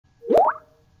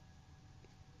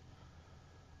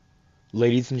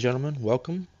Ladies and gentlemen,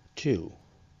 welcome to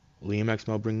Liam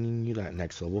XML bringing you that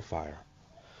next level fire.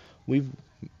 We've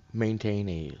maintained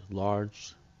a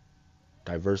large,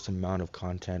 diverse amount of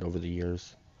content over the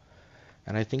years,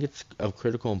 and I think it's of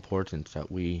critical importance that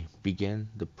we begin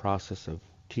the process of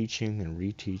teaching and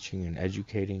reteaching and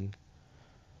educating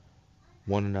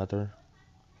one another.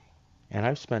 And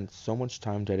I've spent so much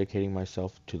time dedicating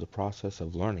myself to the process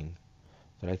of learning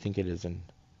that I think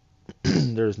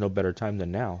there is no better time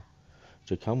than now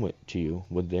to come to you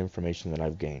with the information that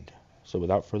I've gained. So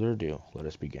without further ado, let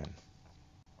us begin.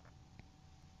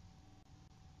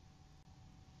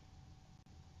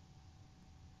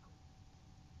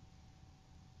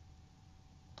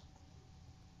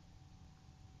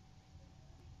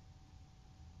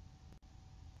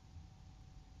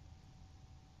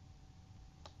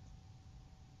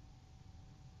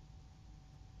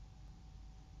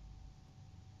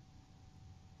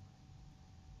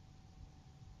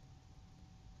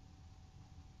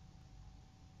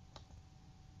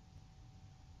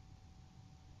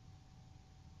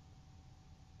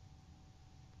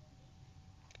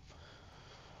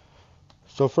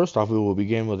 So first off, we will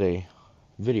begin with a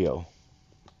video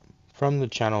from the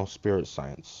channel Spirit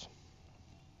Science.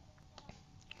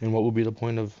 And what will be the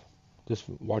point of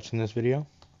watching this video?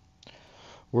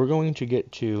 We're going to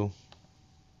get to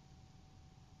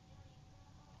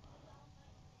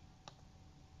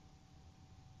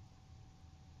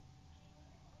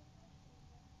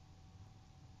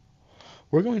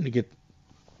we're going to get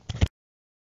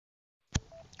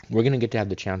to have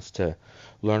the chance to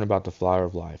learn about the flower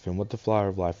of life and what the flower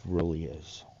of life really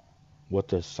is. What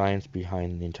the science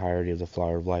behind the entirety of the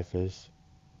flower of life is.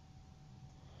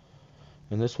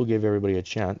 And this will give everybody a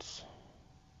chance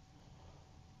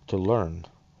to learn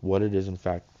what it is in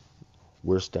fact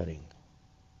we're studying.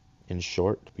 In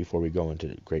short, before we go into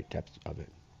the great depths of it.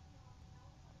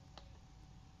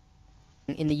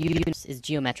 In the universe is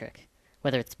geometric,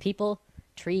 whether it's people,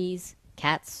 trees,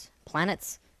 cats,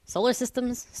 planets, solar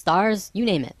systems, stars, you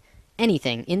name it.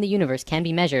 Anything in the universe can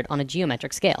be measured on a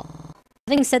geometric scale.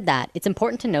 Having said that, it's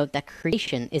important to note that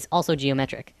creation is also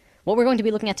geometric. What we're going to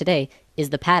be looking at today is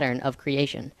the pattern of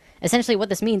creation. Essentially what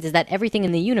this means is that everything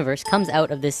in the universe comes out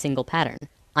of this single pattern.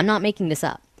 I'm not making this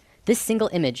up. This single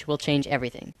image will change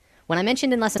everything. When I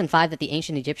mentioned in Lesson 5 that the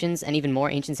ancient Egyptians and even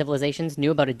more ancient civilizations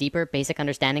knew about a deeper, basic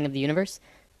understanding of the universe,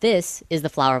 this is the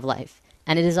flower of life,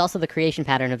 and it is also the creation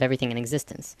pattern of everything in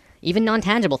existence. Even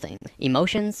non-tangible things,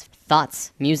 emotions,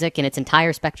 thoughts, music in its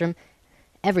entire spectrum,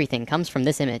 everything comes from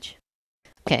this image.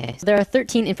 Okay, so there are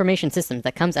 13 information systems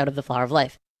that comes out of the flower of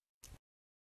life.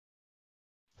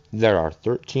 There are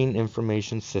 13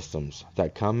 information systems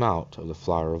that come out of the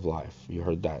flower of life. You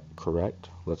heard that correct?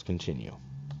 Let's continue.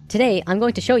 Today, I'm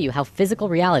going to show you how physical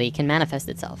reality can manifest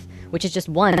itself, which is just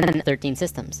one of 13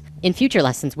 systems. In future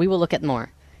lessons, we will look at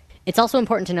more. It's also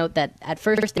important to note that at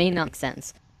first it may not make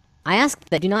sense. I ask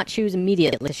that do not choose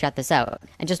immediately to shut this out,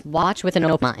 and just watch with an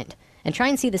open mind, and try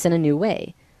and see this in a new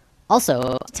way. Also,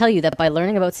 I'll tell you that by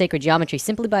learning about sacred geometry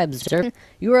simply by observing,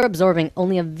 you are absorbing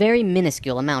only a very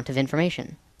minuscule amount of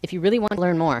information. If you really want to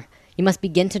learn more, you must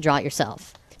begin to draw it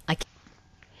yourself.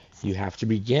 You have to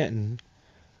begin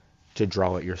to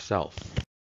draw it yourself.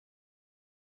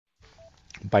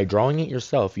 By drawing it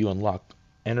yourself, you unlock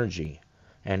energy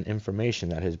and information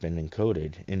that has been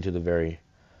encoded into the very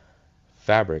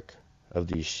fabric of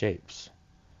these shapes.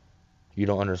 You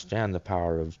don't understand the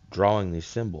power of drawing these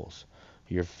symbols.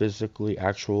 You're physically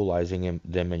actualizing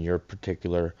them in your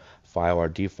particular file or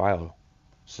defile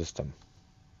system.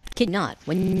 Kid not,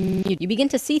 when you begin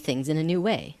to see things in a new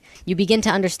way, you begin to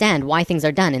understand why things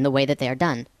are done in the way that they are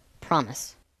done.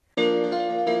 Promise.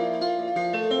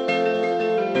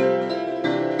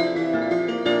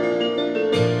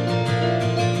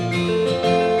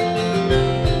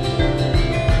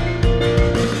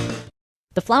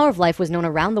 The flower of life was known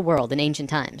around the world in ancient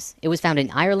times. It was found in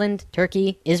Ireland,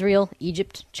 Turkey, Israel,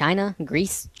 Egypt, China,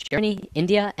 Greece, Germany,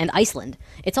 India, and Iceland.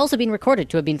 It's also been recorded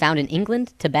to have been found in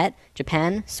England, Tibet,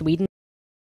 Japan, Sweden.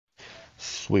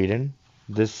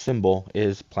 This symbol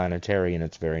is planetary in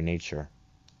its very nature.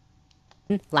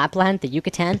 Lapland, the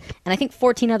Yucatan, and I think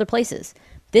 14 other places.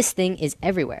 This thing is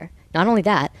everywhere. Not only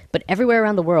that, but everywhere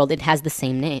around the world it has the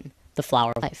same name, the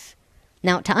flower of life.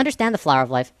 Now, to understand the flower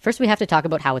of life, first we have to talk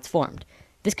about how it's formed.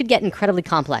 This could get incredibly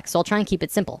complex, so I'll try and keep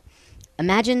it simple.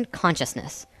 Imagine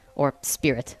consciousness, or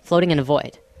spirit, floating in a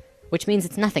void, which means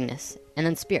it's nothingness, and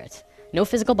then spirit. No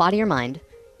physical body or mind,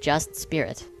 just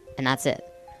spirit, and that's it.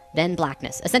 Then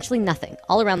blackness, essentially nothing,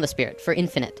 all around the spirit, for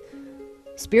infinite.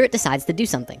 Spirit decides to do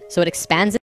something, so it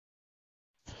expands it.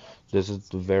 This is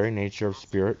the very nature of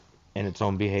spirit and its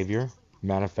own behavior.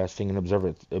 manifesting and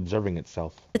observing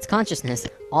itself. Its consciousness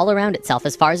all around itself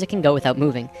as far as it can go without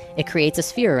moving. It creates a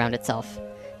sphere around itself.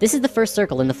 This is the first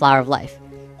circle in the flower of life.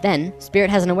 Then, spirit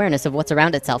has an awareness of what's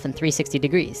around itself in 360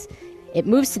 degrees. It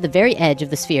moves to the very edge of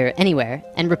the sphere anywhere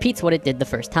and repeats what it did the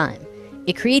first time.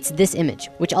 It creates this image,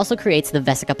 which also creates the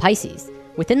Vesica Pisces.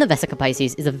 Within the Vesica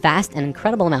Pisces is a vast and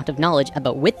incredible amount of knowledge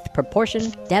about width,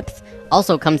 proportion, depth.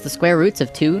 Also comes the square roots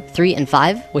of 2, 3, and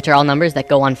 5, which are all numbers that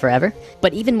go on forever.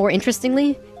 But even more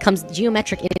interestingly, comes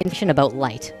geometric information about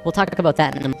light. We'll talk about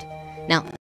that in a moment. Now,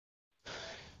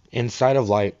 inside of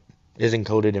light is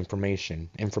encoded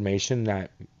information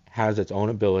that has its own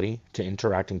ability to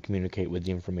interact and communicate with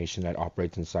the information that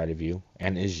operates inside of you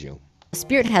and is you.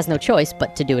 spirit has no choice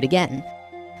but to do it again.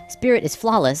 Spirit is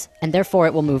flawless, and therefore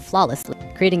it will move flawlessly,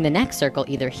 creating the next circle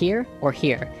either here or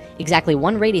here, exactly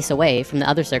one radius away from the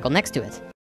other circle next to it.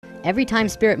 Every time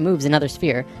spirit moves another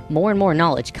sphere, more and more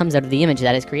knowledge comes out of the image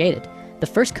that is created. The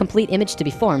first complete image to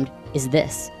be formed is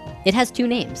this. It has two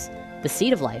names, the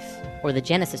seed of life, or the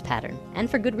Genesis pattern, and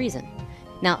for good reason.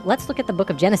 Now, let's look at the book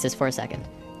of Genesis for a second.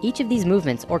 Each of these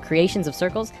movements or creations of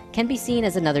circles can be seen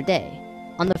as another day.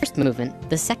 On the first movement,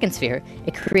 the second sphere,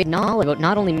 it created knowledge about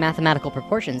not only mathematical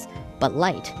proportions, but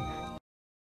light.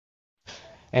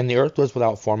 And the earth was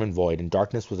without form and void, and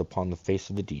darkness was upon the face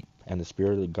of the deep, and the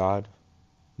Spirit of God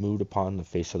moved upon the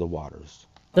face of the waters.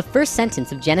 The first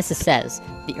sentence of Genesis says,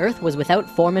 the earth was without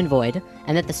form and void,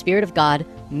 and that the Spirit of God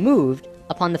moved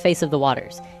upon the face of the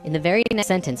waters. In the very next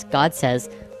sentence, God says,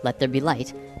 let there be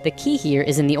light. The key here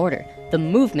is in the order. The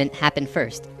movement happened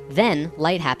first, then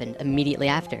light happened immediately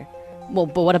after. Well,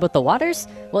 but what about the waters?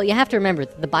 Well, you have to remember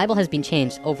that the Bible has been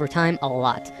changed over time a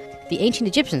lot. The ancient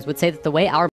Egyptians would say that the way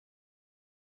our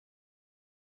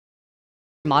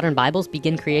modern Bibles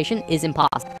begin creation is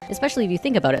impossible, especially if you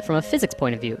think about it from a physics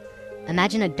point of view.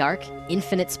 Imagine a dark,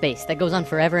 infinite space that goes on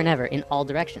forever and ever in all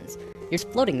directions. You're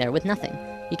floating there with nothing.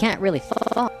 You can't really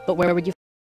fall, but where would you?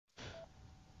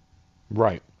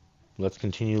 Right. Let's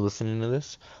continue listening to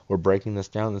this. We're breaking this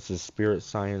down. This is Spirit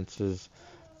Science's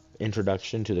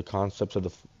introduction to the concepts of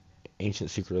the ancient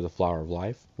secret of the flower of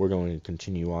life. We're going to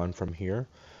continue on from here.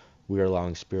 We are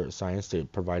allowing Spirit Science to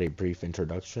provide a brief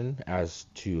introduction as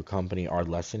to accompany our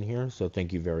lesson here. So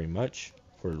thank you very much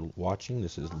for watching.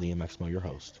 This is Liam Exmo, your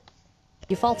host.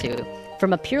 You fall to.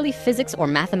 From a purely physics or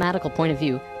mathematical point of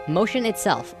view, motion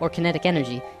itself, or kinetic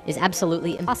energy, is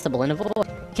absolutely impossible in a void.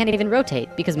 You can't even rotate,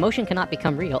 because motion cannot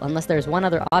become real unless there is one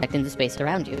other object in the space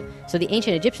around you. So the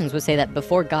ancient Egyptians would say that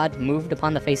before God moved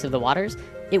upon the face of the waters,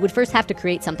 it would first have to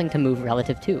create something to move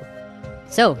relative to.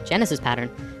 So, Genesis pattern,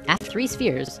 after 3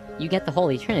 spheres, you get the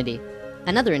Holy Trinity.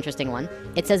 Another interesting one,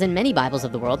 it says in many Bibles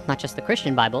of the world, not just the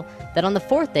Christian Bible, that on the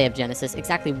 4th day of Genesis,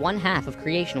 exactly 1/2 of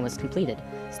creation was completed.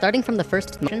 Starting from the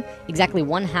first motion, exactly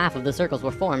 1/2 of the circles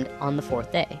were formed on the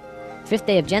 4th day. 5th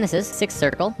day of Genesis, 6th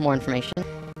circle, more information.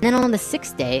 And then on the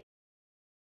 6th day...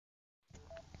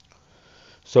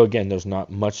 So again, there's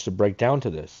not much to break down to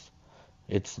this.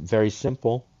 It's very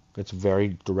simple. It's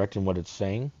very direct in what it's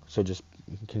saying. So just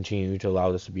continue to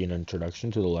allow this to be an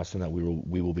introduction to the lesson that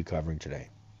we will be covering today.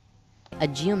 a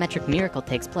geometric miracle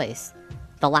takes place.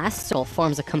 The last circle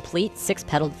forms a complete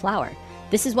 6-petaled flower.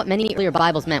 This is what many earlier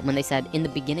Bibles meant when they said, in the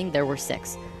beginning there were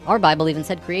 6. Our Bible even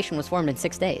said creation was formed in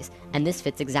 6 days, and this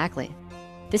fits exactly.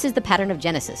 This is the pattern of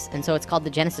Genesis, and so it's called the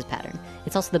Genesis pattern.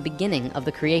 It's also the beginning of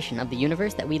the creation of the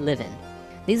universe that we live in.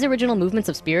 These original movements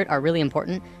of spirit are really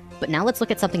important, but now let's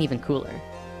look at something even cooler.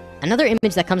 Another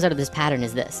image that comes out of this pattern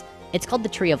is this. It's called the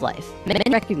Tree of Life. Many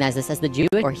recognize this as the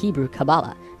Jewish or Hebrew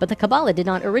Kabbalah, but the Kabbalah did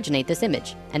not originate this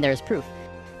image, and there is proof.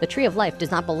 The Tree of Life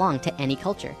does not belong to any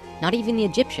culture, not even the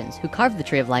Egyptians, who carved the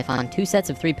Tree of Life on 2 sets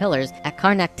of 3 pillars at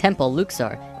Karnak Temple,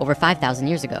 Luxor, over 5,000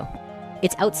 years ago.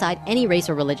 It's outside any race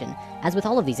or religion, as with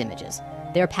all of these images.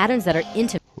 They are patterns that are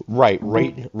intimate. Right,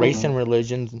 race and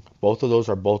religion, both of those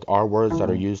are both our words that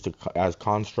are used as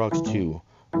constructs to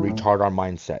retard our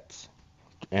mindsets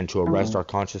and to arrest our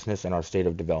consciousness and our state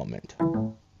of development.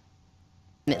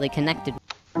 Intimately connected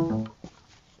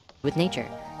with nature.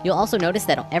 You'll also notice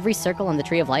that every circle on the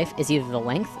Tree of Life is either the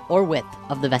length or width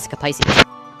of the Vesica Pisces.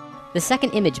 The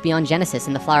second image beyond Genesis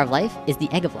in the Flower of Life is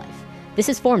the Egg of Life. This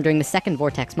is formed during the second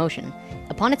vortex motion.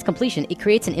 Upon its completion, it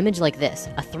creates an image like this,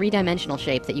 a 3-dimensional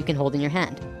shape that you can hold in your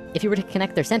hand. If you were to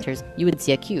connect their centers, you would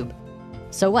see a cube.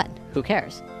 So what? Who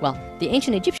cares? Well, the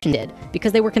ancient Egyptians did,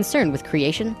 because they were concerned with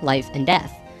creation, life, and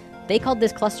death. They called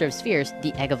this cluster of spheres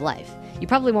the Egg of Life. You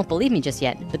probably won't believe me just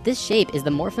yet, but this shape is the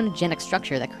morphogenic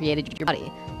structure that created your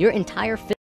body. Your entire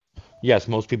Yes,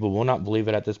 most people will not believe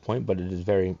it at this point, but it is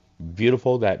very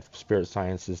beautiful that Spirit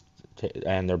Sciences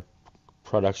and their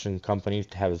production companies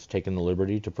has taken the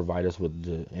liberty to provide us with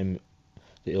the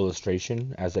the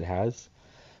illustration as it has.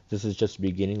 This is just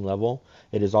beginning level.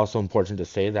 It is also important to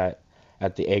say that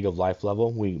at the egg of life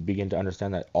level, we begin to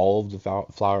understand that all of the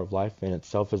flower of life in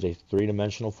itself is a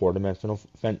 3-dimensional, 4-dimensional,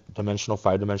 dimensional,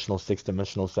 5-dimensional,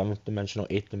 6-dimensional, 7th-dimensional,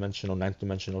 8th-dimensional,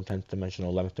 9th-dimensional,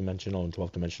 10th-dimensional, 11th-dimensional, and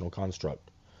 12th-dimensional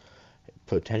construct.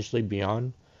 Potentially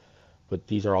beyond, but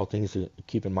these are all things to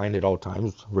keep in mind at all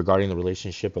times regarding the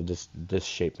relationship of this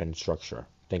shape and structure.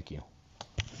 Thank you.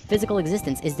 Physical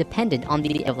existence is dependent on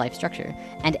the of life structure,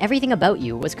 and everything about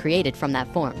you was created from that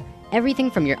form.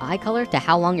 Everything from your eye color to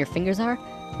how long your fingers are.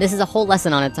 This is a whole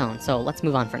lesson on its own, so let's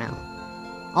move on for now.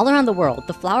 All around the world,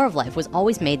 the flower of life was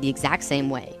always made the exact same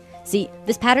way. See,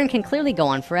 this pattern can clearly go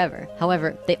on forever.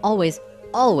 However, they always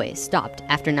stopped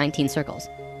after 19 circles.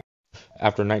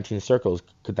 After 19 circles,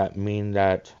 could that mean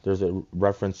that there's a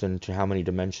reference into how many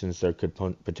dimensions there could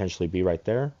potentially be right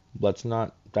there? Let's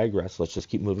not digress. Let's just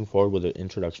keep moving forward with the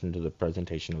introduction to the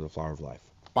presentation of the flower of life.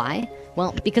 Why?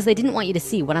 Well, because they didn't want you to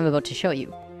see what I'm about to show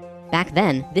you. Back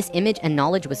then, this image and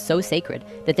knowledge was so sacred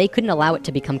that they couldn't allow it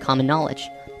to become common knowledge.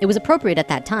 It was appropriate at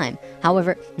that time.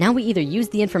 However, now we either use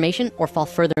the information or fall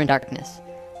further in darkness.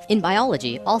 In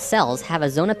biology, all cells have a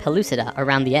zona pellucida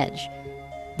around the edge.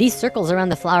 These circles around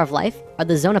the flower of life are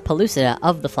the zona pellucida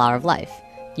of the flower of life.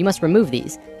 You must remove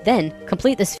these, then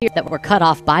complete the sphere that were cut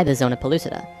off by the zona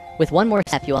pellucida. With one more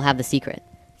step, you will have the secret.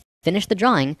 Finish the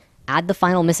drawing, add the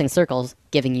final missing circles,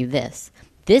 giving you this.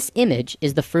 This image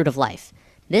is the fruit of life.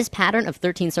 This pattern of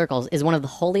 13 circles is one of the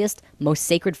holiest, most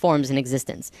sacred forms in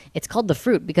existence. It's called the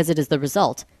fruit because it is the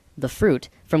result, the fruit,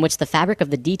 from which the fabric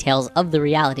of the details of the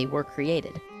reality were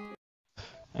created.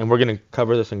 And we're going to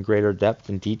cover this in greater depth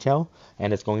and detail,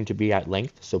 and it's going to be at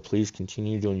length, so please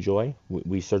continue to enjoy.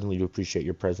 We certainly do appreciate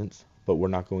your presence, but we're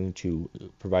not going to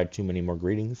provide too many more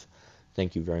greetings.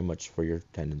 Thank you very much for your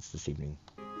attendance this evening.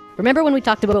 Remember when we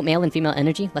talked about male and female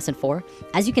energy, lesson 4?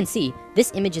 As you can see,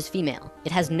 this image is female.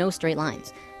 It has no straight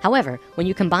lines. However, when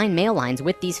you combine male lines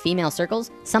with these female circles,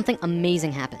 something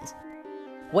amazing happens.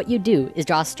 What you do is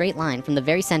draw a straight line from the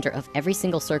very center of every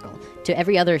single circle to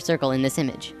every other circle in this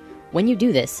image. When you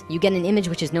do this, you get an image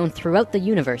which is known throughout the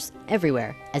universe,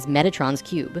 everywhere, as Metatron's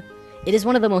cube. It is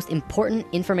one of the most important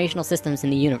informational systems in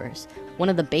the universe, one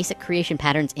of the basic creation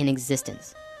patterns in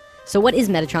existence. So what is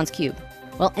Metatron's cube?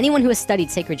 Well, anyone who has studied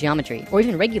sacred geometry, or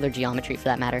even regular geometry for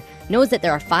that matter, knows that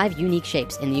there are 5 unique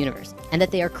shapes in the universe, and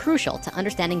that they are crucial to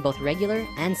understanding both regular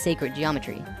and sacred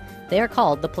geometry. They are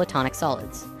called the Platonic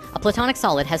solids. A Platonic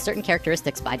solid has certain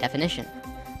characteristics by definition.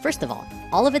 First of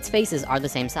all of its faces are the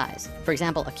same size. For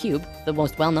example, a cube, the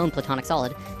most well-known Platonic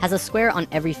solid, has a square on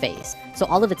every face, so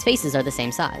all of its faces are the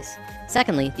same size.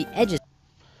 Secondly, the edges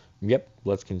Yep,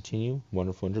 let's continue.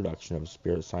 Wonderful introduction of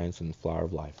spirit science and the flower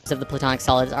of life. of the Platonic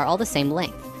solids are all the same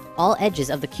length. All edges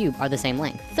of the cube are the same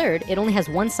length. Third, it only has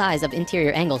one size of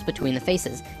interior angles between the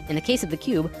faces. In the case of the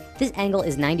cube, this angle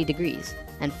is 90 degrees.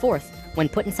 And fourth, when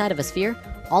put inside of a sphere,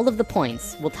 all of the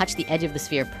points will touch the edge of the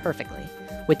sphere perfectly.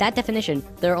 With that definition,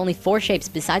 there are only 4 shapes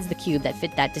besides the cube that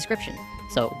fit that description.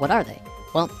 So what are they?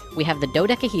 Well, we have the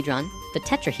dodecahedron, the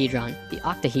tetrahedron, the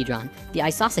octahedron, the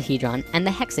isosahedron, and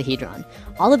the hexahedron.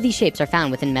 All of these shapes are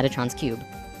found within Metatron's cube.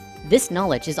 This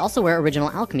knowledge is also where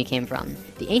original alchemy came from.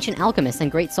 The ancient alchemists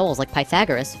and great souls like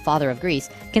Pythagoras, father of Greece,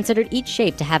 considered each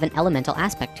shape to have an elemental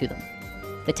aspect to them.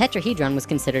 The tetrahedron was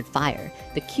considered fire,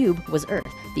 the cube was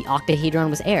earth, the octahedron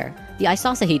was air, the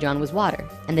isosahedron was water,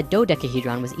 and the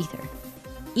dodecahedron was ether.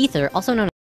 Ether, also known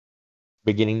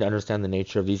Beginning to understand the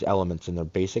nature of these elements in their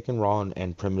basic and raw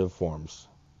and primitive forms.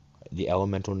 The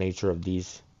elemental nature of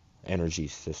these energy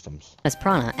systems. as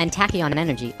prana and tachyon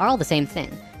energy are all the same thing.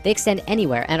 They extend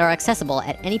anywhere and are accessible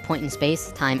at any point in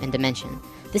space, time, and dimension.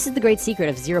 This is the great secret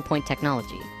of zero-point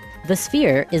technology. The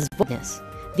sphere is voidness.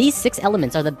 These 6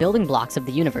 elements are the building blocks of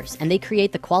the universe, and they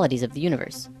create the qualities of the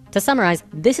universe. To summarize,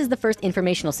 this is the first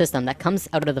informational system that comes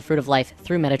out of the fruit of life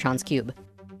through Metatron's cube.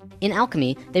 In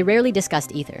alchemy, they rarely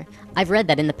discussed ether. I've read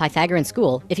that in the Pythagorean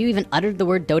school, if you even uttered the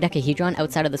word dodecahedron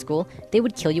outside of the school, they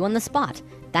would kill you on the spot.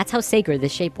 That's how sacred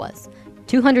this shape was.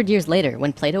 200 years later,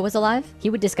 when Plato was alive,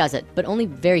 he would discuss it, but only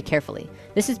very carefully.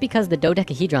 This is because the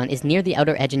dodecahedron is near the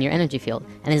outer edge in your energy field,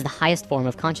 and is the highest form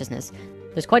of consciousness.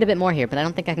 There's quite a bit more here, but I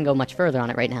don't think I can go much further on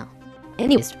it right now.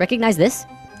 Anyways, recognize this?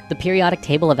 The periodic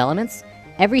table of elements?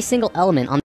 Every single element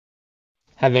on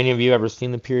Have any of you ever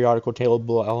seen the periodical table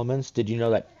of elements? Did you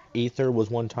know that ether was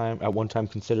at one time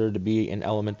considered to be an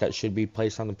element that should be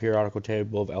placed on the periodical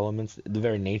table of elements? The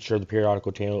very nature of the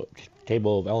periodical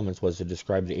table of elements was to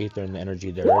describe the ether and the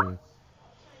energy therein.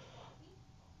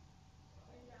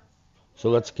 So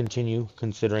let's continue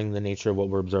considering the nature of what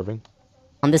we're observing.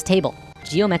 this table,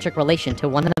 geometric relation to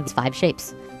one of these 5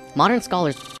 shapes. Modern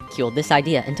scholars ridiculed this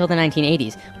idea until the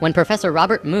 1980s, when Professor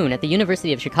Robert Moon at the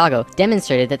University of Chicago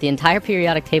demonstrated that the entire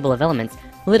periodic table of elements,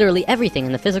 literally everything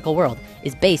in the physical world,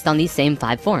 is based on these same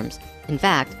 5 forms. In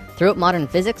fact, throughout modern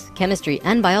physics, chemistry,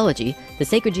 and biology, the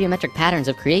sacred geometric patterns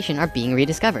of creation are being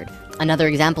rediscovered. Another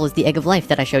example is the egg of life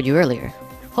that I showed you earlier.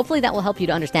 Hopefully that will help you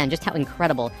to understand just how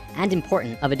incredible and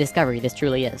important of a discovery this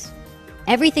truly is.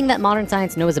 Everything that modern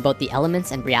science knows about the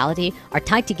elements and reality are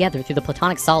tied together through the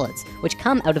Platonic solids, which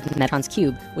come out of Metron's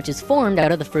cube, which is formed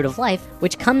out of the fruit of life,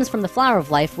 which comes from the flower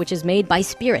of life, which is made by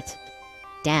spirit.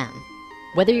 Damn.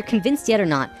 Whether you're convinced yet or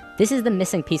not, this is the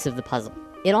missing piece of the puzzle.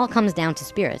 It all comes down to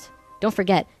spirit. Don't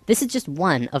forget, this is just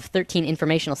one of 13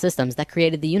 informational systems that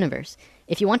created the universe.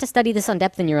 If you want to study this on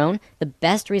depth in your own, the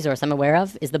best resource I'm aware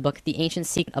of is the book The Ancient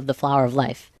Secret of the Flower of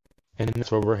Life. And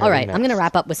that's where we're heading Alright, next. I'm gonna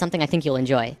wrap up with something I think you'll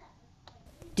enjoy.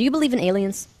 Do you believe in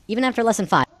aliens? Even after lesson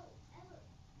 5?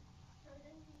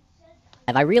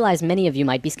 I realize many of you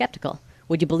might be skeptical.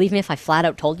 Would you believe me if I flat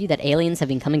out told you that aliens have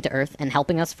been coming to Earth and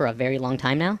helping us for a very long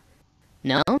time now?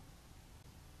 No?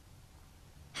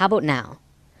 How about now?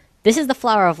 This is the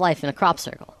flower of life in a crop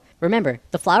circle. Remember,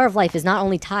 the flower of life is not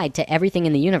only tied to everything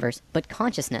in the universe, but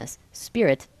consciousness,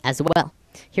 spirit, as well.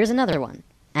 Here's another one,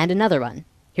 and another one.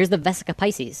 Here's the Vesica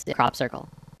Pisces crop circle.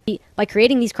 By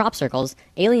creating these crop circles,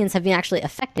 aliens have been actually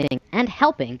affecting and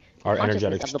helping Our the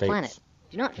energetic consciousness of the states. planet.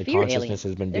 Do not The fear consciousness aliens.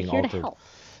 has been They're being here to altered. help.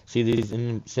 See, these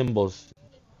symbols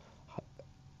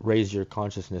raise your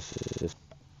consciousness.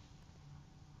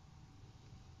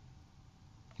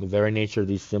 The very nature of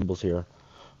these symbols here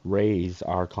raise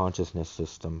our consciousness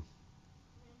system.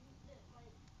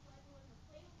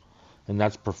 And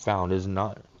that's profound, is it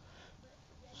not?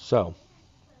 So,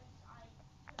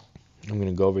 I'm going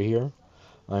to go over here.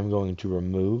 I'm going to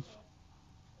remove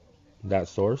that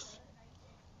source.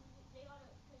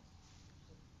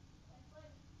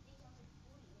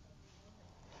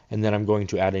 And then I'm going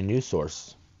to add a new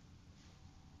source.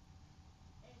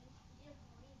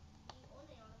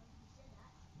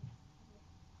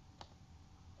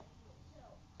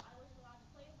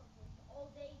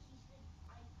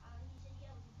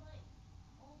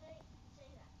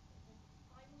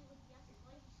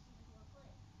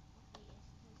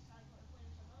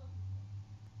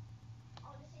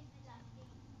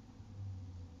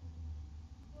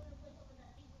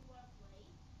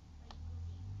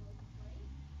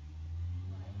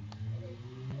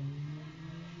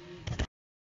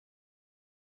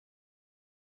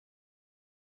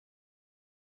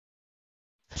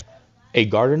 A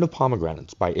Garden of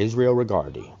Pomegranates by Israel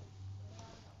Regardie.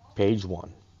 Page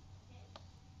 1.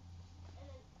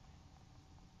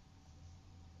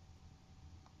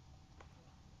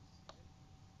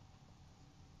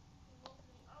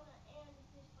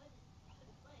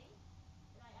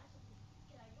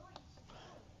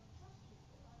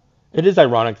 It is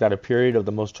ironic that a period of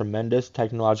the most tremendous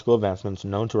technological advancements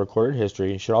known to recorded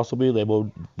history should also be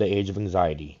labeled the Age of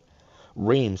Anxiety.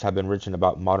 Reams have been written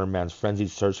about modern man's frenzied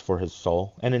search for his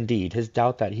soul, and indeed his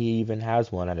doubt that he even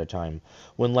has one at a time,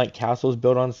 when like castles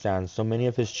built on sand, so many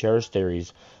of his cherished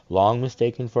theories, long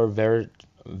mistaken for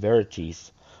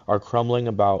verities, are crumbling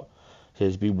about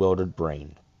his bewildered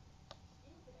brain.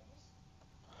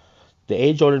 The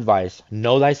age-old advice,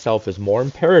 know thyself, is more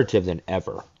imperative than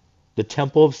ever. The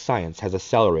tempo of science has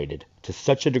accelerated to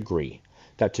such a degree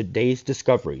that today's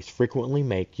discoveries frequently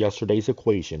make yesterday's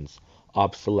equations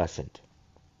obsolescent,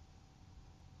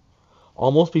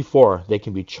 almost before they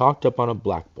can be chalked up on a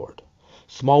blackboard.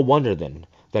 Small wonder, then,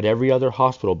 that every other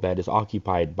hospital bed is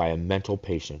occupied by a mental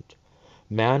patient.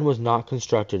 Man was not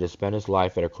constructed to spend his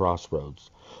life at a crossroads,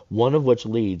 one of which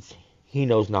leads he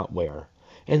knows not where,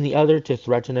 and the other to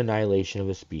threaten annihilation of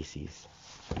his species.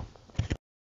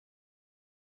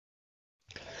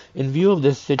 In view of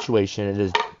this situation, it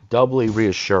is doubly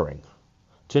reassuring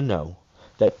to know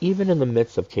that even in the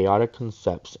midst of chaotic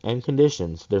concepts and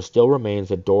conditions, there still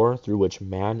remains a door through which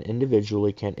man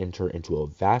individually can enter into a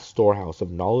vast storehouse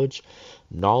of knowledge,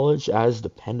 knowledge as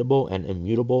dependable and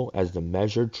immutable as the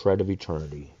measured tread of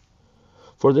eternity.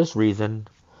 For this reason,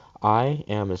 I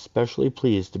am especially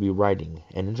pleased to be writing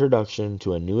an introduction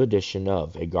to a new edition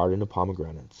of A Garden of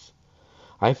Pomegranates.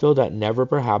 I feel that never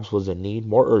perhaps was a need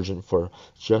more urgent for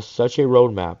just such a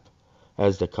roadmap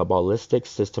as the Kabbalistic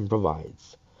system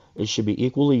provides. It should be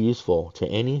equally useful to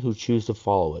any who choose to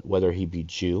follow it, whether he be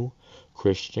Jew,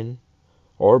 Christian,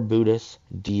 or Buddhist,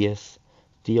 deist,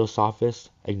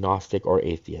 theosophist, agnostic, or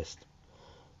atheist.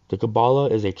 The Kabbalah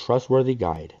is a trustworthy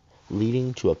guide,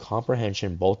 leading to a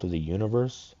comprehension both of the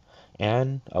universe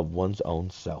and of one's own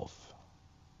self.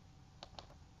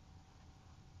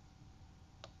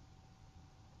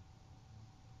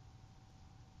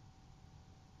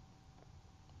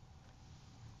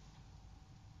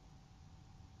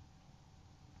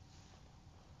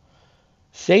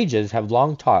 Sages have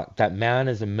long taught that man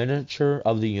is a miniature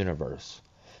of the universe,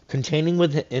 containing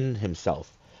within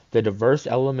himself the diverse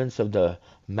elements of the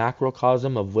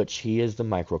macrocosm of which he is the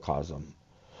microcosm.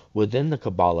 Within the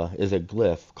Kabbalah is a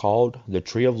glyph called the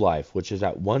Tree of Life, which is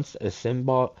at once a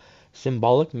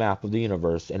symbolic map of the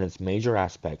universe in its major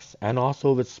aspects, and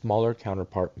also of its smaller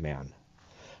counterpart, man.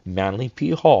 Manly P.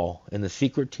 Hall, in The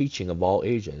Secret Teaching of All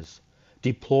Ages,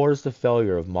 deplores the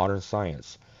failure of modern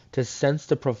science to sense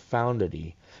the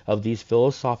profundity of these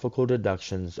philosophical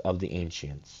deductions of the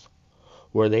ancients.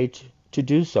 Were they to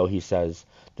do so, he says,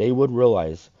 they would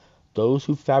realize those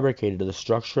who fabricated the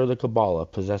structure of the Kabbalah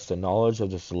possessed a knowledge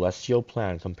of the celestial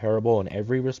plan comparable in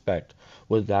every respect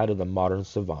with that of the modern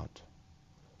savant.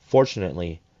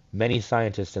 Fortunately, many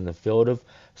scientists in the field of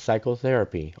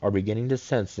psychotherapy are beginning to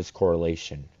sense this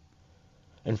correlation.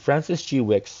 In Francis G.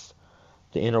 Wick's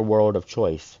The Inner World of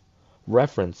Choice,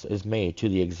 reference is made to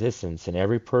the existence in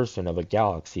every person of a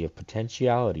galaxy of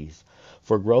potentialities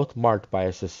for growth marked by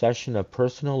a succession of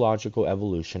personological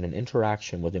evolution and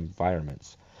interaction with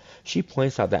environments. She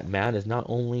points out that man is not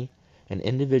only an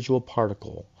individual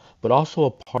particle, but also a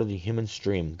part of the human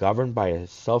stream governed by a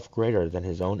self greater than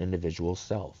his own individual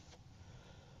self.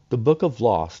 The Book of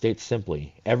Law states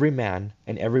simply, every man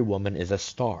and every woman is a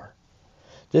star.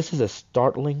 This is a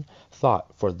startling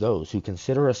thought for those who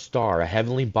consider a star a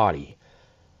heavenly body,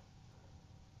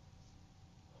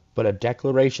 but a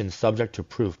declaration subject to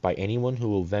proof by anyone who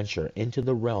will venture into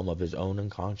the realm of his own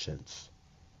unconscious.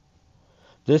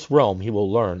 This realm, he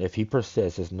will learn if he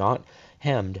persists, is not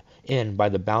hemmed in by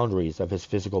the boundaries of his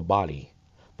physical body,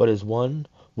 but is one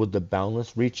with the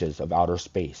boundless reaches of outer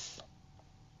space.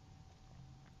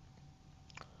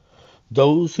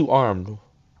 Those who, armed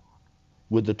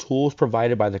with the tools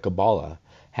provided by the Kabbalah,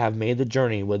 have made the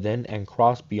journey within and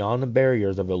crossed beyond the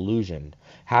barriers of illusion,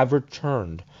 have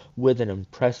returned with an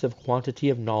impressive quantity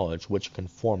of knowledge which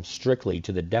conforms strictly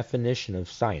to the definition of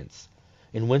science.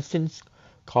 In Winston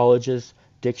College's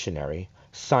dictionary,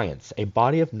 science, a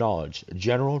body of knowledge,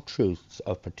 general truths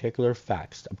of particular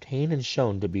facts, obtained and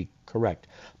shown to be correct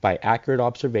by accurate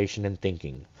observation and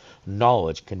thinking.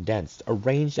 Knowledge condensed,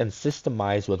 arranged, and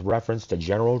systematized with reference to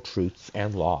general truths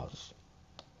and laws.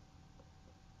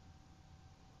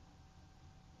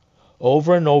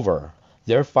 Over and over,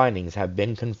 their findings have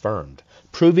been confirmed,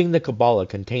 proving the Kabbalah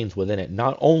contains within it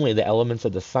not only the elements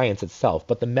of the science itself,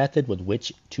 but the method with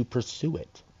which to pursue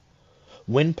it.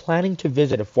 When planning to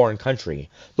visit a foreign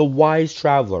country, the wise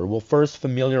traveler will first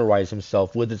familiarize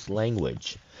himself with its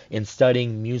language. In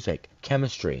studying music,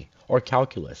 chemistry, or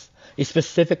calculus, a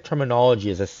specific terminology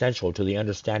is essential to the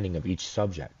understanding of each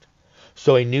subject.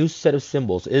 So a new set of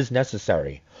symbols is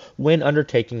necessary when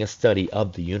undertaking a study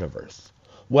of the universe.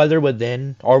 Whether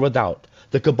within or without,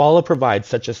 the Kabbalah provides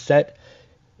such a set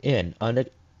in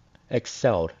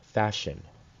unexcelled fashion.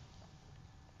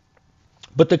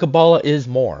 But the Kabbalah is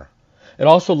more. It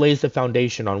also lays the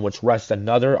foundation on which rests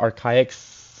another archaic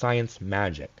science,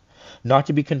 magic, not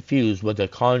to be confused with the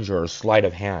conjurer's sleight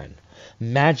of hand.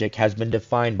 Magic has been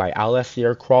defined by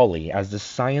Aleister Crowley as the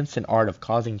science and art of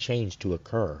causing change to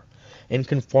occur, in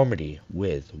conformity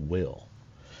with will.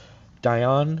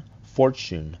 Diane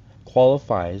Fortune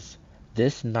qualifies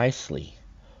this nicely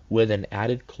with an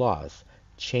added clause,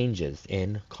 changes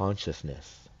in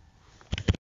consciousness.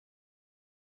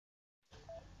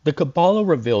 The Kabbalah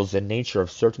reveals the nature of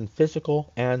certain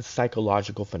physical and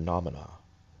psychological phenomena.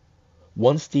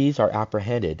 Once these are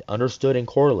apprehended, understood, and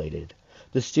correlated,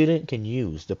 the student can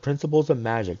use the principles of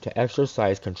magic to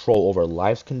exercise control over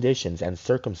life's conditions and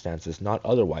circumstances not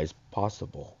otherwise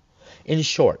possible. In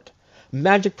short,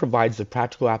 magic provides the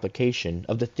practical application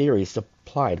of the theories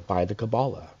supplied by the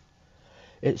Kabbalah.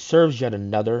 It serves yet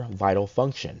another vital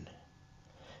function.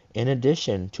 In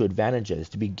addition to advantages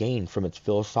to be gained from its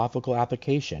philosophical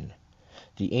application,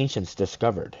 the ancients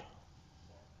discovered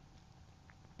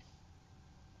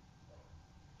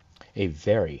a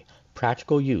very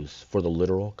practical use for the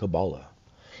literal Kabbalah.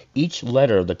 Each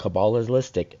letter of the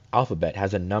Kabbalistic alphabet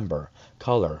has a number,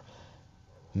 color,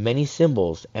 many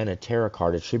symbols, and a tarot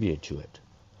card attributed to it.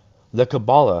 The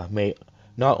Kabbalah may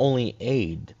not only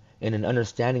aid in an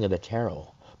understanding of the tarot,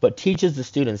 but teaches the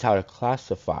students how to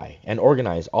classify and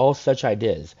organize all such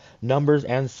ideas, numbers,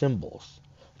 and symbols.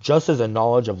 Just as a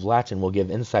knowledge of Latin will give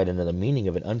insight into the meaning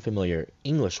of an unfamiliar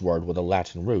English word with a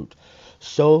Latin root,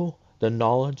 so the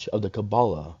knowledge of the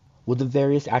Kabbalah, with the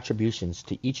various attributions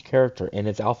to each character in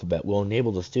its alphabet, will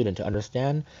enable the student to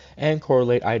understand and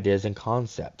correlate ideas and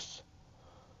concepts,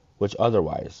 which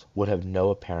otherwise would have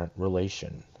no apparent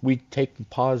relation. We take a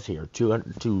pause here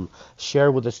to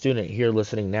share with the student here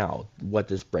listening now what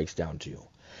this breaks down to.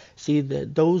 See,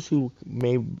 those who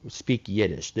may speak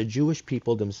Yiddish, the Jewish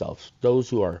people themselves, those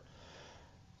who are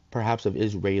perhaps of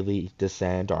Israeli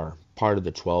descent, are part of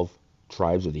the 12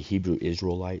 tribes of the Hebrew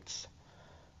Israelites.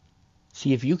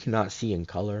 See, if you cannot see in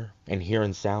color and hear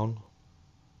in sound,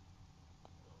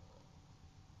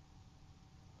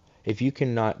 if you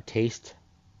cannot taste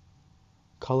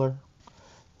color,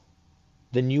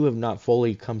 then you have not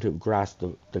fully come to grasp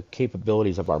the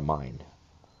capabilities of our mind.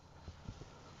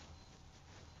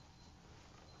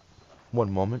 One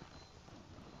moment.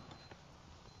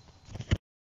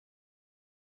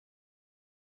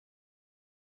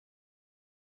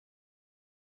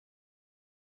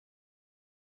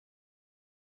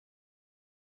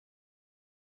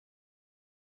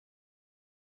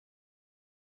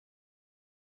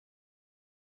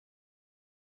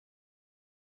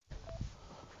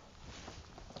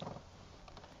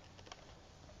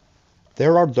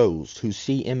 There are those who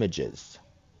see images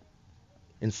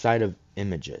inside of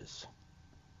images.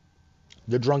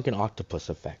 The drunken octopus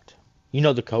effect. You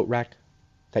know the coat rack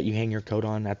that you hang your coat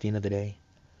on at the end of the day?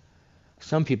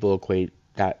 Some people equate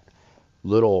that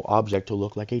little object to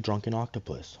look like a drunken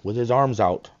octopus with his arms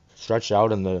out, stretched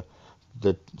out, and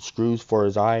the screws for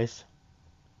his eyes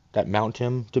that mount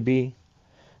him to be,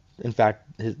 in fact,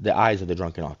 the eyes of the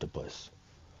drunken octopus.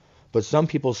 But some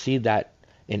people see that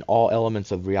in all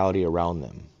elements of reality around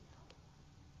them.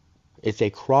 It's a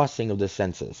crossing of the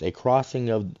senses, a crossing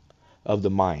of the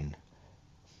mind.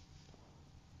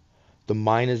 The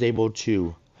mind is able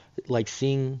to, like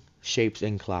seeing shapes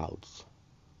in clouds.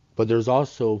 But there's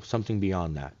also something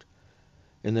beyond that.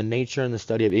 In the nature and the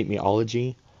study of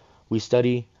etymology, we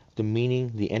study the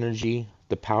meaning, the energy,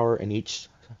 the power in each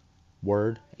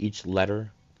word, each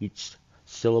letter, each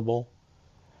syllable,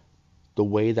 the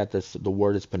way that the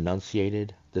word is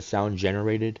pronunciated, the sound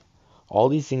generated. All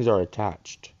these things are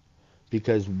attached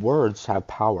because words have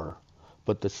power,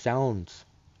 but the sounds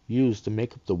used to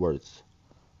make up the words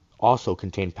also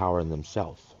contain power in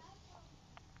themselves.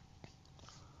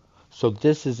 So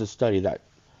this is a study that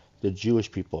the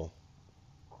Jewish people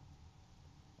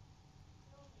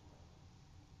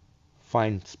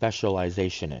find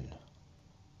specialization in.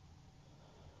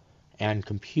 And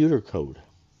computer code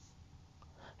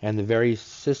and the very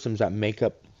systems that make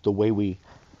up the way we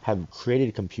have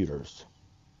created computers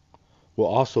will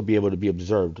also be able to be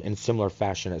observed in similar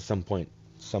fashion at some point,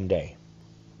 someday.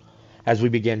 As we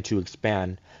begin to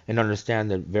expand and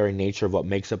understand the very nature of what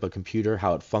makes up a computer,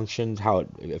 how it functions, how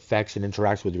it affects and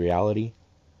interacts with reality.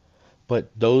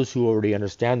 But those who already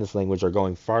understand this language are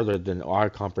going farther than our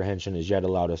comprehension has yet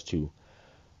allowed us to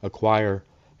acquire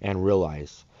and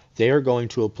realize. They are going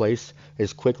to a place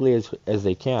as quickly as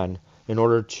they can in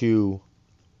order to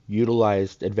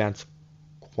utilize advanced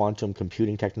quantum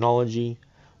computing technology,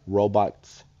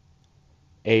 robots,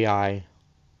 AI,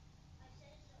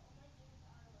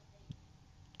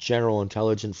 general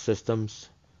intelligence systems.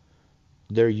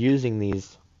 They're using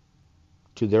these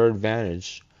to their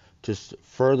advantage to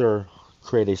further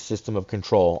create a system of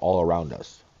control all around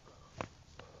us.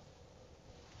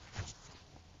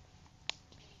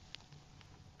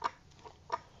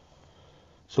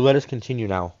 So let us continue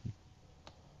now.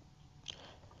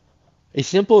 A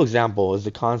simple example is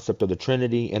the concept of the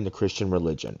Trinity in the Christian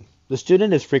religion. The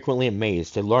student is frequently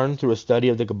amazed to learn through a study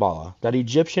of the Kabbalah that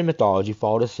Egyptian mythology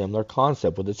followed a similar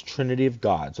concept with its trinity of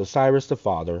gods: Osiris the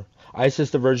Father,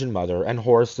 Isis the Virgin Mother, and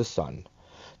Horus the Son.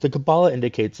 The Kabbalah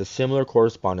indicates a similar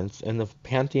correspondence in the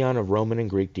pantheon of Roman and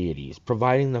Greek deities,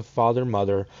 providing the Father,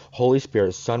 Mother, Holy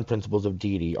Spirit, Son principles of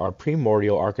deity are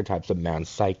primordial archetypes of man's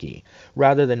psyche,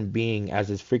 rather than being, as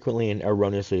is frequently and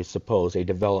erroneously supposed, a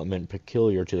development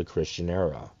peculiar to the Christian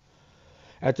era.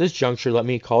 At this juncture, let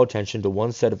me call attention to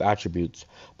one set of attributes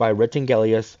by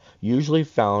Retengelius, usually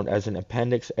found as an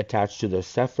appendix attached to the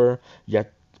Sefer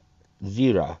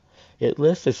Yetzirah. It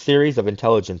lists a series of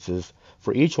intelligences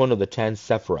for each one of the 10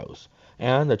 Sephiros,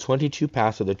 and the 22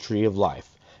 paths of the Tree of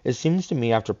Life. It seems to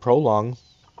me, after prolonged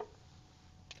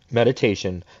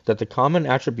meditation, that the common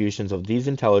attributions of these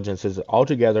intelligences are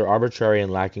altogether arbitrary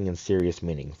and lacking in serious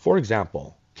meaning. For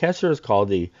example, Kesser is called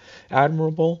the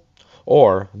admirable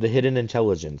or the hidden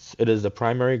intelligence. It is the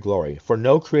primary glory, for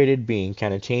no created being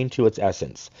can attain to its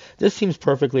essence. This seems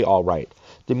perfectly all right.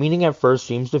 The meaning at first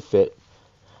seems to fit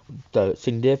the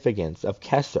significance of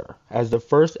Kesser as the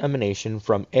first emanation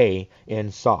from A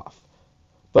in Sof.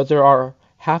 But there are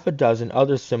half a dozen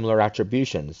other similar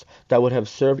attributions that would have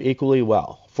served equally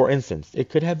well. For instance, it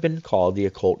could have been called the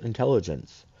occult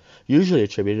intelligence, usually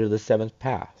attributed to the seventh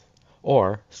path,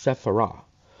 or Sephirah.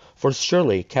 For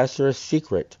surely Kesser is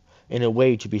secret in a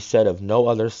way to be said of no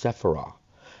other Sephirah.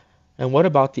 And what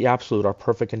about the absolute or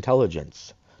perfect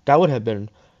intelligence? That would have been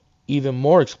even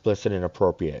more explicit and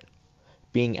appropriate,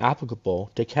 being applicable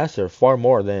to Kesser far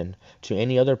more than to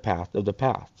any other path of the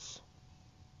paths.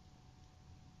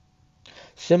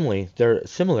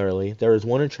 Similarly, there is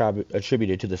one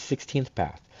attributed to the 16th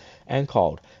path, and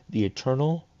called the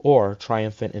eternal or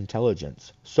triumphant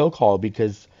intelligence, so called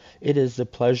because it is the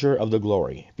pleasure of the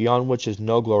glory, beyond which is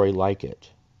no glory like it.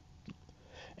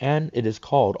 And it is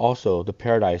called also the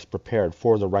paradise prepared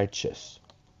for the righteous.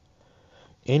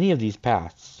 Any of these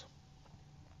paths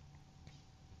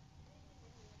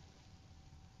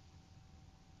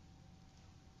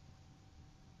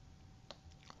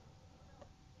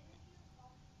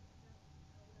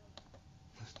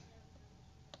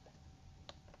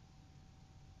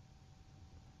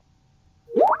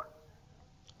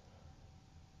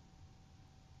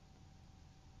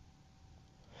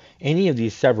Any of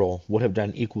these several would have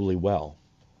done equally well.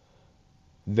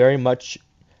 Very much.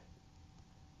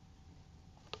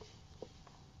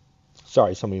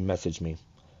 Sorry, somebody messaged me.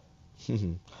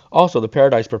 Also, the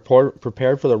paradise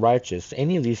prepared for the righteous.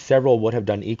 Any of these several would have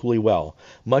done equally well.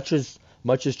 Much is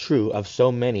true of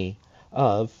so many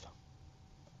of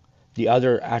the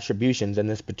other attributions in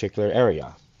this particular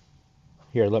area.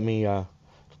 Here, let me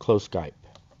close Skype.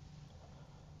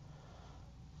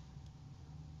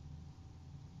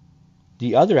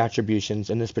 The other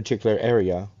attributions in this particular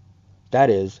area,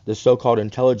 that is, the so-called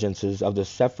intelligences of the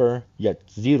Sefer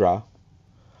Yetzirah,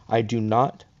 I do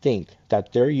not think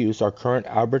that their use or current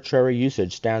arbitrary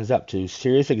usage stands up to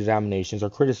serious examinations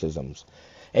or criticisms.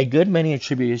 A good many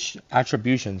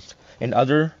attributions in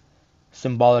other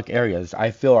symbolic areas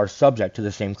I feel are subject to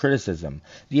the same criticism.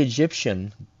 The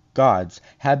Egyptian gods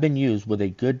have been used with a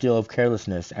good deal of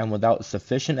carelessness and without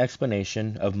sufficient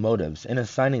explanation of motives in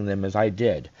assigning them as I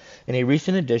did. In a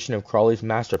recent edition of Crawley's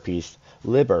masterpiece,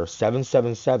 Liber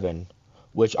 777,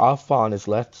 which often is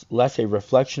less a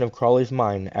reflection of Crawley's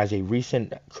mind, as a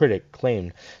recent critic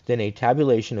claimed, than a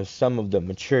tabulation of some of the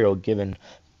material given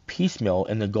piecemeal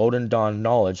in the Golden Dawn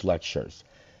Knowledge Lectures.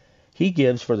 He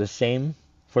gives for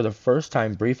the first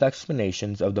time brief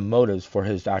explanations of the motives for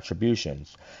his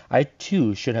attributions. I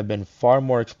too should have been far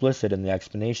more explicit in the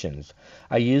explanations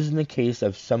I used in the case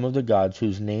of some of the gods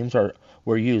whose names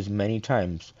were used many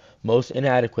times, most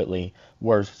inadequately,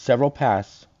 where several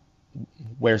paths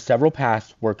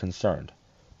were concerned.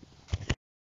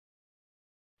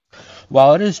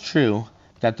 While it is true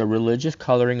that the religious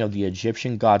coloring of the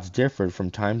Egyptian gods differed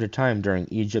from time to time during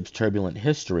Egypt's turbulent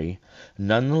history,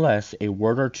 nonetheless a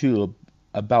word or two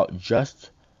about just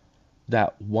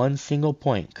that one single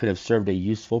point could have served a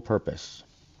useful purpose.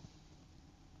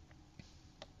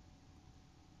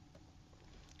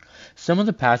 Some of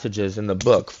the passages in the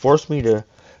book force me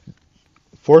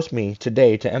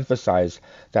today to emphasize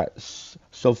that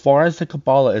so far as the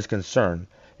Kabbalah is concerned,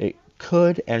 it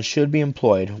could and should be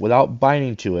employed without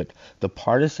binding to it the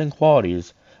partisan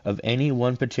qualities of any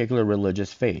one particular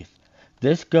religious faith.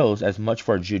 This goes as much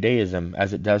for Judaism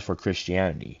as it does for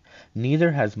Christianity.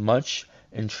 Neither has much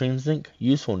intrinsic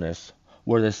usefulness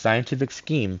where the scientific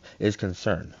scheme is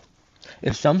concerned.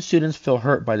 If some students feel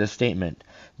hurt by this statement,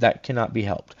 that cannot be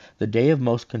helped. The day of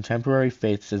most contemporary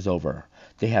faiths is over.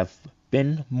 They have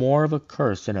been more of a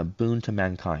curse than a boon to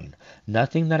mankind.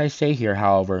 Nothing that I say here,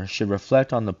 however, should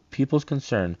reflect on the peoples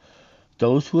concerned,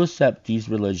 those who accept these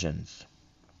religions.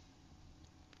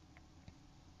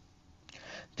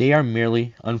 They are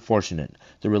merely unfortunate.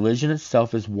 The religion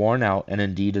itself is worn out and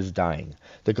indeed is dying.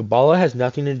 The Kabbalah has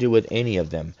nothing to do with any of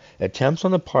them. Attempts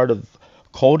on the part of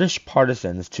coldish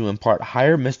partisans to impart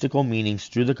higher mystical meanings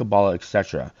through the Kabbalah,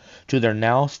 etc., to their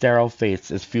now sterile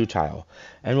faiths is futile,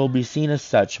 and will be seen as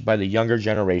such by the younger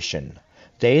generation.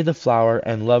 They, the flower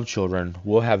and love children,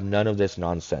 will have none of this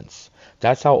nonsense.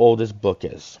 That's how old this book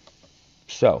is.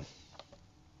 So,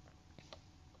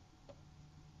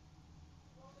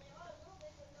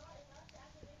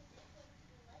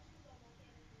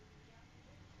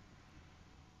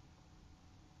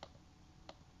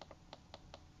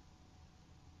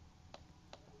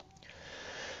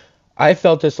 I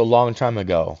felt this a long time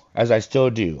ago, as I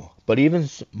still do, but even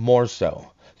more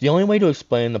so. The only way to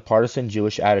explain the partisan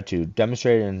Jewish attitude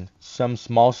demonstrated in some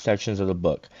small sections of the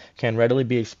book can readily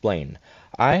be explained.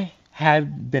 I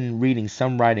had been reading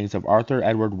some writings of Arthur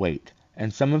Edward Waite,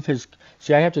 and some of his...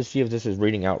 See, I have to see if this is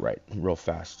reading out right real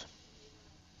fast.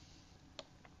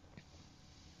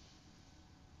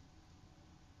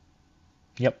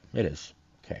 Yep, it is.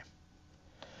 Okay.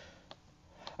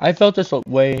 I felt this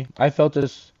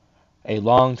a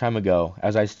long time ago,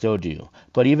 as I still do,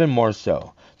 but even more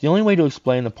so. The only way to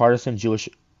explain the partisan Jewish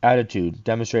attitude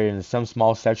demonstrated in some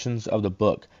small sections of the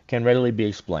book can readily be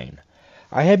explained.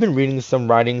 I had been reading some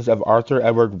writings of Arthur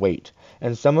Edward Waite,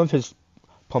 and some of his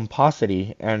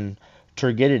pomposity and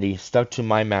turgidity stuck to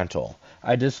my mantle.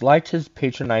 I disliked his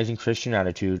patronizing Christian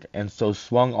attitude, and so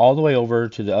swung all the way over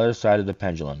to the other side of the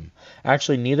pendulum.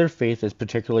 Actually, neither faith is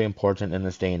particularly important in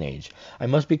this day and age. I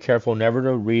must be careful never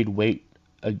to read Waite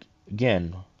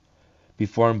again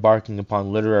before embarking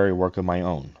upon literary work of my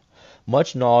own.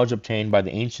 Much knowledge obtained by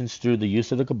the ancients through the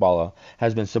use of the Kabbalah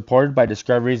has been supported by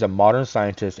discoveries of modern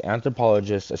scientists,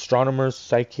 anthropologists, astronomers,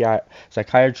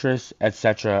 psychiatrists,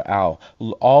 etc.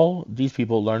 All these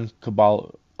people learned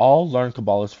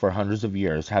Kabbalists for hundreds of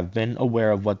years, have been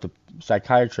aware of what the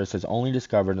psychiatrist has only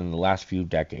discovered in the last few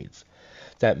decades.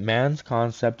 That man's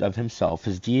concept of himself,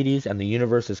 his deities, and the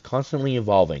universe is constantly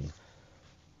evolving,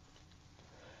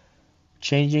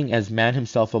 changing as man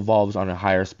himself evolves on a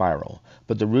higher spiral,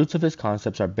 but the roots of his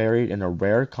concepts are buried in a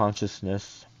rare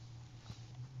consciousness.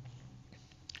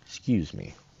 Excuse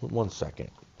me, 1 second.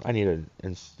 I need to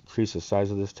increase the size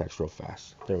of this text real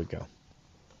fast. There we go.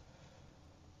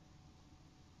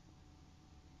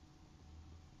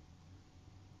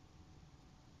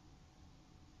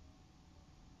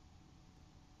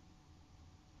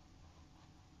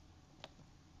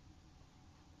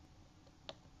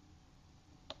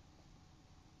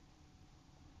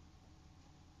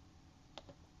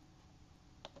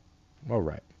 All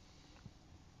right.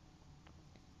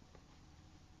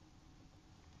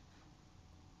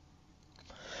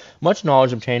 Much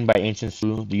knowledge obtained by ancients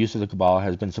through the use of the Kabbalah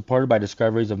has been supported by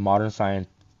discoveries of modern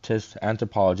scientists,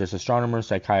 anthropologists, astronomers,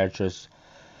 psychiatrists.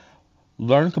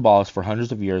 Learned Kabbalists for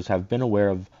hundreds of years have been aware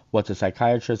of what the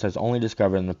psychiatrist has only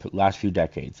discovered in the last few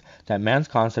decades, that man's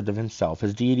concept of himself,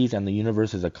 his deities, and the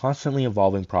universe is a constantly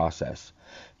evolving process,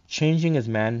 changing as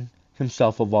man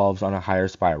himself evolves on a higher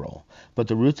spiral, but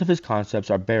the roots of his concepts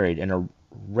are buried in a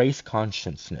race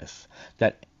consciousness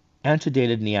that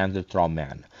antedated Neanderthal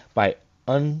man by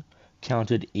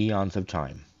uncounted eons of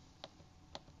time.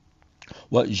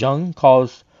 What Jung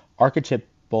calls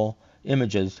archetypal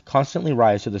images constantly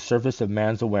rise to the surface of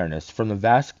man's awareness from the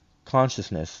vast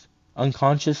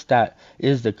unconscious that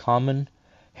is the common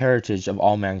heritage of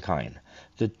all mankind.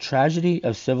 The tragedy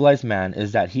of civilized man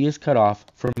is that he is cut off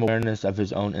from awareness of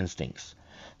his own instincts.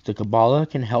 The Kabbalah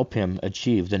can help him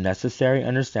achieve the necessary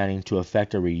understanding to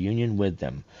effect a reunion with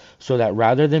them, so that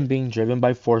rather than being driven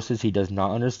by forces he does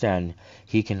not understand,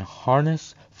 he can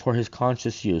harness for his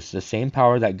conscious use the same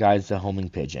power that guides the homing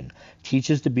pigeon,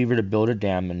 teaches the beaver to build a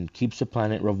dam, and keeps the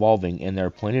planet revolving in their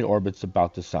appointed orbits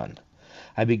about the sun.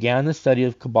 I began the study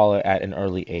of Kabbalah at an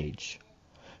early age.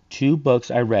 2 books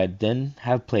I read then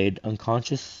have played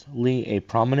unconsciously a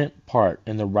prominent part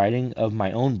in the writing of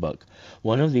my own book.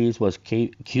 One of these was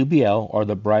QBL, or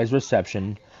The Bride's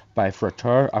Reception, by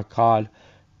Frater Akkad,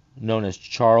 known as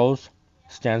Charles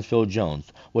Stansfield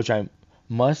Jones, which I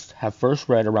must have first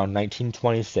read around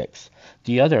 1926.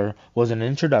 The other was an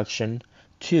introduction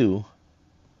to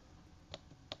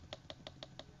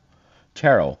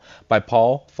Tarot by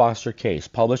Paul Foster Case,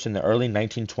 published in the early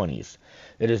 1920s.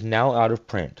 It is now out of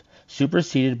print,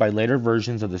 superseded by later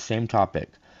versions of the same topic,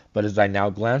 but as I now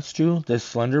glance through this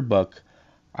slender book,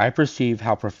 I perceive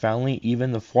how profoundly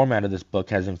even the format of this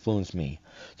book has influenced me.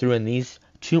 Though in these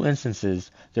 2 instances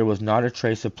there was not a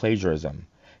trace of plagiarism,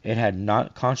 it had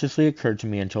not consciously occurred to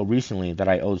me until recently that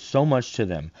I owed so much to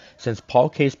them. Since Paul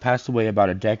Case passed away about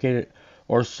a decade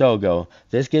or so ago,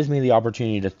 this gives me the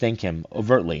opportunity to thank him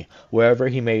overtly, wherever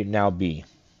he may now be.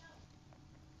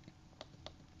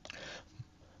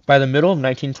 By the middle of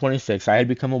 1926, I had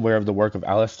become aware of the work of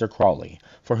Aleister Crowley,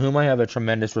 for whom I have a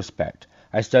tremendous respect.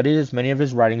 I studied as many of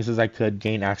his writings as I could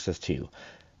gain access to,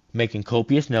 making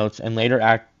copious notes, and later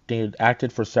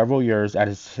acted for several years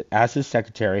as his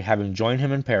secretary, having joined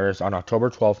him in Paris on October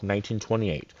 12,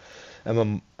 1928,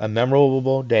 a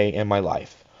memorable day in my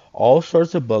life. All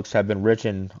sorts of books have been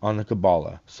written on the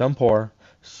Kabbalah, some poor,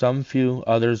 some few,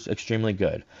 others extremely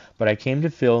good, but I came to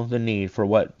feel the need for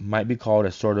what might be called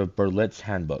a sort of Berlitz's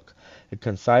handbook, a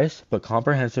concise but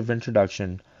comprehensive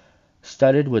introduction,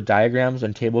 studded with diagrams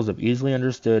and tables of easily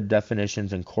understood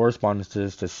definitions and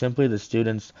correspondences to simply the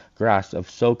student's grasp of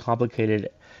so complicated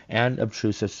and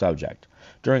obtrusive subject.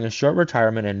 During a short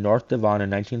retirement in North Devon in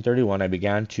 1931, I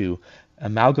began to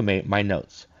amalgamate my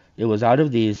notes. It was out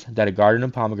of these that A Garden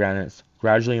of Pomegranates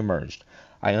gradually emerged.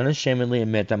 I unashamedly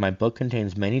admit that my book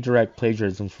contains many direct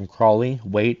plagiarisms from Crowley,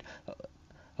 Waite,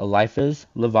 Eliphas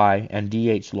Levi, and D.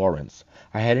 H. Lawrence.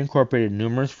 I had incorporated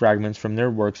numerous fragments from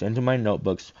their works into my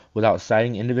notebooks without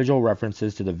citing individual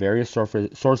references to the various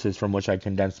sources from which I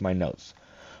condensed my notes.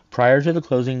 Prior to the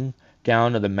closing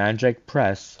down of the Mandrake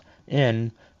Press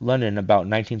in London about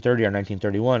 1930 or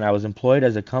 1931, I was employed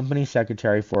as a company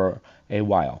secretary for a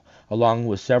while. Along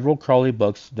with several Crowley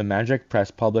books, the Magic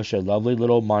Press published a lovely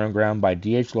little monogram by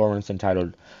D.H. Lawrence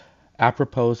entitled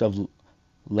Apropos of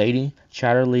Lady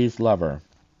Chatterley's Lover.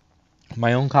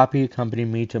 My own copy accompanied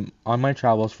me on my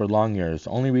travels for long years.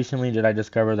 Only recently did I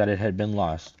discover that it had been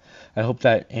lost. I hope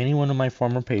that any one of my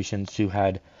former patients who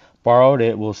had borrowed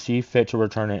it will see fit to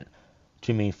return it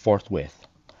to me forthwith.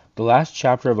 The last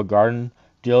chapter of A Garden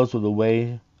deals with the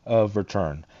way of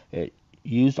return. It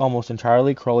used almost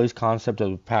entirely Crowley's concept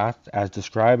of the path as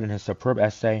described in his superb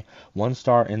essay, One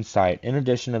Star Insight. In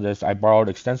addition to this, I borrowed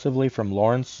extensively from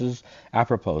Lawrence's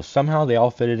Apropos. Somehow they all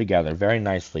fitted together very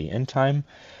nicely. In time,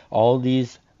 all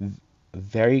these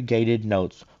variegated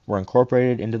notes were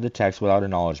incorporated into the text without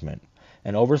acknowledgement,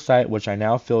 an oversight which I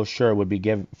now feel sure would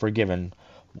be forgiven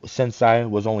since I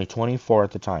was only 24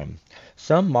 at the time.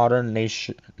 Some modern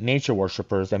nature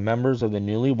worshippers and members of the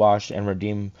newly washed and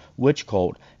redeemed witch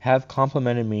cult have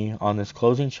complimented me on this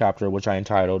closing chapter, which I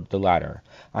entitled The Ladder.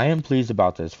 I am pleased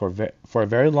about this, for a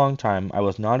very long time I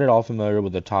was not at all familiar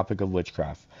with the topic of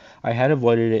witchcraft. I had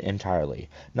avoided it entirely,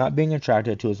 not being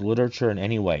attracted to its literature in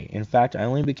any way. In fact, I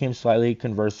only became slightly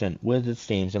conversant with its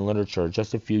themes in literature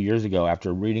just a few years ago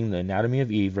after reading The Anatomy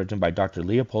of Eve, written by Dr.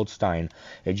 Leopold Stein,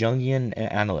 a Jungian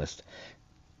analyst.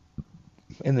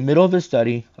 In the middle of his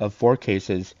study of 4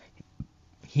 cases,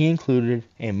 he included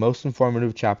a most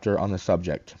informative chapter on the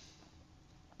subject.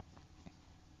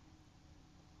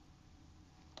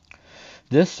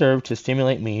 This served to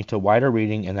stimulate me to wider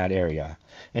reading in that area.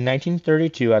 In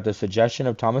 1932, at the suggestion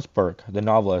of Thomas Burke, the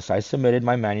novelist, I submitted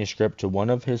my manuscript to one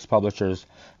of his publishers,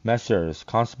 Messrs.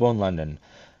 Constable in London.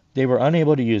 They were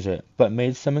unable to use it, but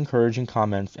made some encouraging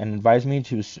comments and advised me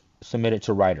to submit it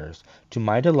to writers. To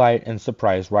my delight and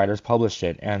surprise, writers published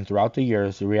it, and throughout the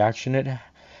years, the reaction it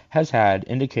has had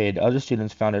indicated other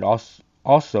students found it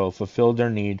also fulfilled their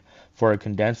need for a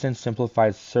condensed and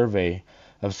simplified survey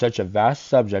of such a vast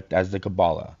subject as the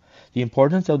Kabbalah. The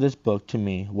importance of this book to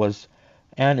me was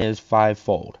and is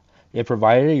fivefold. It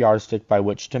provided a yardstick by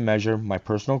which to measure my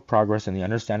personal progress in the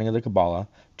understanding of the Kabbalah.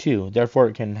 2. Therefore,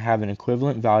 it can have an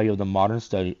equivalent value of the modern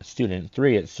student.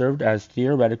 3. It served as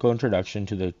theoretical introduction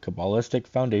to the Kabbalistic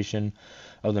foundation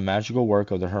of the magical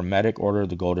work of the Hermetic Order of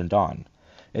the Golden Dawn.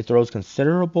 It throws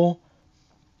considerable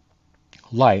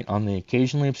light on the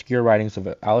occasionally obscure writings of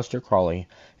Aleister Crowley.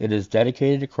 It is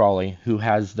dedicated to Crowley, who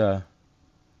was the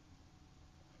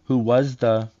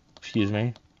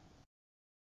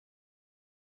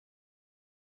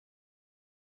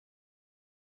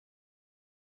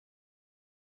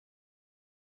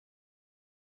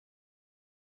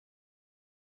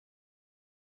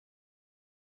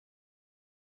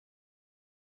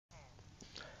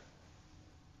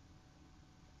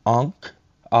Ankh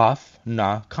af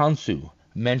na Kansu,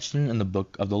 mentioned in the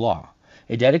Book of the Law,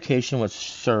 a dedication which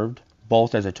served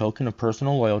both as a token of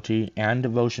personal loyalty and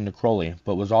devotion to Crowley,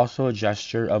 but was also a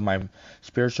gesture of my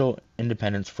spiritual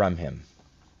independence from him.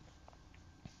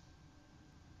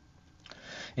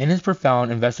 In his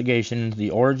profound investigation into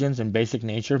the origins and basic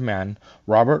nature of man,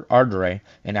 Robert Ardrey,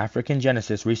 in African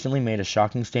Genesis, recently made a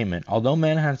shocking statement. Although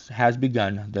man has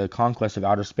begun the conquest of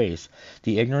outer space,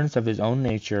 the ignorance of his own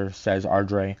nature, says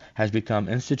Ardrey, has become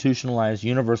institutionalized,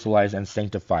 universalized, and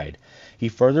sanctified. He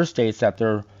further states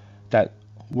that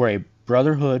were a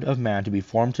brotherhood of man to be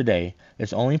formed today,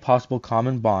 its only possible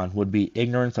common bond would be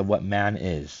ignorance of what man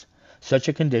is. Such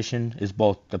a condition is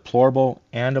both deplorable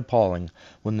and appalling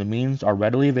when the means are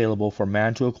readily available for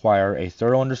man to acquire a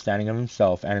thorough understanding of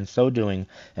himself, and in so doing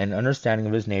an understanding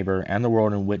of his neighbor and the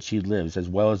world in which he lives, as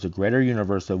well as the greater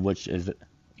universe of which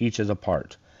each is a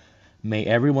part. May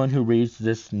everyone who reads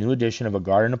this new edition of A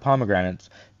Garden of Pomegranates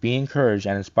be encouraged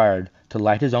and inspired to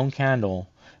light his own candle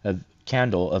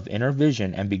of inner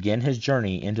vision and begin his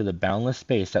journey into the boundless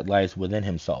space that lies within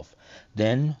himself.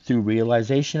 Then, through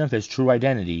realization of his true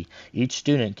identity, each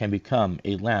student can become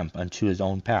a lamp unto his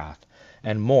own path.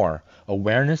 And more,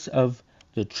 awareness of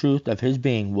the truth of his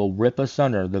being will rip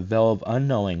asunder the veil of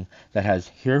unknowing that has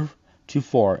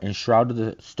heretofore enshrouded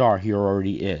the star he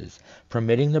already is,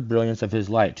 permitting the brilliance of his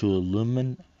light to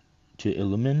illumine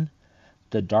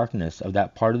the darkness of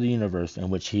that part of the universe in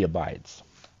which he abides.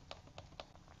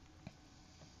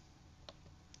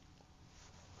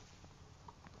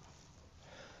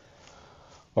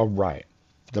 Alright,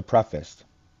 the preface.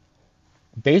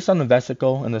 Based on the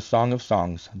vesicle in the Song of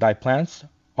Songs, Thy Plants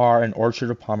Are an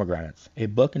Orchard of Pomegranates, a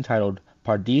book entitled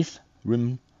Pardis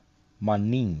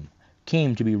Rimmanim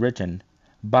came to be written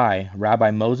by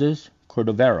Rabbi Moses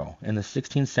Cordovero in the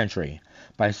 16th century.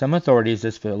 By some authorities,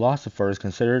 this philosopher is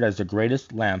considered as the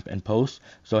greatest lamp in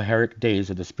post-Zoharic days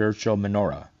of the spiritual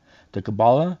menorah. The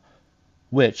Kabbalah,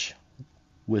 which,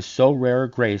 with so rare a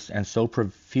grace and so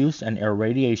profuse an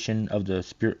irradiation of the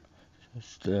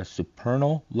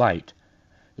supernal light,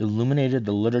 illuminated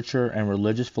the literature and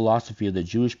religious philosophy of the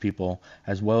Jewish people,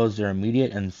 as well as their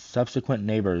immediate and subsequent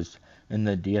neighbors in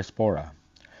the diaspora.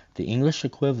 The English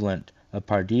equivalent of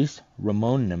Pardis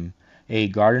Romanum, a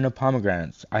Garden of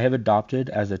Pomegranates, I have adopted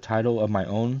as the title of my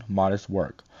own modest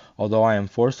work, although I am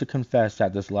forced to confess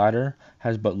that this latter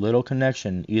has but little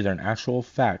connection, either in actual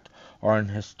fact or in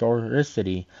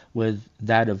historicity, with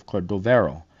that of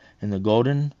Cordovero. In the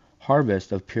golden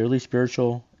harvest of purely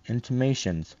spiritual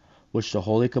intimations which the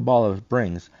Holy Kabbalah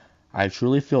brings, I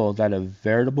truly feel that a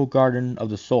veritable garden of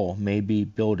the soul may be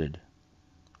builded.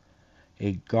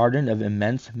 A garden of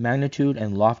immense magnitude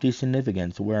and lofty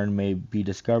significance, wherein may be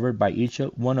discovered by each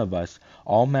one of us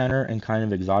all manner and kind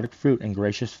of exotic fruit and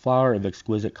gracious flower of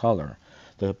exquisite color.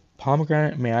 The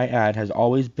pomegranate, may I add, has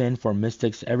always been for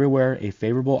mystics everywhere a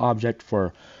favorable object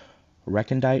for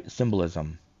recondite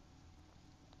symbolism.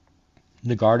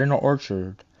 The garden or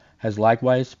orchard has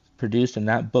likewise produced in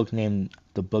that book named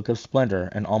the Book of Splendor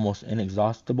an almost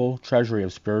inexhaustible treasury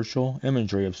of spiritual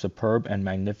imagery of superb and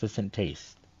magnificent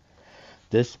taste.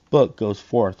 This book goes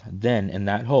forth, then, in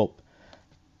that hope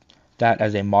that,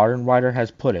 as a modern writer has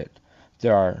put it,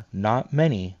 there are not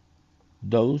many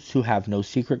those who have no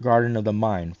secret garden of the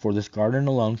mind, for this garden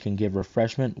alone can give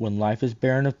refreshment when life is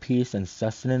barren of peace and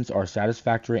sustenance or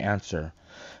satisfactory answer.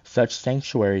 Such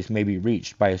sanctuaries may be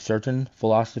reached by a certain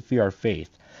philosophy or faith,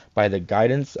 by the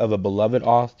guidance of a beloved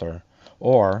author,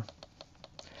 or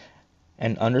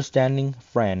an understanding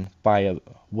friend, by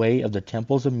way of the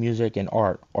temples of music and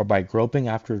art, or by groping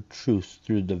after truth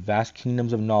through the vast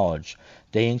kingdoms of knowledge.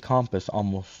 They encompass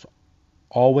almost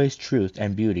always truth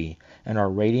and beauty, and are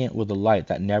radiant with a light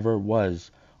that never was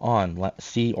on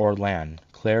sea or land.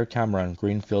 Clare Cameron,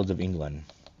 Green Fields of England.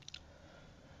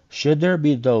 Should there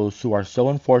be those who are so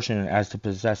unfortunate as to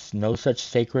possess no such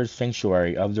sacred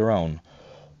sanctuary of their own,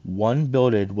 one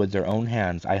builded with their own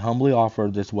hands, I humbly offer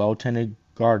this well-tended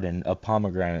garden of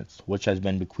pomegranates which has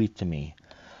been bequeathed to me.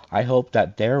 I hope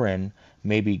that therein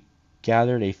may be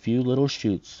gathered a few little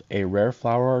shoots, a rare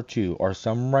flower or two, or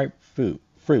some ripe fruit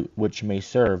which may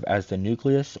serve as the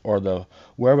nucleus or the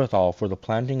wherewithal for the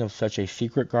planting of such a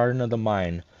secret garden of the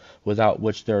mind, without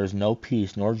which there is no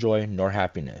peace, nor joy, nor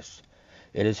happiness.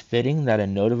 It is fitting that a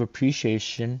note of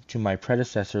appreciation to my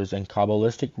predecessors in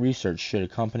Kabbalistic research should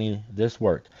accompany this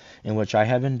work, in which I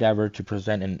have endeavored to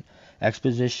present an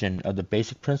exposition of the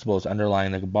basic principles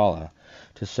underlying the Kabbalah,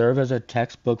 to serve as a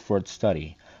textbook for its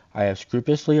study. I have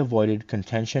scrupulously avoided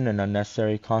contention and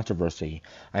unnecessary controversy.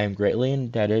 I am greatly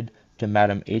indebted to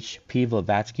Madame H. P.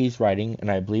 Blavatsky's writing,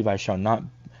 and I believe I shall not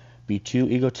be too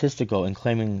egotistical in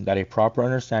claiming that a proper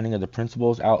understanding of the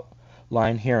principles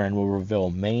outlined herein will reveal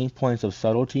many points of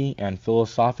subtlety and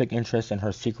philosophic interest in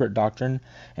her secret doctrine,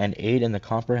 and aid in the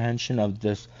comprehension of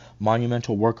this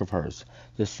monumental work of hers.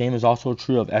 The same is also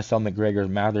true of S. L. McGregor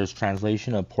Mather's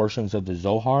translation of portions of the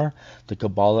Zohar, the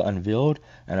Kabbalah Unveiled,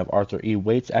 and of Arthur E.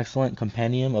 Waite's excellent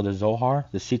compendium of the Zohar,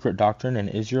 the Secret Doctrine in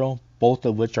Israel, both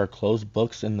of which are closed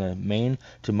books in the main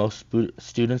to most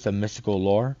students of mystical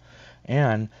lore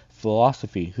and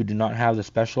philosophy who do not have the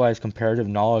specialized comparative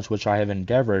knowledge which I have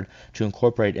endeavored to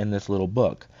incorporate in this little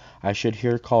book. I should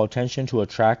here call attention to a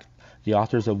tract the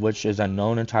authors of which is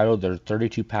unknown, entitled The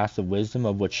 32 Paths of Wisdom,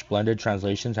 of which splendid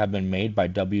translations have been made by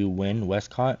W. Wynne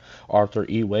Westcott, Arthur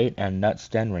E. Waite, and Nut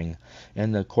Stenring.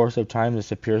 In the course of time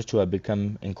this appears to have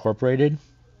become incorporated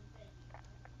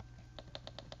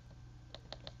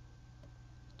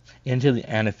into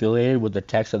and affiliated with the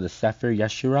text of the Sefer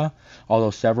Yeshirah,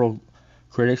 although several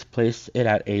critics place it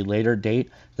at a later date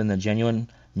than the genuine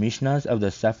Mishnahs of the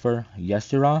Sefer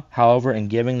Yeshirah. However, in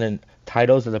giving the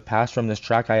titles of the past from this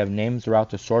tract I have named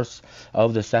throughout the source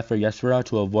of the Sefer Yeshirah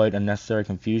to avoid unnecessary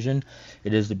confusion.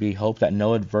 It is to be hoped that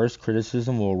no adverse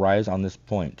criticism will arise on this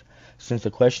point. Since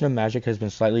the question of magic has been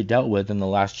slightly dealt with in the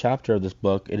last chapter of this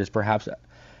book, it is perhaps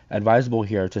advisable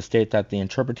here to state that the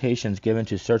interpretations given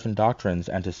to certain doctrines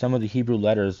and to some of the Hebrew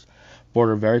letters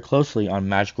border very closely on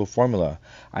magical formula.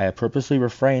 I have purposely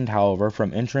refrained, however,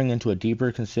 from entering into a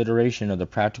deeper consideration of the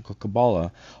practical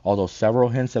Kabbalah, although several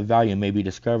hints of value may be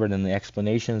discovered in the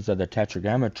explanations of the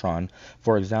Tetragrammaton,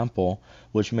 for example,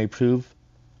 which may prove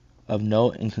of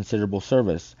no inconsiderable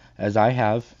service. As I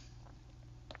have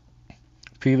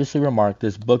previously remarked,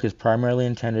 this book is primarily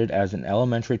intended as an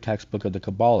elementary textbook of the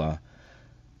Kabbalah,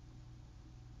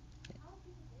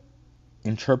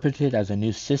 interpreted as a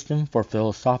new system for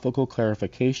philosophical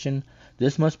clarification.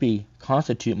 This must be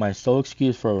constitute my sole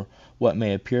excuse for what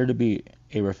may appear to be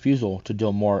a refusal to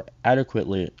deal more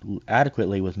adequately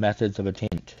with methods of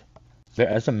attainment.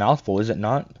 That's a mouthful, is it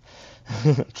not?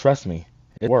 Trust me,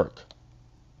 it work.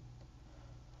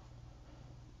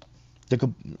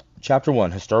 Chapter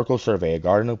 1, Historical Survey, A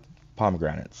Garden of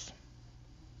Pomegranates.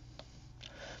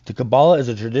 The Kabbalah is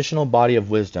a traditional body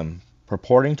of wisdom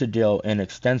purporting to deal in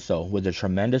extenso with the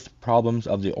tremendous problems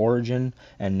of the origin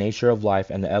and nature of life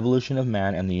and the evolution of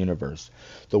man and the universe.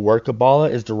 The word Kabbalah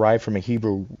is derived from a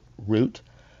Hebrew root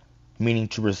meaning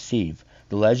to receive.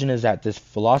 The legend is that this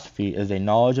philosophy is a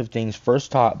knowledge of things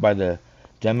first taught by the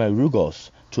Demiurgos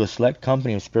to a select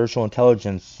company of spiritual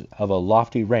intelligence of a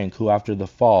lofty rank who after the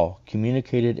fall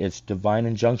communicated its divine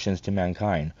injunctions to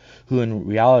mankind, who in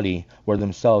reality were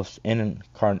themselves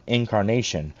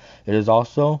incarnation. It is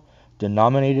also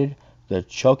denominated the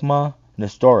Chokmah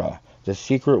Nestora, the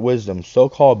secret wisdom, so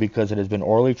called because it has been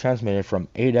orally transmitted from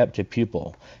adept to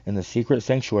pupil in the secret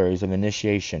sanctuaries of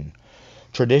initiation.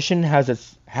 Tradition has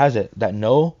it that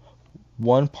no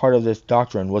one part of this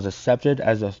doctrine was accepted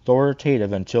as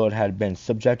authoritative until it had been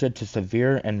subjected to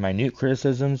severe and minute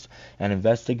criticisms and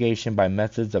investigation by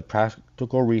methods of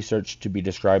practical research to be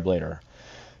described later.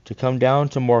 To come down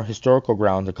to more historical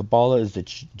ground, the Kabbalah is the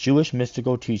Jewish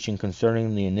mystical teaching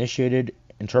concerning the initiated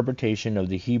interpretation of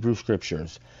the Hebrew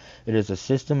Scriptures. It is a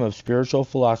system of spiritual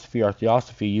philosophy or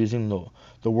theosophy using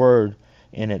the word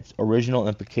in its original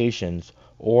implications,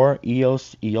 or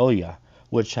eos eoia,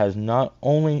 which has not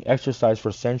only exercised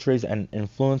for centuries an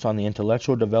influence on the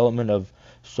intellectual development of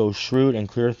so shrewd and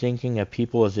clear-thinking a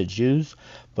people as the Jews,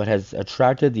 but has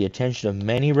attracted the attention of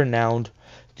many renowned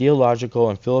theological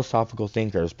and philosophical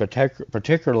thinkers,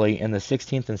 particularly in the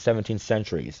 16th and 17th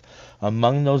centuries.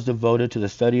 Among those devoted to the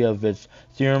study of its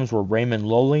theorems were Raymond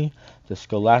Lully, the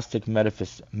scholastic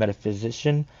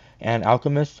metaphysician and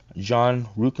alchemist, John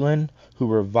Reuchlin, who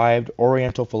revived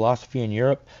Oriental philosophy in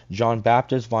Europe, John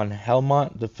Baptist von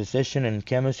Helmont, the physician and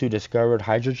chemist who discovered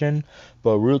hydrogen,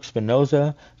 Baruch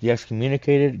Spinoza, the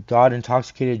excommunicated,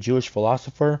 God-intoxicated Jewish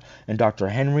philosopher, and Dr.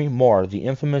 Henry More, the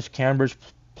infamous Cambridge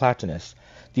Platonist.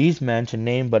 These men, to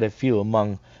name but a few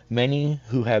among many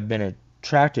who have been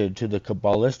attracted to the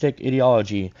Kabbalistic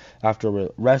ideology after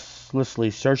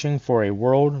restlessly searching for a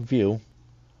world view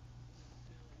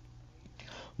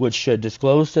which should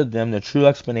disclose to them the true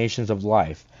explanations of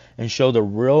life, and show the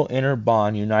real inner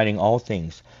bond uniting all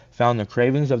things, found the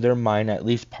cravings of their mind at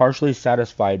least partially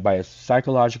satisfied by its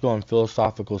psychological and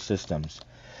philosophical systems.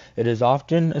 It is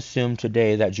often assumed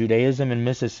today that Judaism and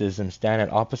mysticism stand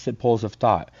at opposite poles of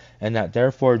thought, and that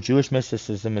therefore Jewish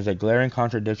mysticism is a glaring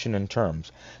contradiction in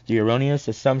terms. The erroneous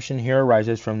assumption here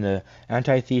arises from the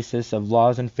antithesis of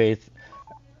laws and faith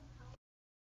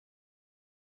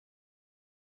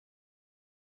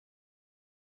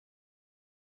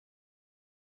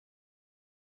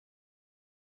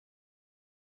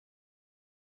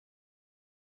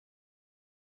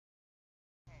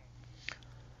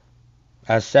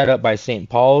as set up by St.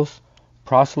 Paul's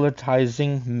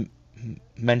proselytizing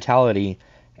mentality,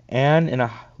 and in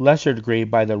a lesser degree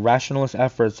by the rationalist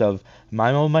efforts of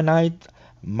Maimonides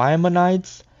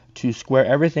to square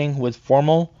everything with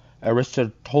formal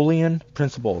Aristotelian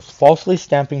principles, falsely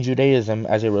stamping Judaism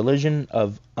as a religion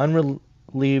of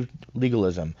unrelieved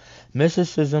legalism.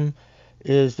 Mysticism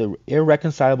is the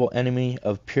irreconcilable enemy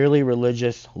of purely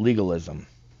religious legalism.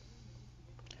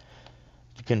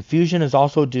 The confusion is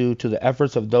also due to the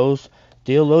efforts of those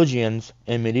theologians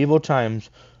in medieval times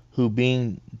who,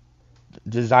 being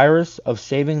desirous of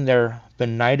saving their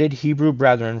benighted Hebrew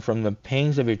brethren from the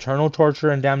pangs of eternal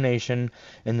torture and damnation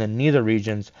in the nether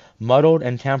regions, muddled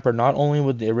and tampered not only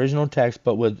with the original text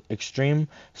but with extreme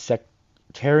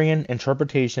sectarian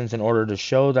interpretations in order to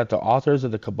show that the authors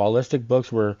of the Kabbalistic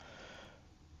books were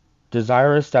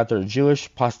desirous that their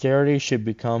Jewish posterity should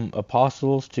become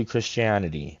apostles to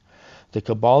Christianity. The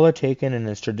Kabbalah, taken in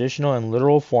its traditional and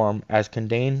literal form, as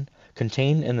contained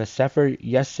in the Sefer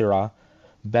Yetzirah,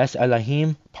 Bes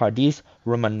Elohim, Pardis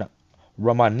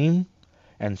Ramanim,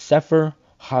 and Sefer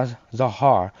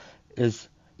HaZahar, is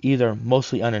either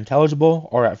mostly unintelligible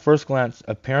or at first glance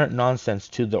apparent nonsense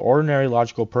to the ordinary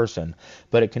logical person,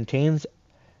 but it contains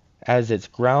as its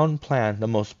ground plan the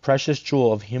most precious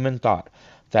jewel of human thought,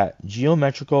 that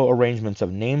geometrical arrangements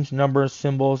of names, numbers,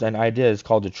 symbols, and ideas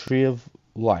called the Tree of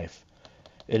Life.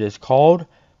 It is called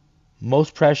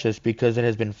most precious because it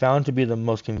has been found to be the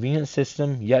most convenient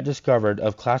system yet discovered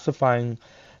of classifying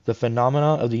the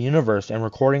phenomena of the universe and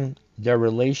recording their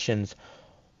relations,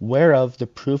 whereof the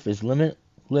proof is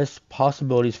limitless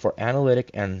possibilities for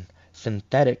analytic and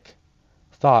synthetic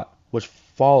thought which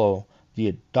follow the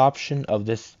adoption of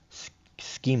this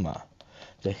schema.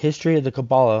 The history of the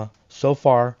Kabbalah, so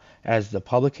far as the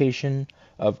publication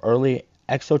of early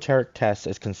exoteric texts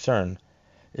is concerned,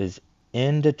 is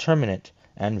indeterminate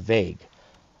and vague.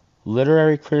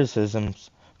 Literary criticism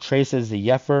traces the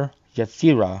Sefer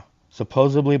Yetzirah,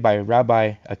 supposedly by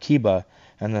Rabbi Akiba,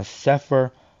 and the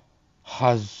Sefer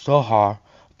HaZohar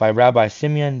by Rabbi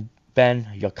Simeon ben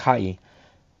Yochai,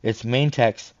 its main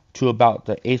text, to about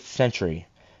the 8th century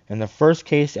in the first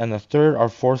case and the 3rd or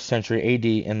 4th century AD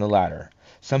in the latter.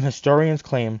 Some historians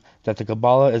claim that the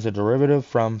Kabbalah is a derivative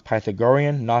from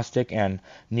Pythagorean, Gnostic, and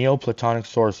Neoplatonic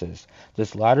sources,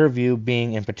 this latter view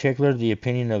being in particular the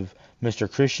opinion of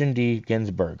Mr. Christian D.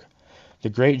 Ginsburg. The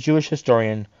great Jewish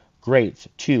historian Graetz,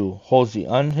 too, holds the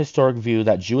unhistoric view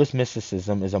that Jewish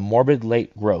mysticism is a morbid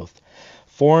late growth,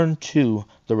 foreign to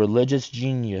the religious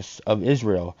genius of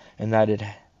Israel, and that it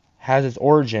has its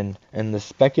origin in the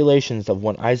speculations of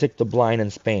one Isaac the Blind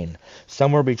in Spain,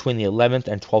 somewhere between the 11th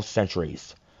and 12th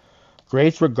centuries.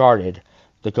 Graetz regarded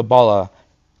the Kabbalah,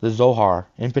 the Zohar,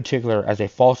 in particular, as a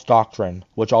false doctrine,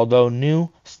 which, although new,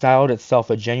 styled itself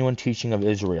a genuine teaching of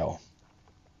Israel.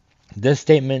 This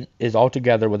statement is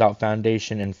altogether without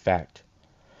foundation in fact.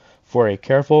 For a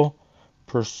careful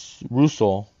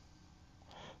perusal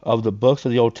of the books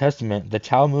of the Old Testament, the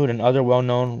Talmud, and other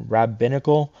well-known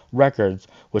rabbinical records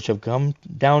which have come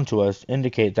down to us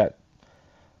indicate that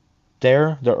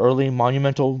there the early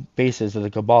monumental basis of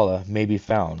the Kabbalah may be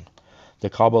found. The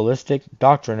Kabbalistic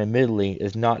doctrine admittedly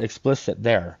is not explicit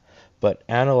there, but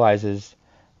analysts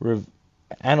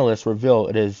reveal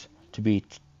it is to be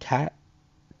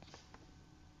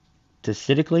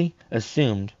tacitly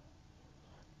assumed,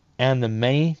 and the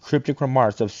many cryptic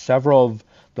remarks of several of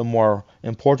the more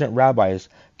important rabbis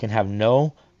can have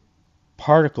no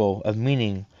particle of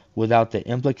meaning without the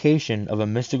implication of a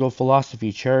mystical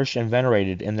philosophy cherished and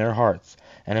venerated in their hearts,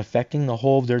 and affecting the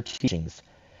whole of their teachings.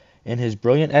 In his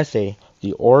brilliant essay,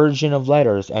 The Origin of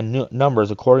Letters and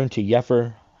Numbers According to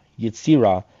Sefer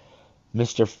Yetzirah,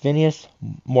 Mr. Phineas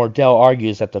Mordell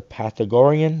argues that the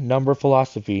Pythagorean number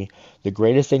philosophy, the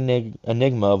greatest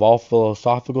enigma of all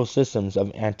philosophical systems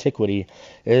of antiquity,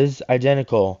 is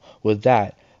identical with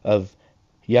that of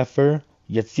Sefer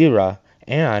Yetzirah,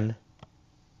 and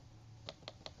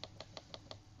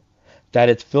that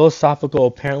its philosophy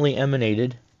apparently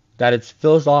emanated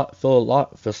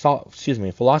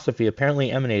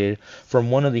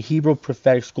from one of the Hebrew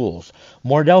prophetic schools.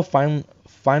 Mordell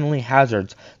finally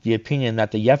hazards the opinion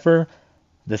that the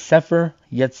Sefer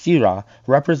Yetzirah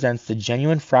represents the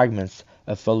genuine fragments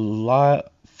of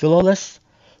Philolaus,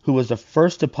 who was the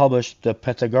first to publish the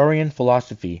Pythagorean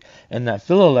philosophy, and that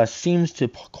Philolaus seems to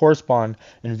correspond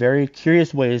in very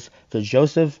curious ways to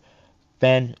Joseph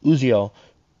ben Uziel,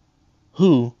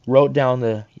 who wrote down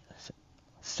the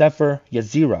Sefer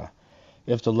Yetzirah.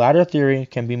 If the latter theory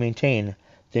can be maintained,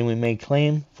 then we may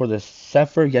claim for the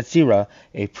Sefer Yetzirah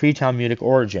a pre-Talmudic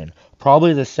origin,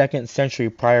 probably the 2nd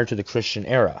century prior to the Christian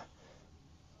era.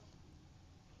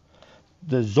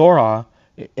 The Zohar,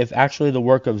 if actually the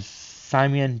work of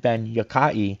Simeon ben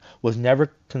Yochai, was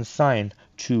never consigned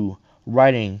to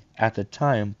writing at the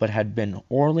time, but had been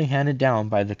orally handed down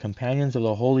by the companions of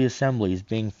the Holy Assemblies,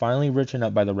 being finally written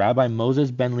up by the Rabbi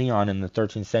Moses ben Leon in the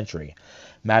 13th century.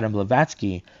 Madame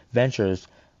Blavatsky ventures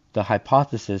the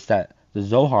hypothesis that the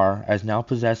Zohar, as now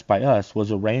possessed by us,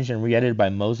 was arranged and re-edited by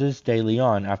Moses de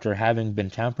Leon after having been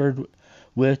tampered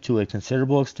with to a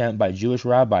considerable extent by Jewish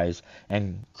rabbis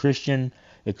and Christian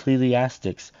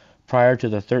ecclesiastics prior to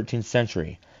the 13th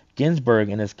century. Ginsburg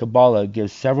in his Kabbalah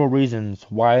gives several reasons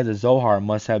why the Zohar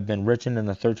must have been written in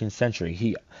the 13th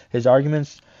century. His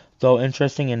arguments, though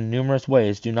interesting in numerous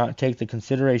ways, do not take into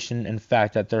consideration in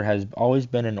fact that there has always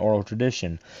been an oral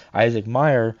tradition. Isaac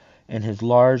Meyer, in his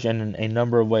large and in a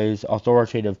number of ways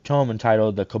authoritative tome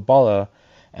entitled The Kabbalah,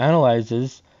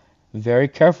 analyzes very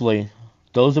carefully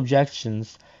those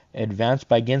objections advanced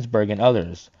by Ginsburg and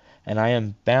others, and I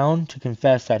am bound to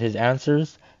confess that his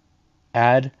answers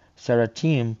ad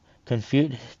Seratim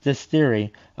confute this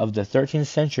theory of the 13th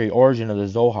century origin of the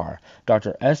Zohar.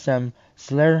 Dr. S.M.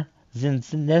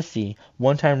 Slerzinski,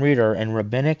 one-time reader in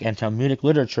rabbinic and Talmudic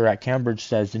literature at Cambridge,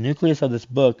 says the nucleus of this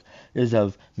book is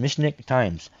of Mishnic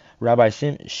times. Rabbi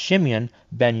Shimon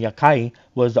ben Yochai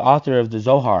was the author of the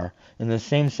Zohar, in the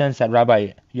same sense that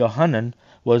Rabbi Yohanan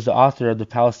was the author of the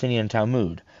Palestinian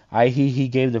Talmud, i.e. he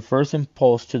gave the first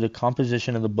impulse to the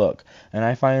composition of the book, and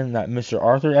I find that Mr.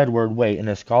 Arthur Edward Waite, in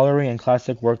his scholarly and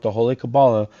classic work The Holy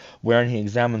Kabbalah, wherein he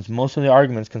examines most of the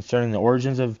arguments concerning the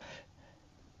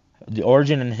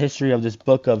origin and history of this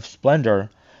book of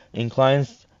splendor,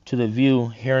 inclines to the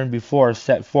view hereinbefore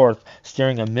set forth,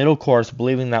 steering a middle course,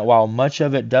 believing that while much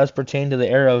of it does pertain to the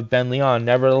era of Ben Leon,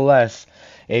 nevertheless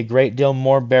a great deal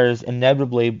more bears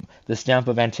inevitably the stamp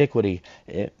of antiquity.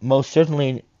 It most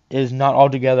certainly is not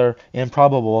altogether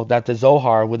improbable that the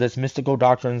Zohar, with its mystical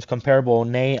doctrines comparable,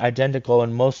 nay, identical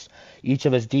in most each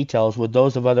of its details, with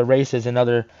those of other races and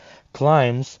other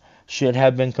climes, should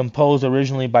have been composed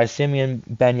originally by Simeon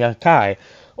ben Yakai,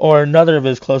 or another of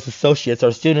his close associates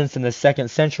or students in the 2nd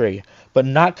century, but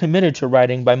not committed to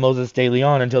writing by Moses de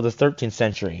Leon until the 13th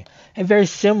century. A very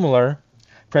similar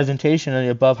presentation of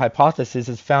the above hypothesis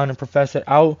is found in Professor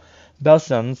Al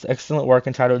Belsam's excellent work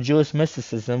entitled Jewish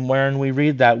Mysticism, wherein we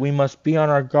read that we must be on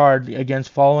our guard against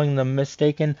following the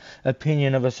mistaken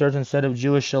opinion of a certain set of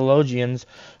Jewish theologians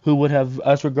who would have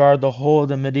us regard the whole of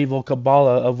the medieval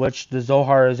Kabbalah, of which the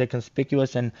Zohar is a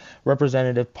conspicuous and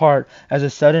representative part, as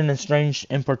a sudden and strange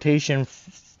importation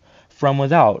from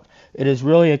without. It is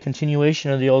really a continuation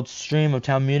of the old stream of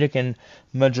Talmudic and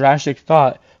Midrashic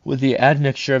thought, with the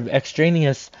admixture of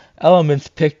extraneous elements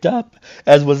picked up,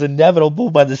 as was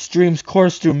inevitable by the stream's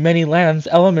course through many lands,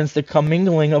 elements the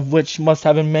commingling of which must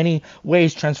have in many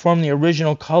ways transformed the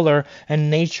original color and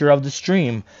nature of the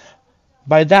stream.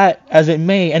 By that as it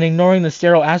may, and ignoring the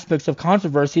sterile aspects of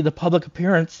controversy, the public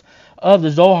appearance of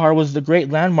the Zohar was the great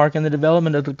landmark in the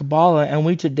development of the Kabbalah, and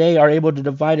we today are able to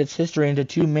divide its history into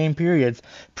two main periods,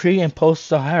 pre- and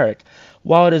post-Zoharic.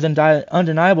 While it is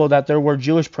undeniable that there were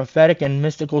Jewish prophetic and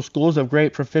mystical schools of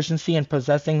great proficiency in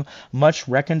possessing much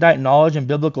recondite knowledge in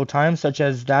biblical times, such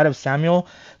as that of Samuel,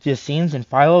 the Essenes, and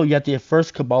Philo, yet the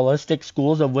first Kabbalistic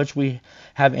schools of which we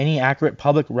have any accurate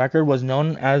public record was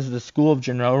known as the School of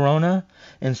Gerona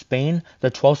in Spain, the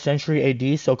 12th century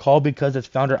AD, so called because its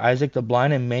founder Isaac the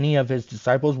Blind and many of his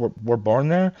disciples were born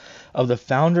there. Of the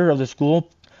founder of the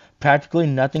school, practically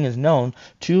nothing is known.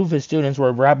 Two of his students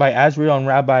were Rabbi Azriel and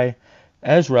Rabbi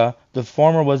Ezra. The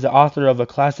former was the author of a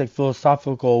classic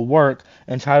philosophical work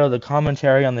entitled The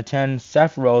Commentary on the Ten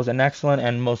Sephiros, an excellent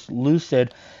and most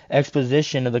lucid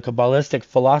exposition of the Kabbalistic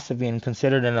philosophy and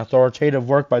considered an authoritative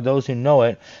work by those who know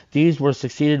it. These were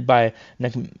succeeded by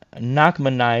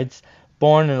Nachmanides,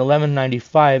 born in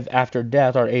 1195 after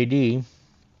death, or AD,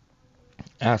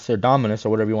 Acer Dominus, or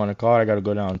whatever you want to call it. I got to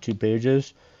go down 2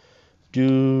 pages.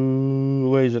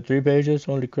 Wait, is it 3 pages?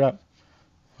 Holy crap.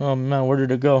 Oh man, where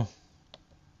did it go?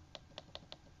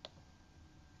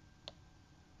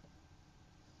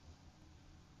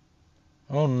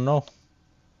 Oh no.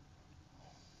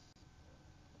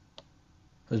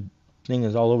 This thing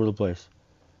is all over the place.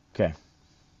 Okay.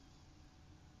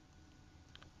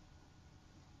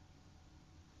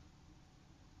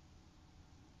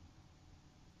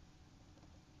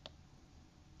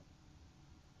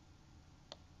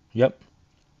 Yep.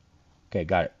 Okay,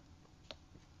 got it.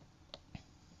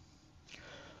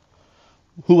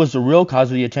 Who was the real cause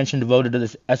of the attention devoted to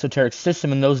this esoteric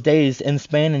system in those days in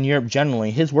Spain and Europe generally.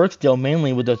 His works deal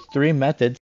mainly with the 3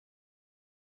 methods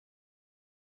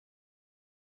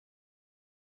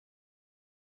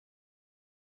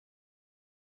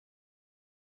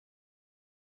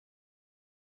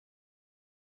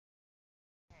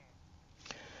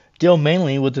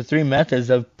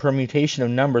of permutation of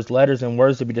numbers, letters, and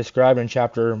words to be described in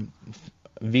chapter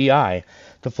VI.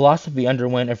 The philosophy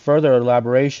underwent a further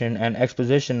elaboration and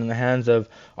exposition in the hands of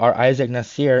our Isaac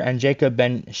Nasir and Jacob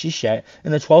ben Shishet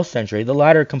in the 12th century, the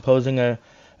latter composing a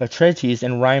treatise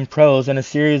in rhymed prose and a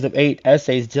series of 8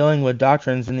 essays dealing with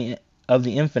doctrines of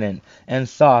the infinite, and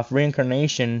Soph,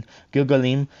 reincarnation,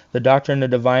 Gilgalim, the doctrine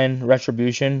of divine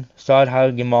retribution, Sod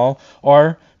ha-Gimal,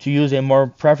 or, to use a more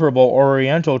preferable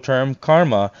oriental term,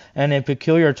 karma, and a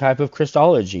peculiar type of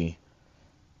Christology.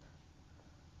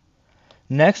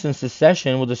 Next in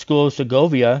succession with the school of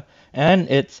Segovia and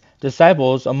its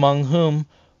disciples, among whom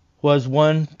was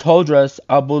one Todras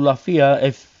Abulafia,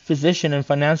 a physician and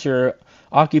financier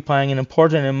occupying an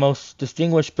important and most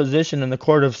distinguished position in the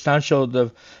court of Sancho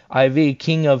the IV,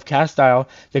 king of Castile.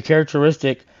 The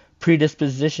characteristic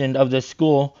predisposition of this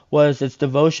school was its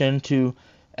devotion to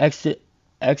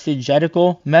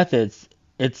exegetical methods,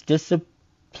 its disciples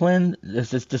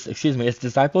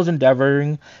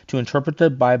endeavoring to interpret the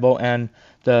Bible and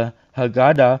the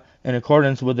Haggadah in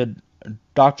accordance with the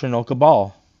doctrinal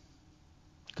Kabbalah.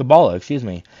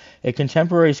 A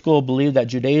contemporary school believed that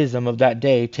Judaism of that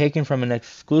day, taken from an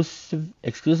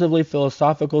exclusively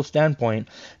philosophical standpoint,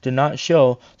 did not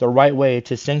show the right way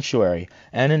to sanctuary,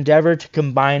 and endeavored to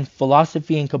combine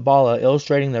philosophy and Kabbalah,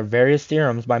 illustrating their various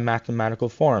theorems by mathematical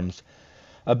forms.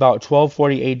 About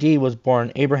 1240 AD was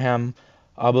born Abraham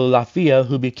Abulafia,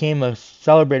 who became a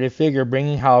celebrated figure,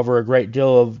 bringing, however, a great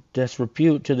deal of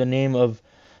disrepute to the name of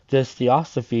this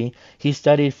theosophy, he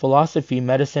studied philosophy,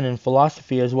 medicine, and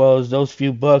philosophy, as well as those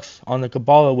few books on the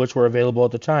Kabbalah which were available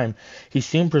at the time. He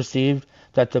soon perceived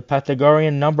that the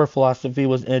Pythagorean number philosophy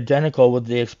was identical with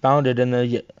the expounded in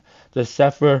the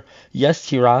Sefer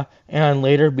Yetzirah, and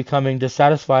later becoming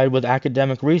dissatisfied with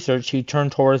academic research, he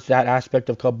turned towards that aspect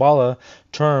of Kabbalah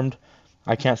termed,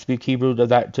 I can't speak Hebrew to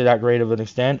that great of an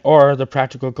extent, or the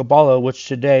practical Kabbalah, which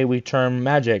today we term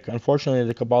magic. Unfortunately,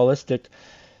 the Kabbalists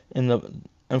in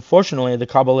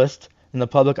the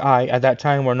public eye at that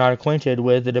time were not acquainted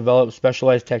with the developed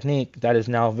specialized technique that is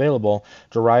now available,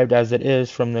 derived as it is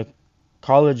from the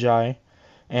Collegiae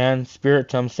and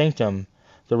Spiritum Sanctum.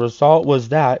 The result was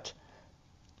that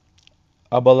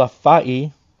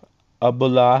Abulafia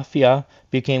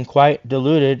became quite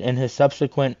deluded in his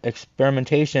subsequent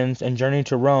experimentations and journeyed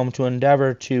to Rome to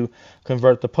endeavor to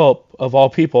convert the Pope, of all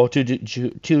people, to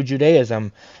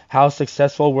Judaism. How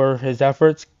successful were his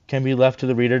efforts can be left to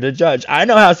the reader to judge. I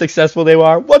know how successful they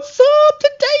are. What's up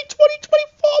today,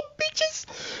 2024 bitches?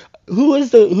 Who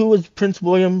was Prince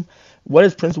William? What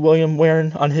is Prince William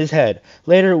wearing on his head?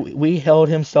 Later, we hailed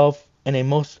himself in a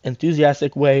most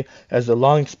enthusiastic way as the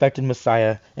long-expected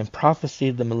Messiah and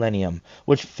prophesied the millennium,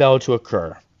 which failed to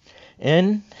occur.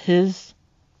 In his...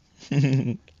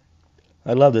 I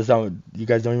love this. You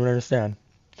guys don't even understand.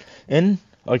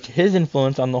 His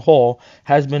influence on the whole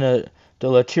has been a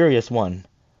deleterious one.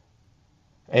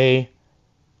 A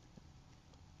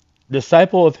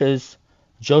disciple of his,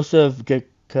 Joseph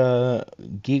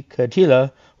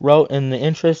Gikatila, wrote in the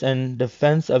interest and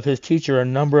defense of his teacher a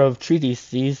number of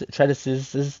treatises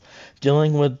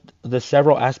dealing with the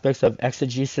several aspects of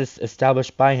exegesis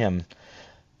established by him.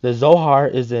 The Zohar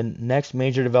is the next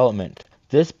major development.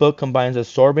 This book combines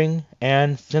absorbing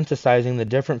and synthesizing the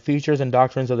different features and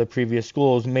doctrines of the previous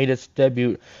schools, made its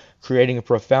debut, creating a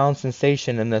profound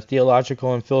sensation in the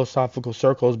theological and philosophical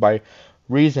circles by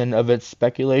reason of its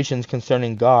speculations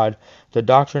concerning God, the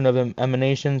doctrine of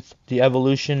emanations, the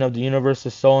evolution of the universe,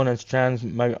 the soul and its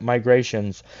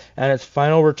transmigrations, and its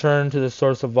final return to the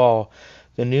source of all.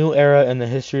 The new era in the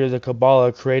history of the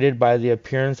Kabbalah, created by the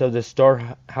appearance of the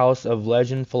storehouse of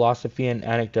legend, philosophy, and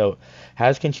anecdote,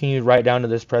 has continued right down to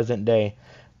this present day.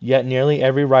 Yet nearly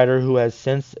every writer who has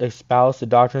since espoused the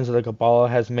doctrines of the Kabbalah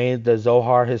has made the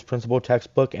Zohar his principal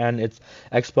textbook, and its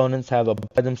exponents have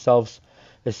applied themselves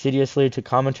assiduously to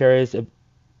commentaries,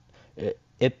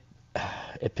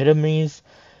 epitomes,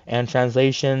 and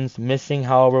translations, missing,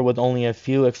 however, with only a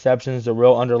few exceptions, the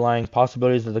real underlying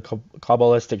possibilities of the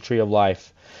Kabbalistic tree of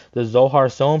life. The Zohar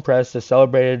so impressed the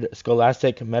celebrated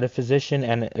scholastic metaphysician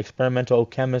and experimental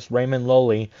chemist Raymond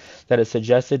Lowley that it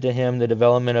suggested to him the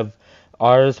development of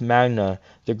Ars Magna,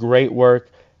 the great work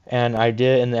and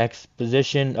idea in the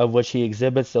exposition of which he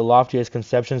exhibits the loftiest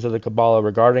conceptions of the Kabbalah,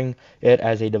 regarding it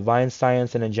as a divine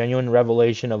science and a genuine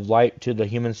revelation of light to the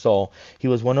human soul. He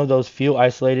was one of those few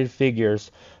isolated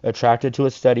figures attracted to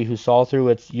its study who saw through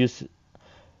its use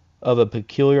of a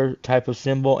peculiar type of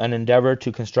symbol and endeavored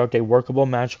to construct a workable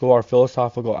magical or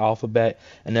philosophical alphabet,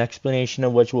 an explanation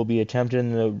of which will be attempted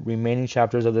in the remaining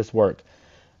chapters of this work.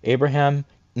 Abraham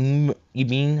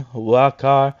Ibn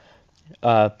Wakar,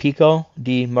 Pico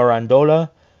de Mirandola,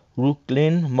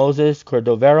 Ruclin, Moses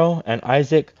Cordovero, and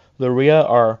Isaac Luria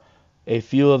are a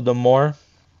few of the more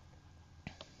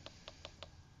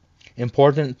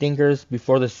important thinkers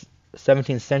before the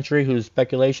 17th century whose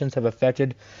speculations have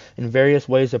affected in various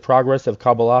ways the progress of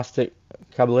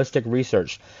Kabbalistic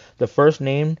research. The first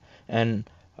named, an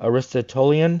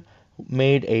Aristotelian,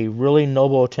 made a really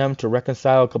noble attempt to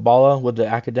reconcile Kabbalah with the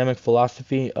academic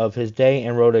philosophy of his day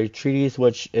and wrote a treatise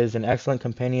which is an excellent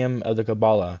compendium of the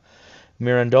Kabbalah.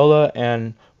 Mirandola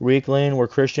and Reuchlin were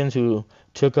Christians who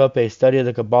took up a study of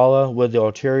the Kabbalah with the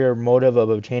ulterior motive of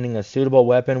obtaining a suitable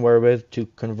weapon wherewith to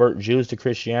convert Jews to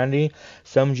Christianity.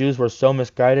 Some Jews were so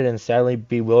misguided and sadly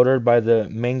bewildered by the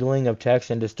mingling of texts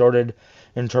and distorted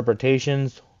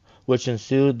interpretations which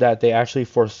ensued that they actually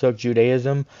forsook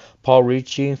Judaism. Paul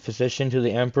Ricci, physician to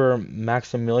the Emperor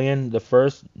Maximilian I,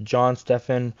 John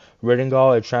Stephan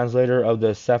Rittingall, a translator of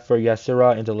the Sefer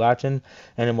Yetzirah into Latin,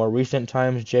 and in more recent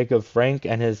times Jacob Frank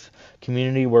and his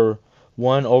community were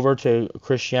won over to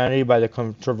Christianity by the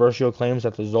controversial claims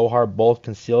that the Zohar both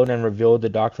concealed and revealed the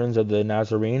doctrines of the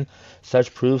Nazarene.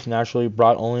 Such proofs naturally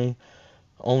brought only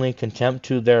contempt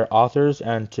to their authors,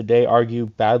 and today argue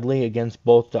badly against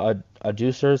both the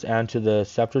adducers and to the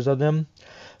acceptors of them.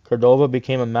 Cordova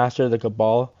became a master of the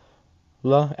Kabbalah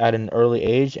at an early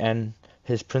age, and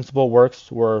his principal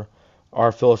works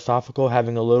are philosophical,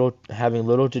 having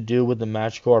little to do with the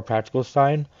magical or practical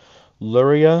side.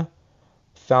 Luria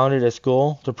founded a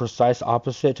school, the precise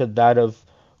opposite to that of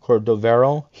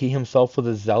Cordovero. He himself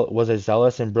was a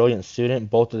zealous and brilliant student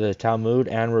both of the Talmud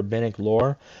and rabbinic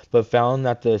lore, but found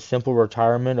that the simple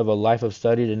retirement of a life of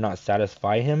study did not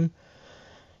satisfy him.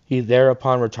 He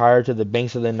thereupon retired to the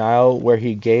banks of the Nile, where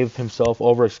he gave himself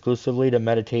over exclusively to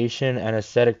meditation and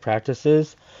ascetic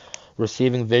practices.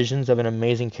 Receiving visions of an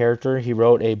amazing character, he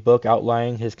wrote a book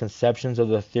outlining his conceptions of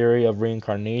the theory of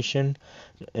reincarnation,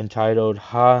 entitled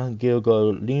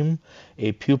Ha-Gilgolim.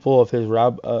 A pupil of his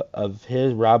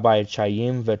Rabbi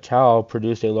Chaim Vital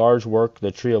produced a large work,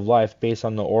 The Tree of Life, based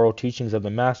on the oral teachings of the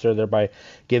master, thereby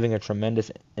giving a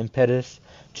tremendous impetus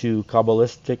to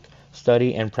Kabbalistic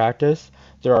study and practice.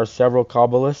 There are several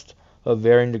Kabbalists of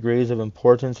varying degrees of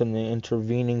importance in the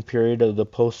intervening period of the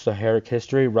post-Saharic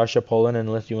history. Russia, Poland,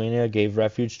 and Lithuania gave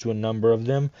refuge to a number of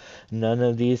them. None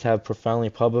of these have expounded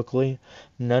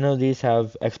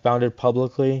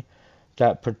publicly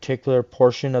that particular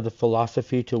portion of the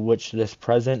philosophy to which this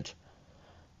present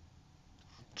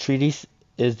treatise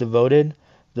is devoted.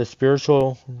 The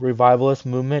spiritual revivalist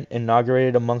movement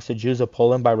inaugurated amongst the Jews of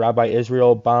Poland by Rabbi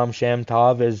Israel Baal Shem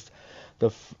Tov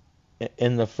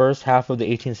in the first half of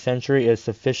the 18th century is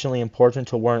sufficiently important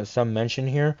to warrant some mention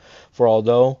here, for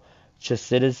although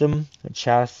Chasidism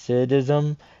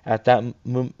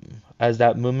as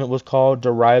that movement was called,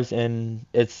 derives in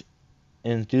its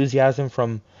enthusiasm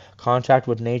from contact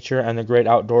with nature and the great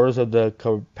outdoors of the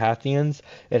Carpathians,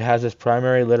 it has its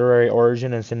primary literary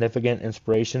origin and significant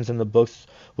inspirations in the books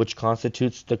which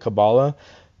constitutes the Kabbalah.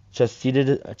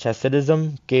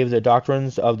 Chasidism gave the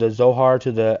doctrines of the Zohar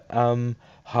to the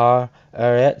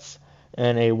Haaretz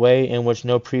in a way in which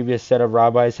no previous set of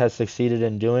rabbis has succeeded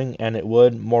in doing, and it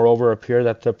would, moreover, appear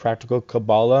that the practical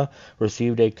Kabbalah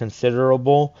received a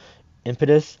considerable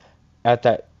impetus at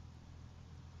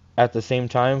the same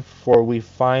time, for we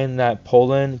find that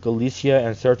Poland, Galicia,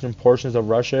 and certain portions of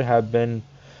Russia have been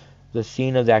the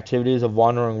scene of the activities of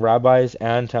wandering rabbis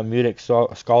and Talmudic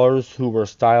scholars who were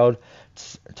styled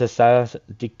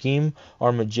tzaddikim,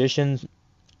 or magicians,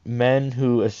 men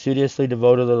who assiduously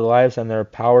devoted their lives and their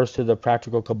powers to the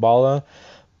practical Kabbalah.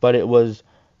 But it was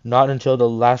not until the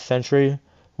last century,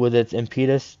 with its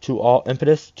impetus to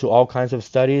all kinds of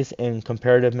studies in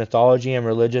comparative mythology and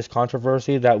religious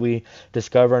controversy, that we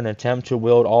discover an attempt to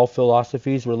wield all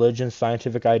philosophies, religions,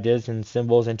 scientific ideas, and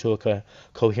symbols into a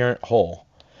coherent whole.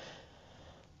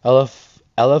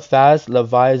 Eliphaz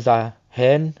Levi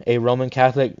Zahed, a Roman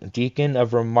Catholic deacon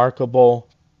of remarkable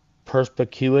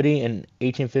perspicuity, in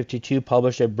 1852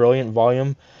 published a brilliant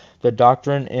volume, The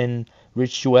Doctrine in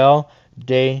Rituel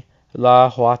de la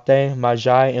Huate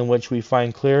Magi, in which we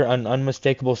find clear and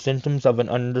unmistakable symptoms of an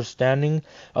understanding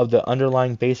of the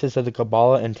underlying basis of the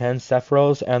Kabbalah in 10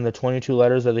 Sephiros and the 22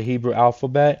 letters of the Hebrew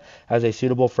alphabet as a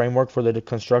suitable framework for the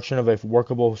construction of a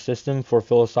workable system for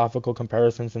philosophical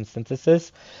comparisons and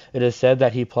synthesis. It is said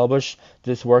that he published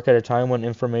this work at a time when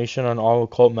information on all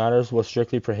occult matters was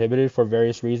strictly prohibited for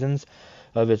various reasons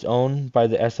of its own by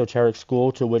the esoteric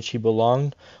school to which he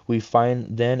belonged. We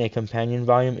find then a companion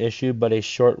volume issued but a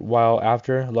short while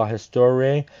after, La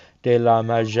Histoire de la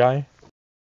Magie.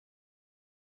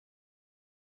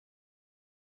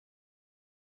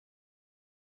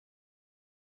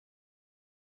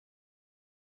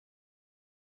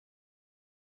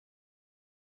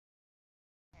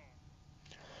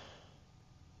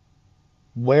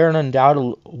 Wherein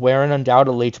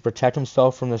undoubtedly to protect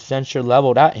himself from the censure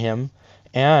leveled at him,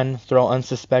 and throw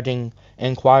unsuspecting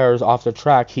inquirers off the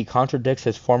track, he contradicts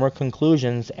his former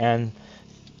conclusions and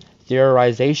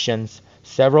theorizations.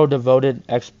 Several devoted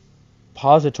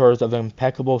expositors of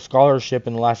impeccable scholarship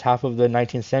in the last half of the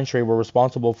 19th century were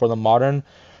responsible for the modern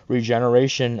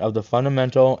regeneration of the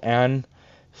fundamental and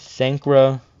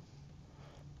sacred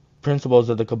principles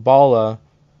of the Kabbalah,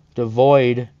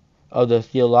 devoid of the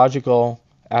theological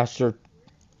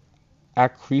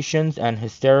accretions and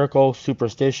hysterical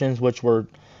superstitions which were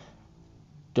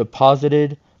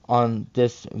deposited on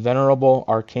this venerable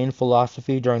arcane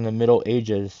philosophy during the Middle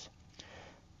Ages.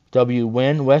 W.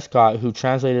 Wynne Westcott, who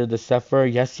translated the Sefer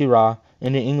Yetzirah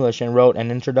into English and wrote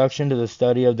an introduction to the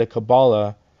study of the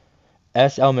Kabbalah.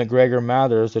 S. L. McGregor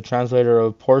Mathers, the translator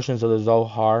of portions of the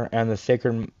Zohar and the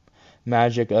sacred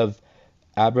magic of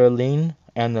Aberlin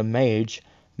and the Mage.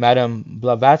 Madame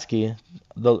Blavatsky,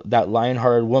 that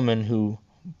lion-hearted woman who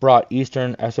brought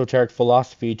Eastern esoteric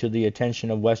philosophy to the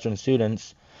attention of Western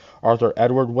students. Arthur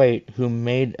Edward Waite, who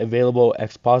made available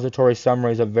expository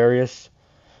summaries of various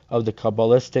of the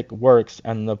Kabbalistic works,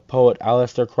 and the poet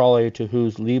Aleister Crowley, to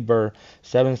whose Liber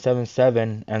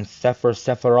 777 and Sefer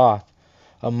Sephiroth,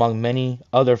 among many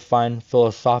other fine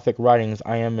philosophic writings,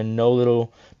 I am in no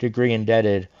little degree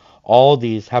indebted. All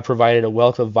these have provided a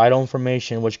wealth of vital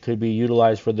information which could be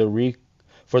utilized for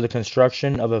the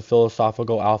construction of a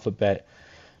philosophical alphabet.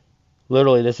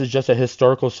 Literally, this is just a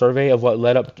historical survey of what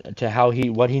led up to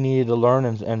what he needed to learn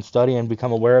and study and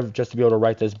become aware of just to be able to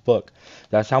write this book.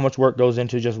 That's how much work goes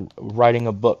into just writing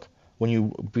a book when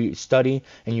you study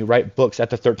and you write books at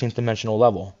the 13th dimensional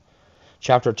level.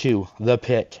 Chapter 2, The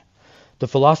Pit. The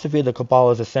philosophy of the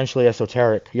Kabbalah is essentially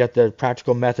esoteric, yet the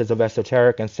practical methods of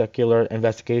esoteric and secular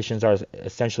investigations are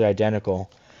essentially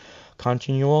identical.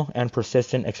 Continual and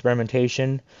persistent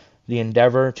experimentation, the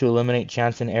endeavor to eliminate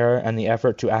chance and error, and the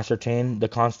effort to ascertain the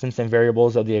constants and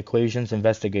variables of the equations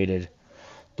investigated.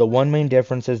 The one main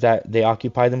difference is that they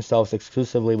occupy themselves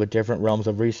exclusively with different realms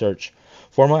of research.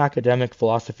 Formal academic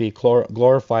philosophy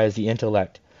glorifies the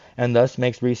intellect, and thus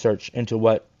makes research into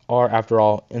what are, after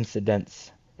all,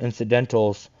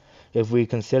 incidentals. If we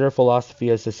consider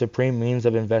philosophy as the supreme means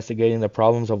of investigating the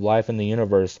problems of life and the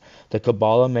universe, the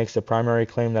Kabbalah makes the primary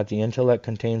claim that the intellect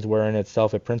contains within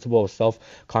itself a principle of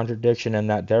self-contradiction, and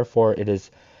that therefore it is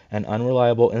an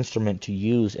unreliable instrument to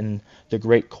use in the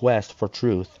great quest for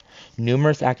truth.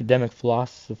 Numerous academic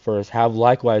philosophers have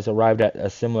likewise arrived at a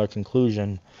similar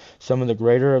conclusion. Some of the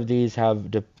greater of these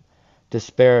have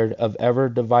despaired of ever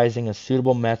devising a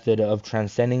suitable method of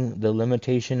transcending the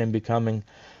limitation and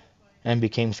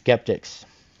became skeptics.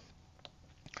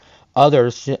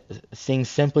 Others, seeing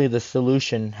simply the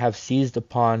solution, have seized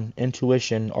upon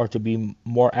intuition, or to be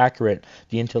more accurate,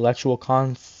 the intellectual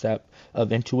concept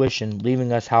of intuition,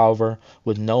 leaving us, however,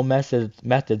 with no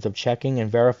methods of checking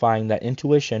and verifying that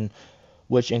intuition,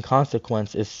 which in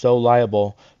consequence is so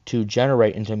liable to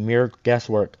generate into mere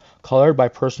guesswork, colored by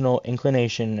personal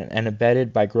inclination and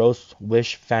abetted by gross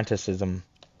wish phantasm.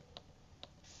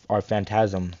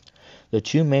 The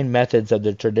two main methods of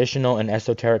the traditional and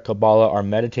esoteric Kabbalah are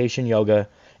meditation yoga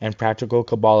and practical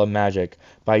Kabbalah magic.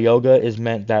 By yoga is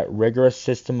meant that rigorous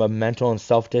system of mental and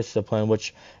self-discipline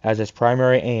which has its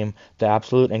primary aim the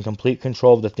absolute and complete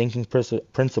control of the thinking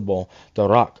principle, the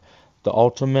rock, the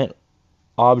ultimate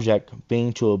object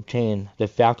being to obtain the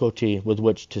faculty with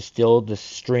which to still the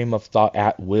stream of thought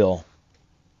at will.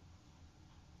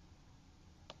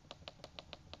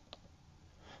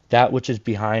 That which is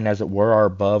behind, as it were, or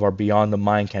above, or beyond the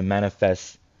mind can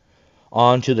manifest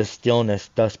on to the stillness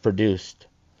thus produced.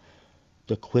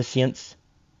 The quiescence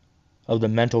of the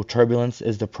mental turbulence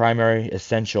is the primary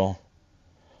essential.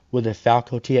 With this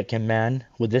faculty at command,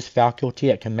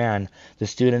 the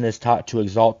student is taught to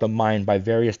exalt the mind by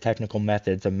various technical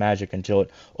methods of magic until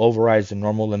it overrides the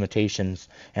normal limitations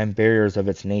and barriers of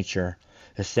its nature,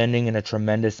 ascending in a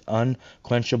tremendous,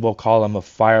 unquenchable column of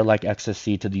fire-like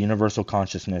ecstasy to the universal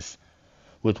consciousness,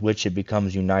 with which it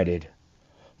becomes united.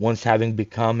 Once having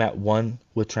become at one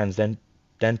with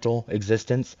transcendental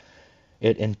existence,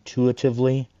 it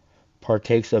intuitively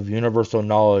partakes of universal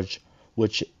knowledge,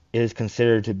 which is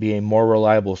considered to be a more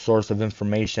reliable source of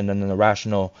information than the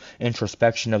rational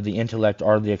introspection of the intellect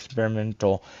or the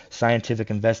experimental scientific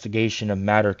investigation of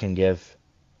matter can give.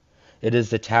 It is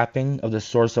the tapping of the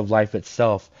source of life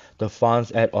itself, the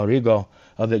fons et origo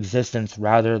of existence,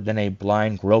 rather than a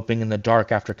blind groping in the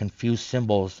dark after confused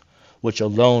symbols, which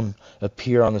alone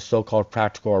appear on the so-called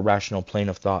practical or rational plane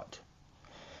of thought.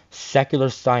 Secular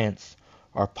science,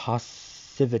 or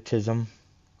positivism,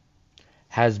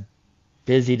 has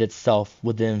busied itself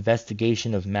with the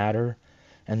investigation of matter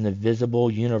and the visible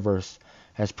universe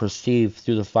as perceived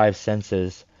through the five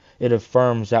senses. It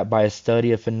affirms that by a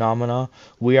study of phenomena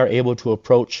we are able to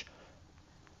approach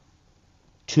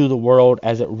to the world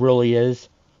as it really is,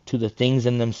 to the things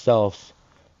in themselves.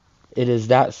 It is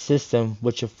that system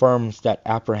which affirms that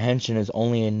apprehension is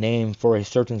only a name for a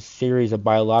certain series of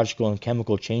biological and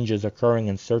chemical changes occurring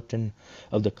in certain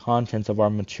of the contents of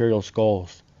our material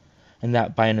skulls, and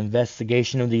that by an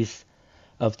investigation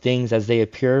of things as they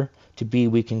appear to be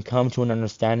we can come to an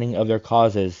understanding of their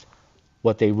causes,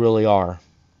 what they really are.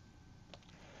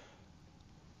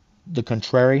 The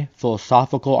contrary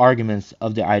philosophical arguments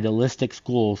of the idealistic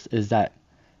schools is that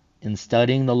in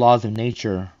studying the laws of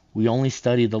nature we only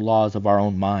study the laws of our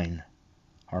own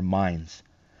minds.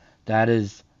 That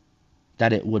is,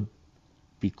 that it would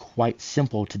be quite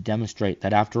simple to demonstrate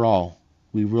that after all,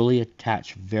 we really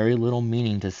attach very little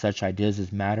meaning to such ideas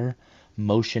as matter,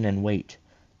 motion and weight,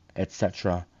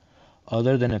 etc.,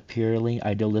 other than a purely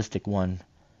idealistic one,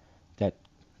 that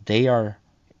they are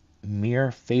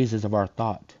mere phases of our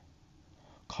thought.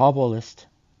 Kabbalists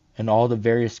and all the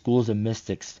various schools of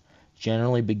mystics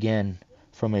generally begin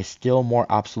from a still more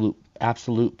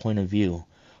absolute point of view,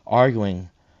 arguing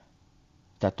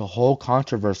that the whole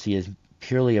controversy is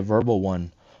purely a verbal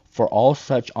one, For all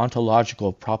such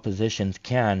ontological propositions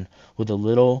can, with a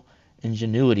little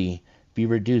ingenuity, be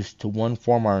reduced to one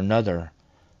form or another.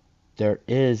 There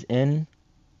is, in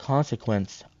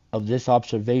consequence of this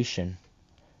observation,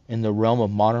 in the realm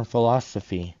of modern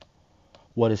philosophy,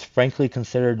 what is frankly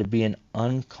considered to be an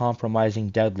uncompromising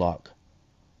deadlock.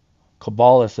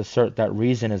 Kabbalists assert that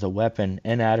reason is a weapon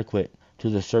inadequate to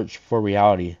the search for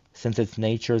reality, since its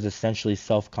nature is essentially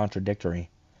self-contradictory.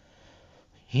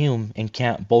 Hume and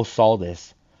Kant both saw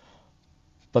this,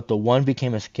 but the one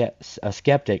became a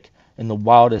skeptic in the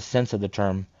wildest sense of the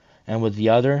term, and with the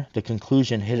other the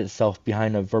conclusion hid itself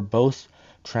behind a verbose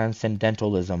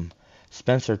transcendentalism.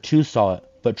 Spencer too saw it,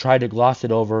 but tried to gloss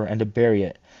it over and to bury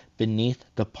it beneath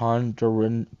the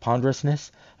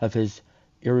ponderousness of his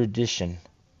erudition.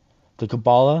 The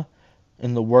Kabbalah,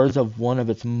 in the words of one of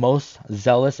its most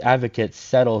zealous advocates,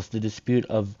 settles the dispute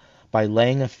by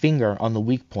laying a finger on the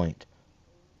weak point.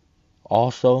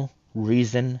 Also,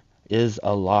 reason is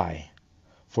a lie,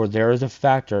 for there is a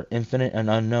factor infinite and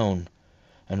unknown,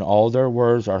 and all their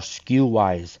words are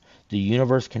skew-wise. The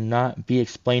universe cannot be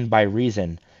explained by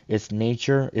reason. Its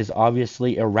nature is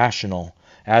obviously irrational.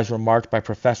 As remarked by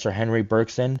Professor Henry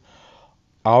Bergson,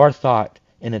 our thought,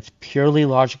 in its purely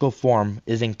logical form,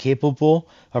 is incapable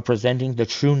of presenting the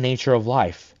true nature of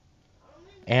life,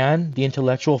 and the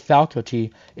intellectual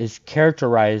faculty is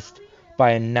characterized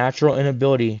by a natural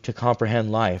inability to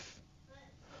comprehend life.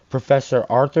 Professor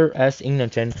Arthur S.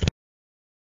 Egnington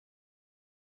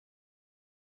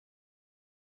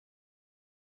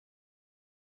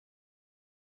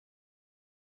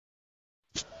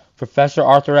Professor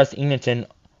Arthur S. Egnington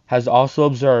has also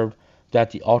observed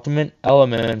that the ultimate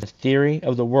element in the theory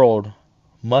of the world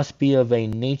must be of a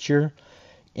nature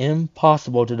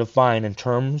impossible to define in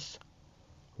terms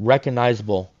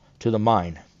recognizable to the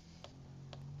mind.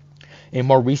 A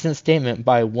more recent statement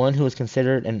by one who is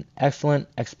considered an excellent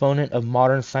exponent of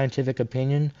modern scientific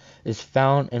opinion is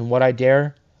found in What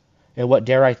Dare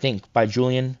I Think by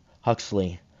Julian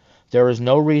Huxley. There is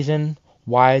no reason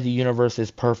why the universe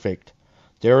is perfect.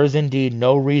 There is indeed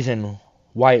no reason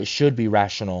why it should be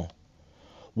rational.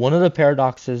 One of the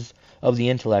paradoxes of the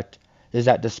intellect is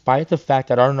that despite the fact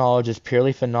that our knowledge is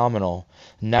purely phenomenal,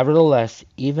 nevertheless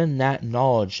even that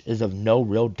knowledge is of no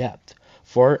real depth.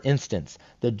 For instance,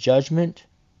 the judgment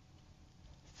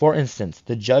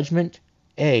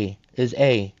A is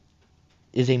a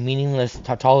meaningless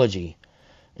tautology.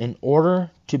 In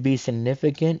order to be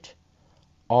significant,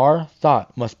 our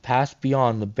thought must pass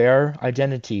beyond the bare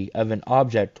identity of an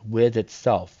object with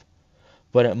itself,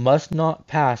 but it must not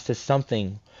pass to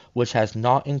something which has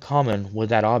naught in common with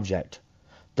that object.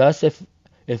 Thus, if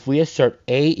we assert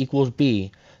A equals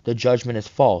B, the judgment is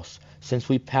false, since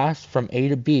we pass from A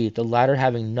to B, the latter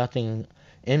having nothing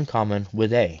in common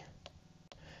with A.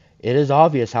 It is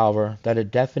obvious, however, that a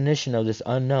definition of this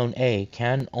unknown A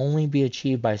can only be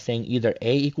achieved by saying either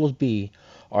A equals B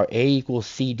or A equals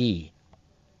CD.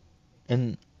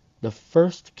 In the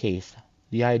first case,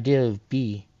 the idea of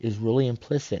B is really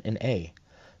implicit in A.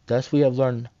 Thus we have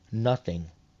learned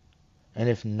nothing, and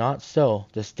if not so,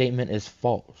 the statement is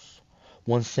false.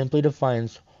 One simply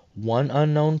defines one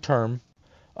unknown term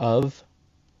of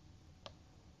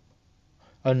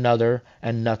another,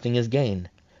 and nothing is gained.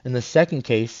 In the second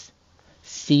case,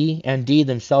 C and D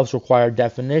themselves require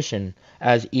definition,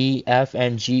 as E, F,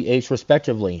 and G, H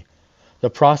respectively. The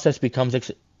process becomes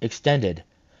extended,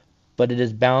 but it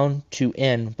is bound to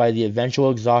end by the eventual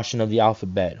exhaustion of the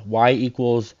alphabet, Y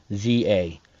equals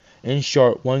ZA. In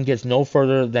short, one gets no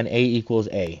further than A equals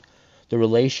A. The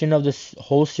relation of this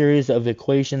whole series of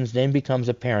equations then becomes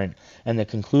apparent, and the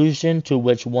conclusion to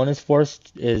which one is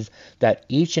forced is that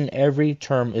each and every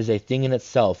term is a thing in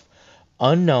itself,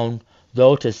 unknown,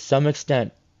 though to some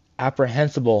extent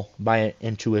apprehensible by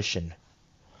intuition.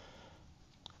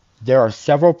 There are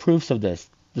several proofs of this,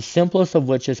 the simplest of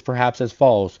which is perhaps as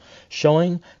follows,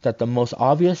 showing that the most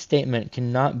obvious statement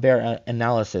cannot bear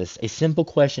analysis. A simple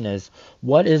question is,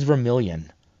 what is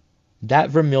vermilion? That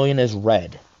vermilion is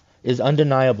red is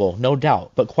undeniable, no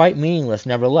doubt, but quite meaningless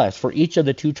nevertheless, for each of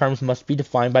the two terms must be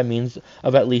defined by means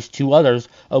of at least two others,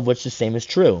 of which the same is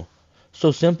true.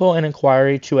 So simple an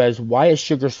inquiry as why is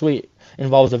sugar sweet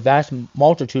involves a vast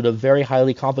multitude of very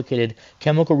highly complicated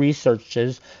chemical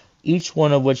researches, each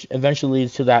one of which eventually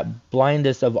leads to that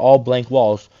blindest of all blank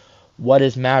walls. What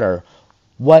is matter?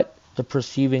 What the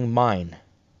perceiving mind?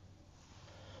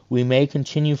 We may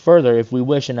continue further if we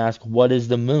wish and ask, what is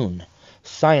the moon?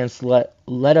 Science,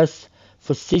 let us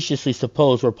facetiously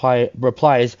suppose,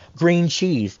 replies, green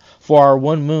cheese. For our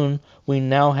one moon we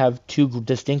now have two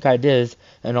distinct ideas,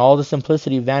 and all the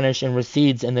simplicity vanishes and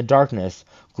recedes in the darkness.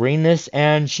 Greenness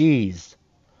and cheese.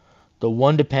 The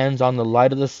one depends on the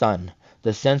light of the sun,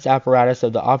 the sense apparatus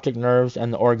of the optic nerves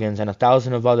and the organs, and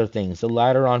 1,000 of other things, the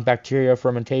latter on bacteria,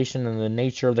 fermentation, and the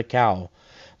nature of the cow.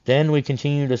 Then we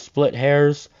continue to split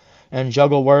hairs and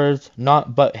juggle words,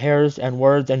 not but hairs and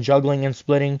words and juggling and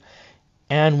splitting,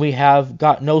 and we have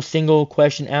got no single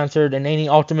question answered in any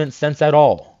ultimate sense at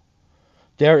all.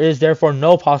 There is therefore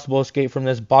no possible escape from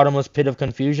this bottomless pit of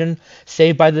confusion,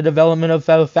 save by the development of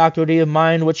a faculty of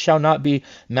mind which shall not be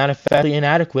manifestly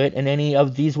inadequate in any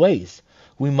of these ways.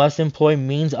 We must employ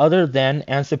means other than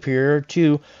and superior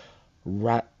to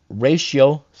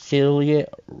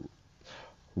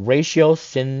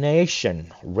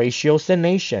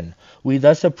ratiocination. We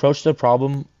thus approach the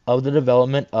problem of the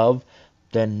development of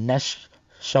the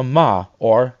neshama,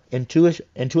 or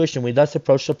intuition. We thus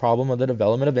approach the problem of the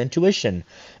development of intuition,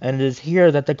 and it is here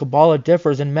that the Kabbalah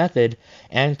differs in method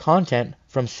and content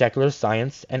from secular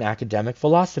science and academic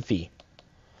philosophy.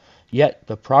 Yet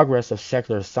the progress of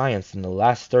secular science in the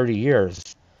last 30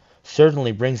 years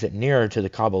certainly brings it nearer to the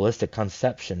Kabbalistic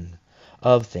conception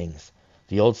of things.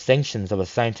 The old sanctions of a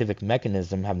scientific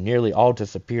mechanism have nearly all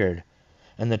disappeared,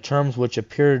 and the terms which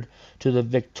appeared to the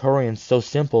Victorians so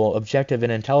simple, objective,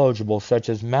 and intelligible, such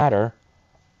as matter,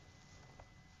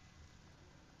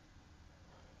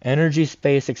 energy,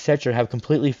 space, etc., have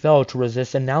completely failed to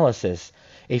resist analysis.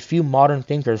 A few modern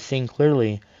thinkers seeing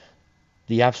clearly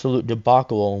the absolute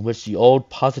debacle in which the old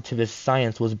positivist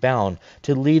science was bound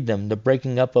to lead them, the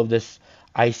breaking up of this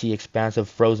icy expanse of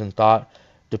frozen thought,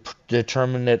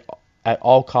 determined at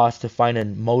all costs to find a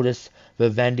modus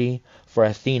vivendi for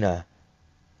Athena.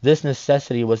 This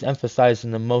necessity was emphasized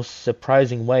in the most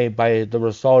surprising way by the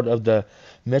result of the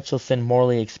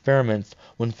Michelson-Morley experiments,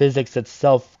 when physics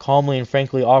itself calmly and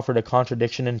frankly offered a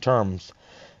contradiction in terms.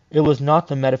 It was not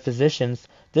the metaphysicians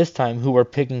this time who were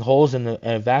picking holes in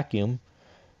a vacuum.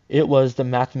 It was the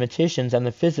mathematicians and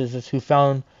the physicists who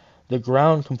found the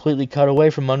ground completely cut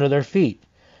away from under their feet.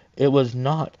 It was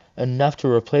not enough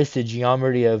to replace the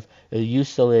geometry of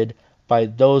Euclid by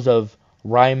those of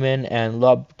Riemann and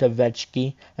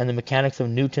Lobachevsky, and the mechanics of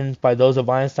Newton by those of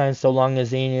Einstein, so long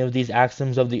as any of these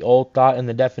axioms of the old thought and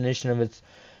the definition of its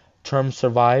terms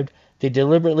survived. They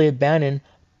deliberately abandoned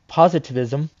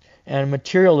positivism and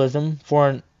materialism for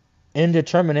an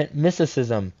indeterminate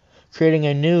mysticism, creating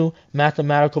a new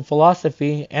mathematical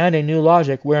philosophy and a new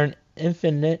logic where an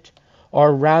infinite,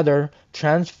 or rather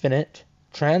transfinite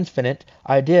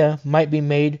idea might be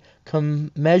made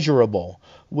commensurable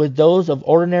with those of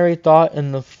ordinary thought,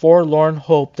 in the forlorn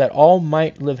hope that all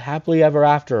might live happily ever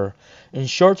after. In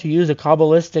short, to use a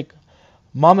Kabbalistic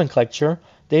nomenclature,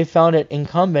 they found it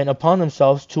incumbent upon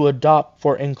themselves to adopt,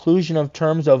 for inclusion of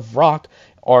terms of rock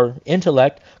or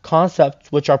intellect, concepts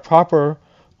which are proper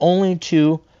only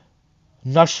to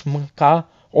nashmaka,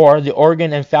 or the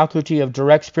organ and faculty of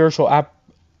direct spiritual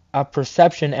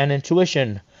apperception and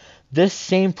intuition. This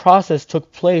same process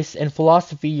took place in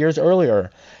philosophy years earlier.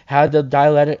 Had the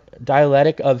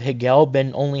dialectic of Hegel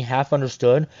been only half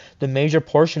understood, the major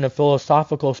portion of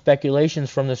philosophical speculations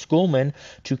from the schoolmen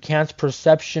to Kant's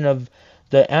perception of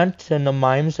the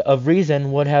antonyms of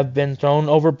reason would have been thrown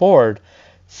overboard.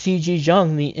 C.G.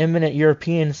 Jung, the eminent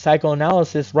European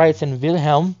psychoanalyst, writes in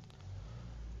Wilhelm,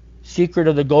 Secret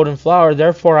of the Golden Flower,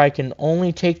 therefore I can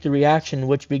only take the reaction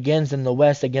which begins in the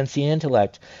West against the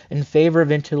intellect, in favor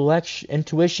of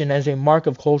intuition as a mark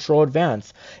of cultural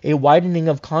advance, a widening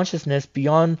of consciousness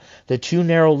beyond the too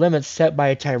narrow limits set by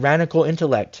a tyrannical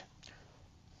intellect.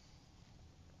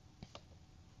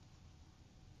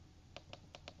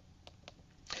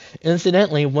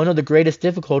 Incidentally, one of the greatest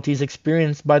difficulties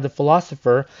experienced by the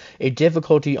philosopher, a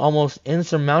difficulty almost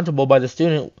insurmountable by the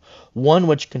student, one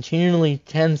which continually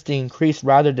tends to increase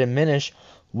rather diminish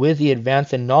with the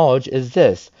advance in knowledge, is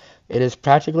this: it is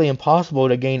practically impossible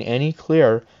to gain any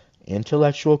clear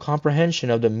intellectual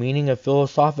comprehension of the meaning of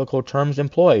philosophical terms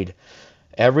employed.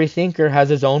 Every thinker has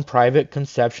his own private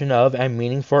conception of and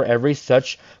meaning for every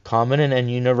such common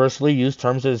and universally used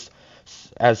terms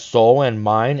as soul and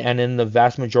mind, and in the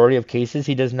vast majority of cases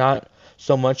he does not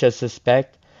so much as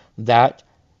suspect that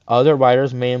other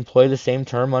writers may employ the same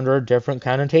term under a different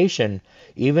connotation.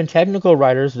 Even technical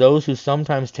writers, those who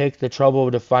sometimes take the trouble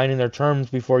of defining their terms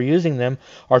before using them,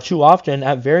 are too often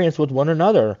at variance with one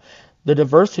another. The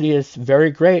diversity is very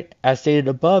great, as stated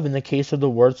above in the case of the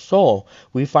word soul.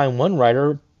 We find one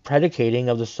writer predicating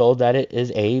of the soul that it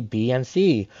is A, B, and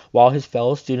C, while his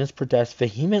fellow students protest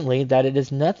vehemently that it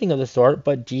is nothing of the sort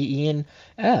but D, E, and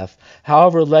F.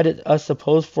 However, us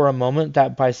suppose for a moment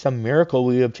that by some miracle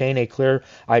we obtain a clear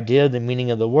idea of the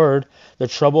meaning of the word. The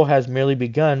trouble has merely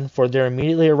begun, for there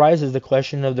immediately arises the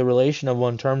question of the relation of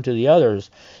one term to the others.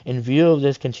 In view of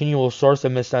this continual source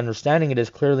of misunderstanding, it is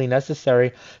clearly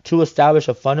necessary to establish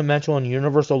a fundamental and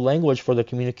universal language for the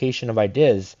communication of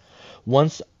ideas.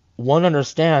 Once one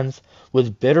understands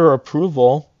with bitter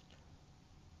approval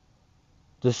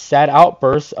the sad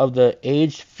outbursts of the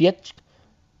aged Fichte.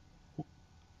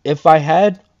 If I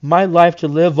had my life to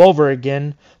live over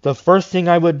again, the first thing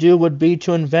I would do would be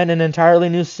to invent an entirely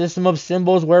new system of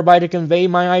symbols whereby to convey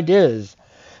my ideas.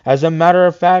 As a matter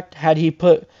of fact, had he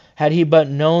but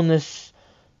known this,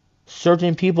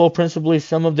 certain people, principally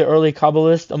some of the early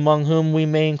Kabbalists, among whom we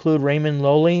may include Raymond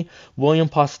Lowell, William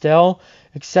Postel,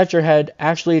 etc., had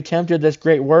actually attempted this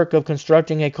great work of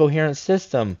constructing a coherent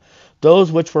system.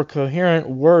 Those which were coherent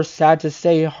were, sad to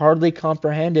say, hardly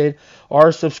comprehended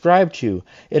or subscribed to.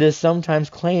 It is sometimes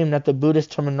claimed that the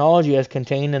Buddhist terminology as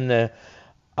contained in the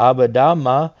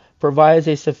Abhidhamma provides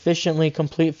a sufficiently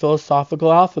complete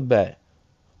philosophical alphabet.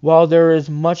 While there is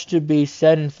much to be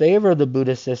said in favor of the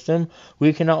Buddhist system,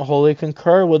 we cannot wholly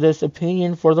concur with this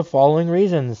opinion for the following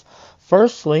reasons.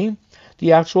 Firstly,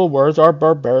 the actual words are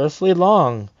barbarously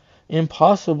long,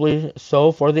 impossibly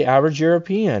so for the average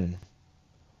European.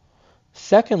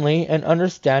 Secondly, an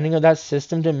understanding of that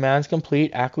system demands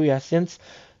complete acquiescence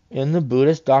in the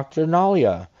Buddhist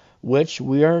doctrinalia, which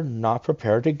we are not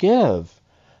prepared to give.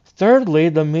 Thirdly,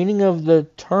 the meaning of the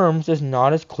terms is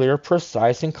not as clear,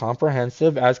 precise, and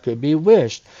comprehensive as could be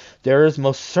wished. There is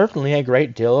most certainly a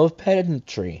great deal of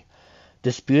pedantry,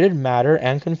 disputed matter,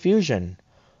 and confusion.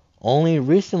 Only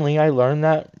recently I learned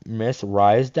that Miss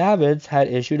Rhys Davids had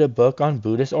issued a book on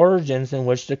Buddhist origins in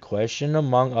which the question,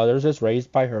 among others, is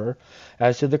raised by her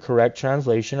as to the correct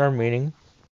translation or meaning.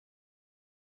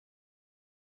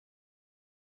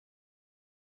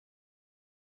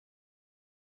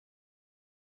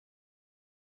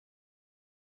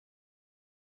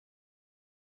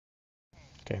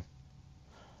 Okay.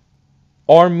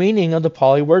 Or meaning of the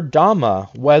Pali word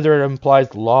Dhamma, whether it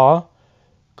implies law,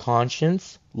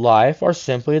 conscience, life, or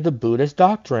simply the Buddhist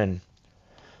doctrine.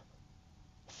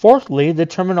 Fourthly, the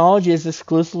terminology is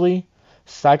exclusively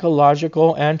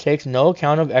psychological and takes no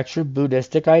account of extra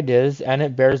Buddhistic ideas, and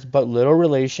it bears but little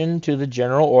relation to the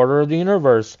general order of the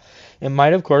universe. It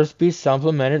might of course be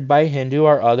supplemented by Hindu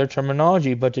or other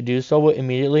terminology, but to do so would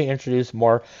immediately introduce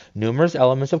more numerous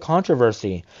elements of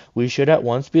controversy. We should at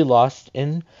once be lost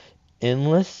in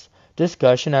endless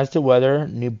discussion as to whether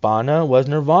nibbana was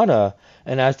nirvana,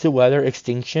 and as to whether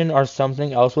extinction or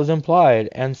something else was implied,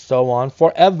 and so on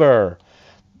forever.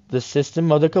 The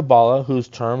system of the Kabbalah, whose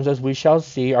terms, as we shall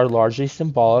see, are largely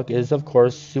symbolic, is of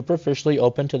course superficially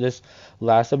open to this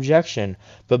last objection,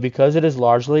 but because it is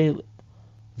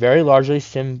very largely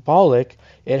symbolic,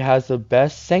 it has the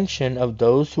best sanction of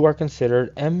those who are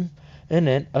considered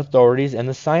eminent authorities in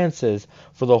the sciences,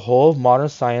 for the whole of modern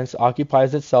science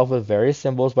occupies itself with various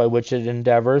symbols by which it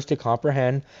endeavors to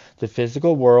comprehend the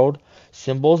physical world,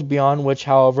 symbols beyond which,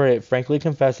 however, it frankly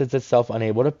confesses itself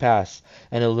unable to pass.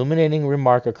 An illuminating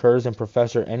remark occurs in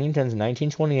Professor Ennington's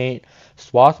 1928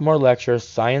 Swarthmore lecture,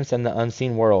 Science and the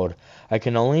Unseen World. I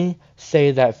can only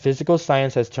say that physical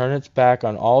science has turned its back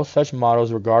on all such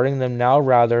models, regarding them now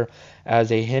rather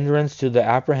as a hindrance to the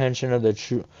apprehension of the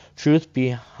truth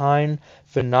behind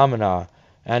phenomena.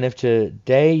 And if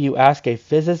today you ask a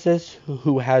physicist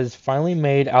who has finally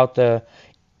made out the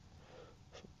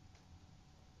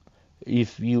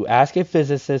If you ask a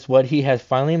physicist what he has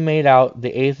finally made out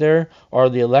the ether or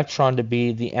the electron to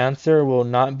be, the answer will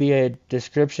not be a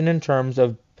description in terms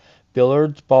of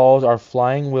billiards balls or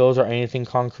flying wheels or anything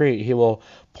concrete. He will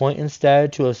point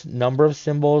instead to a number of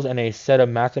symbols and a set of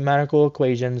mathematical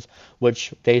equations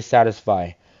which they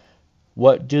satisfy.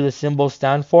 What do the symbols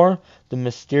stand for? The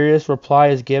mysterious reply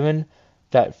is given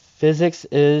that physics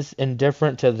is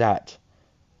indifferent to that.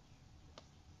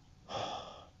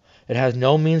 It has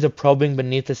no means of probing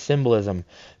beneath the symbolism.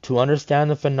 To understand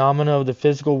the phenomena of the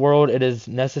physical world, it is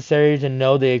necessary to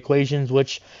know the equations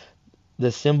which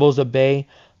the symbols obey,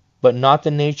 but not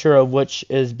the nature of which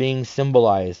is being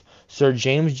symbolized. Sir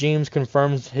James Jeames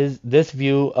confirms this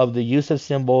view of the use of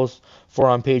symbols, for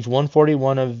on page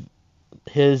 141 of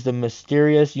his The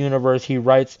Mysterious Universe he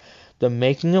writes, "The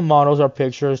making of models or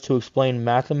pictures to explain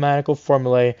mathematical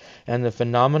formulae and the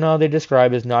phenomena they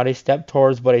describe is not a step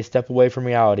towards but a step away from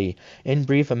reality. In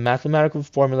brief, a mathematical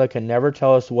formula can never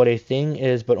tell us what a thing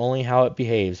is but only how it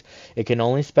behaves. It can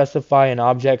only specify an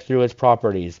object through its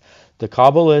properties. The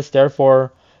Kabbalist,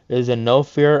 therefore, is in no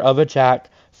fear of attack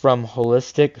from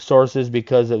holistic sources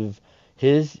because of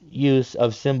his use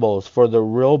of symbols. For the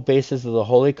real basis of the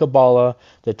Holy Kabbalah,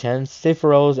 the 10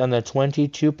 Sephiros and the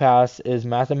 22 paths, is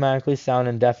mathematically sound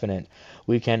and definite.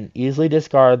 We can easily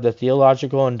discard the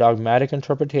theological and dogmatic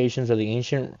interpretations of the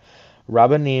ancient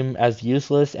Rabbanim as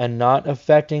useless and not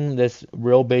affecting this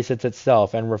real basis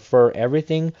itself, and refer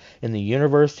everything in the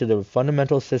universe to the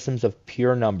fundamental systems of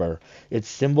pure number. Its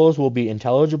symbols will be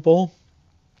intelligible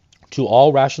to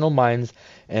all rational minds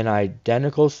in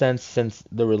identical sense, since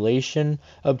the relation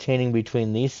obtaining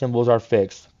between these symbols are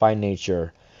fixed by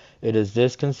nature. It is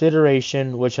this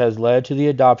consideration which has led to the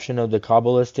adoption of the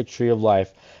Kabbalistic tree of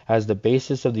life as the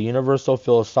basis of the universal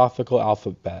philosophical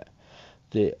alphabet.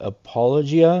 The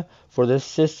apologia for this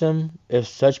system, if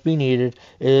such be needed,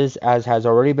 is, as has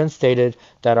already been stated,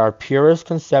 that our purest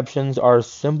conceptions are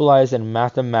symbolized in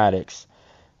mathematics.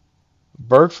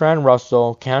 Bertrand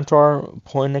Russell, Cantor,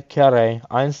 Poincaré,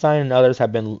 Einstein, and others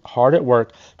have been hard at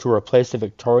work to replace the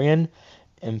Victorian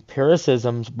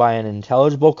empiricisms by an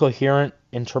intelligible, coherent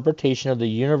interpretation of the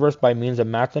universe by means of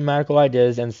mathematical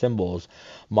ideas and symbols.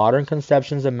 Modern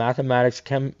conceptions of mathematics,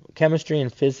 chemistry,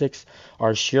 and physics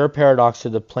are sheer paradox to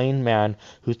the plain man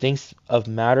who thinks of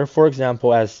matter, for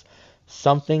example, as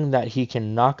something that he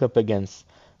can knock up against.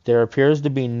 There appears to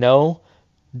be no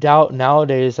doubt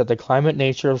nowadays that the climate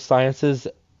nature of sciences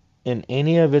in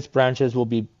any of its branches will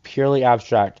be purely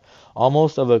abstract,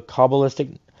 almost of a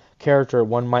Kabbalistic character,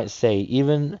 one might say,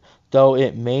 even though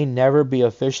it may never be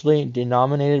officially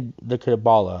denominated the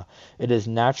Kabbalah. It is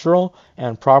natural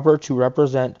and proper to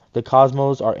represent the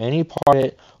cosmos or any part of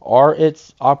it or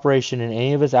its operation in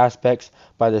any of its aspects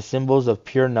by the symbols of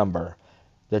pure number.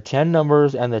 The 10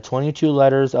 numbers and the 22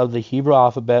 letters of the Hebrew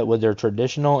alphabet, with their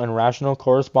traditional and rational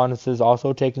correspondences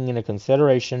also taking into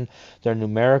consideration their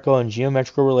numerical and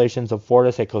geometrical relations, afford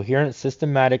us a coherent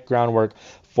systematic groundwork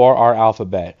for our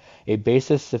alphabet, a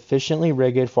basis sufficiently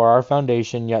rigid for our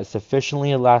foundation, yet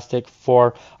sufficiently elastic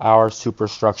for our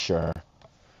superstructure.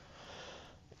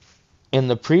 In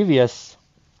the previous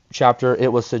chapter,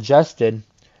 it was suggested,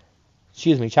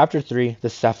 chapter 3, the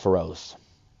Sephiros.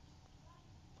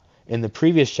 In the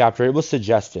previous chapter, it was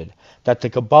suggested that the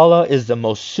Kabbalah is the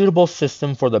most suitable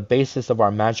system for the basis of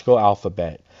our magical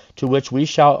alphabet, to which we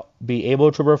shall be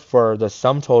able to refer the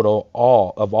sum total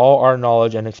of all our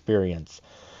knowledge and experience,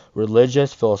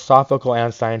 religious, philosophical,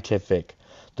 and scientific.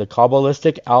 The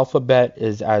Kabbalistic alphabet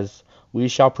is, as we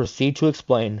shall proceed to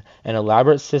explain, an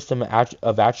elaborate system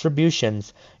of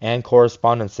attributions and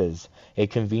correspondences, a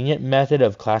convenient method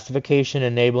of classification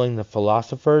enabling the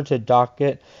philosopher to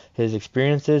docket his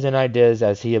experiences and ideas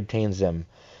as he obtains them.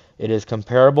 It is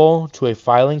comparable to a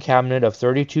filing cabinet of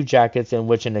 32 jackets in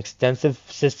which an extensive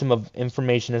system of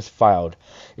information is filed.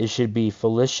 It should be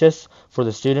fallacious for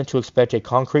the student to expect a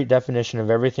concrete definition of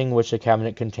everything which the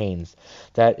cabinet contains.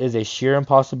 That is a sheer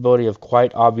impossibility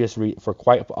for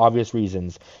quite obvious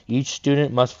reasons. Each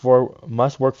student must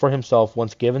work for himself.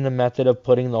 Once given the method of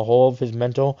putting the whole of his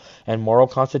mental and moral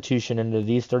constitution into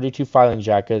these 32 filing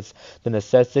jackets, the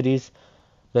necessity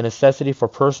for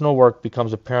personal work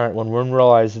becomes apparent when one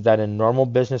realizes that in normal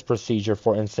business procedure,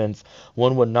 for instance,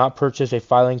 one would not purchase a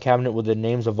filing cabinet with the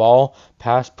names of all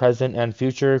past, present, and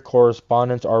future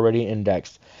correspondents already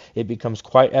indexed. It becomes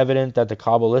quite evident that the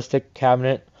Kabbalistic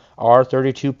cabinet, our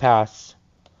 32 paths,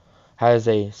 has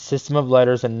a system of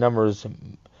letters and numbers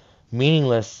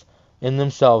meaningless in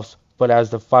themselves, but as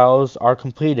the files are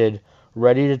completed,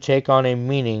 ready to take on a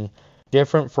meaning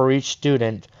different for each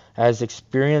student. As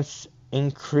experience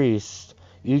increased,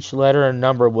 each letter and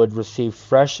number would receive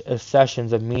fresh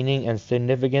accessions of meaning and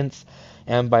significance,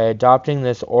 and by adopting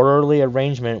this orderly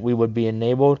arrangement we would be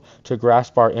enabled to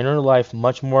grasp our inner life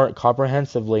much more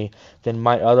comprehensively than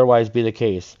might otherwise be the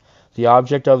case. The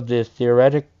object of the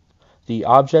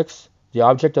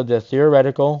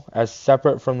theoretical as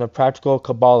separate from the practical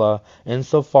Kabbalah,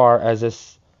 insofar as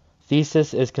this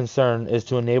thesis is concerned, is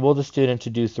to enable the student to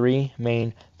do three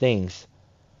main things.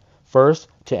 First,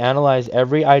 to analyze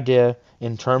every idea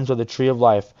in terms of the tree of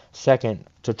life. Second,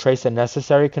 to trace a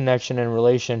necessary connection and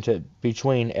relation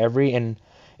between every and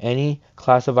any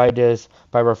class of ideas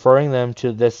by referring them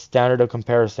to this standard of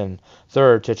comparison.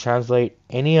 Third, to translate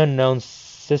any unknown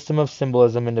system of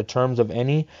symbolism into terms of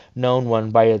any known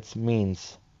one by its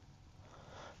means.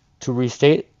 To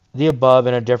restate the above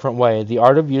in a different way, the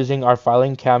art of using our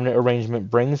filing cabinet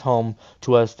arrangement brings home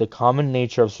to us the common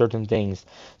nature of certain things,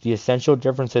 the essential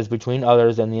differences between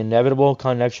others, and the inevitable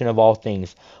connection of all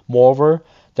things. Moreover,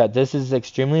 that this is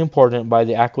extremely important by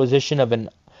the acquisition of an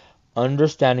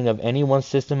understanding of any one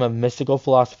system of mystical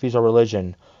philosophies or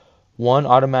religion. one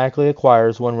automatically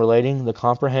acquires when relating the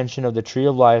comprehension of the tree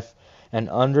of life and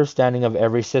understanding of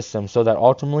every system, so that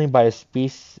ultimately by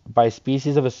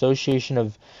species of association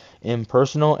of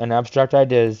impersonal and abstract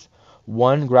ideas,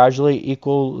 one gradually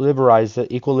equilibrises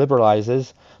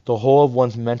the whole of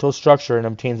one's mental structure and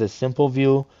obtains a simple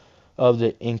view of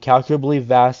the incalculably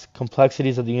vast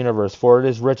complexities of the universe. For it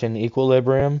is written,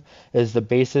 equilibrium is the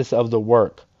basis of the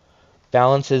work.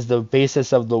 Balance is the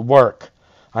basis of the work.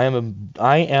 I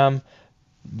am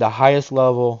the highest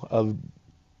level of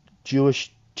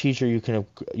Jewish teacher you can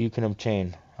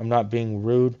obtain. I'm not being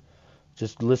rude.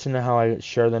 Just listen to how I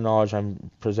share the knowledge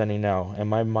I'm presenting now, and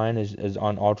my mind is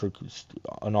on altered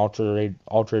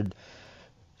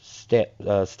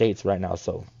states right now.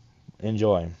 So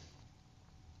enjoy.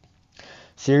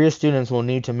 Serious students will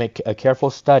need to make a careful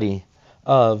study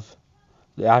of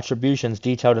the attributions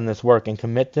detailed in this work and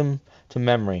commit them to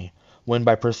memory, when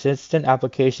by persistent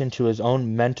application to his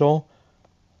own mental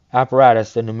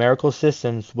apparatus the numerical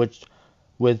systems which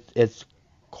with its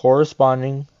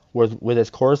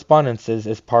correspondences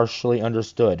is partly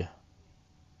understood.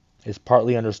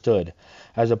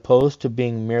 As opposed to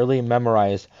being merely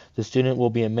memorized, the student will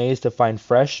be amazed to find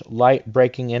fresh light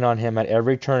breaking in on him at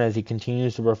every turn as he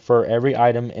continues to refer every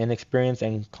item in experience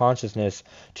and consciousness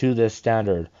to this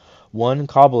standard. One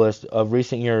Kabbalist of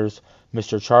recent years,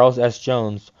 Mr. Charles S.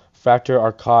 Jones, Fractor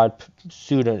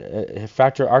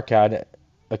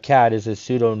Arcad is his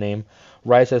pseudonym,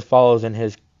 writes as follows in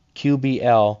his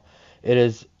QBL: "It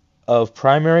is of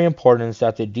primary importance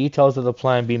that the details of the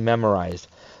plan be memorized.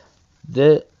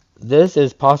 This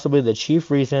is possibly the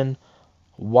chief reason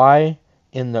why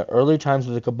in the early times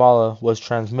of the Kabbalah was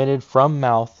transmitted from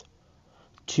mouth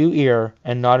to ear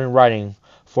and not in writing,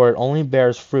 for it only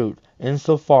bears fruit in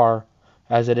so far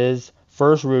as it is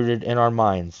first rooted in our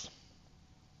minds.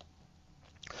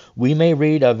 We may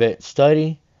read of it,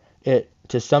 study it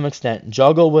to some extent,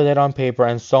 juggle with it on paper,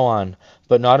 and so on,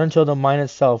 but not until the mind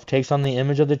itself takes on the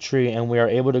image of the tree and we are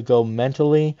able to go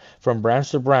mentally from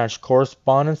branch to branch,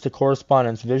 correspondence to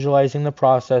correspondence, visualizing the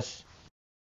process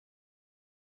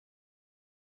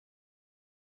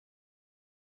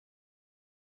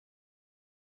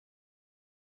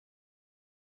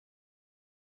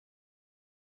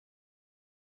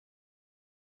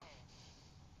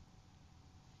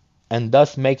and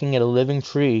thus making it a living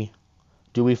tree,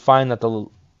 do we find that the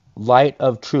light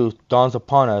of truth dawns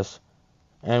upon us,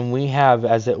 and we have,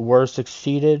 as it were,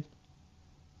 succeeded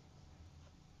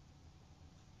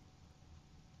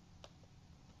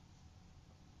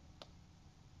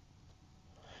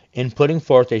in putting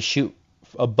forth a shoot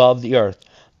above the earth,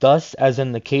 thus as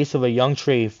in the case of a young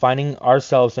tree, finding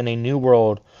ourselves in a new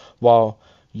world, while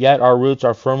yet our roots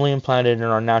are firmly implanted in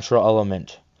our natural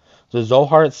element. The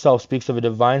Zohar itself speaks of a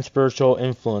divine spiritual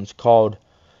influence called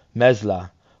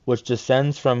Mezla, which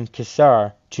descends from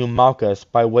Kesar to Malchus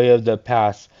by way of the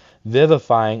pass,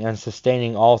 vivifying and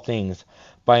sustaining all things.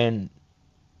 By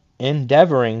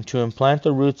endeavoring to implant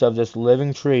the roots of this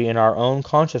living tree in our own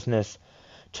consciousness,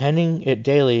 tending it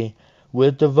daily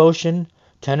with devotion,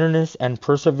 tenderness, and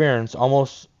perseverance,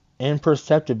 almost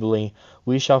imperceptibly,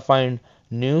 we shall find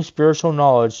new spiritual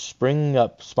knowledge springing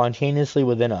up spontaneously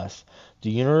within us. The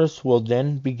universe will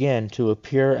then begin to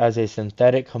appear as a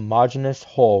synthetic, homogeneous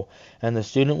whole, and the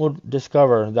student will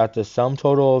discover that the sum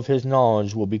total of his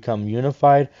knowledge will become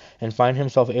unified and find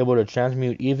himself able to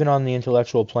transmute, even on the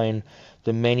intellectual plane,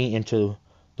 the many into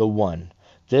the one.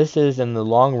 This is, in the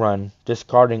long run,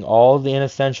 discarding all the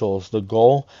inessentials, the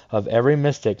goal of every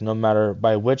mystic, no matter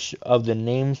by which of the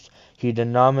names he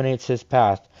denominates his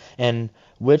path, and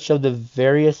which of the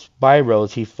various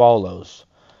byroads he follows.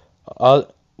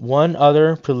 One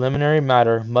other preliminary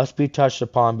matter must be touched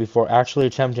upon before actually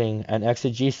attempting an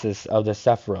exegesis of the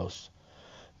Sephiros.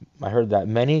 I heard that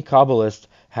many Kabbalists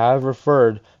have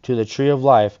referred to the Tree of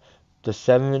Life, the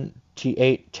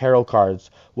 78 tarot cards,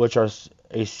 which are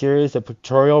a series of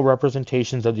pictorial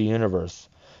representations of the universe.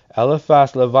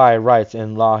 Eliphas Levi writes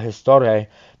in La Histoire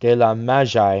de la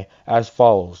Magie as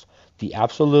follows: "The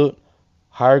absolute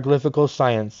hieroglyphical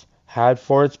science had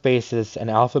for its basis an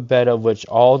alphabet of which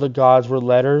all the gods were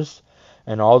letters,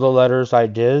 and all the letters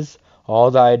ideas,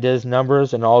 all the ideas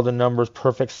numbers, and all the numbers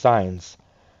perfect signs.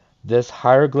 This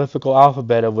hieroglyphical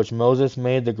alphabet, of which Moses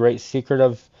made the great secret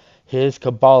of his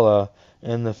Kabbalah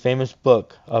in the famous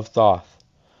book of Thoth.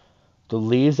 The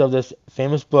leaves of this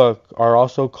famous book are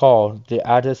also called the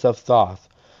Atlas of Thoth,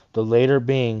 the later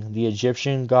being the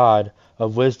Egyptian god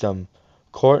of wisdom."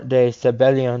 Court de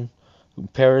Sebellion,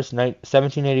 Paris,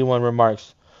 1781,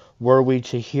 remarks: "Were we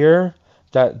to hear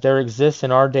that there exists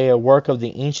in our day a work of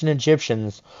the ancient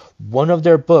Egyptians, one of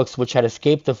their books which had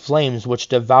escaped the flames which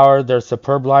devoured their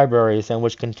superb libraries, and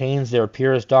which contains their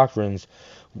purest doctrines.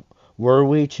 Were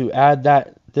we to add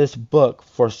that this book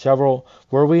for several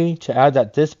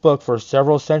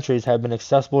centuries had been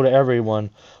accessible to everyone,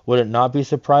 would it not be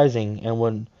surprising, and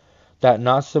would that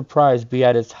not surprise be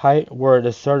at its height, were it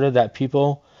asserted that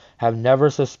people have never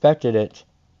suspected it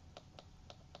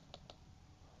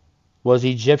was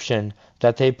Egyptian,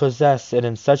 that they possess it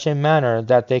in such a manner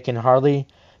that they can hardly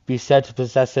be said to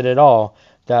possess it at all,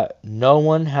 that no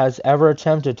one has ever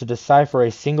attempted to decipher a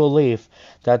single leaf,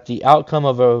 that the outcome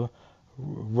of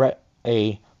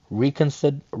a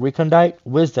recondite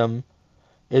wisdom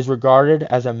is regarded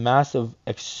as a mass of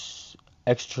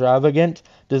extravagant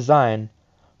design,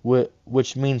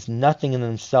 which means nothing in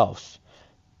themselves.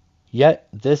 Yet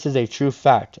this is a true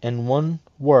fact. In one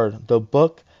word, the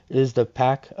book is the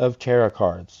pack of tarot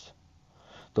cards.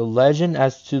 The legend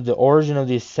as to the origin of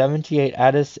these 78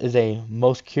 adepts is a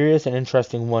most curious and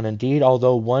interesting one. Indeed,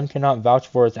 although one cannot vouch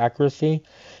for its accuracy,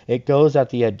 it goes that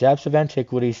the adepts of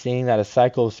antiquity, seeing that a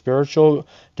cycle of spiritual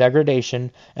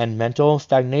degradation and mental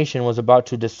stagnation was about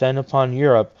to descend upon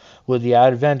Europe with the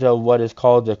advent of what is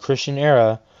called the Christian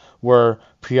era, were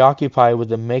preoccupied with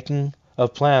the making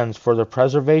of plans for the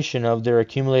preservation of their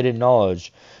accumulated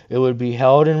knowledge. It would be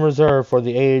held in reserve for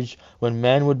the age when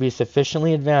men would be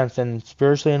sufficiently advanced and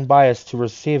spiritually unbiased to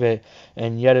receive it,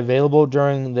 and yet available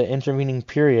during the intervening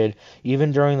period,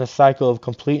 even during the cycle of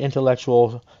complete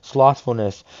intellectual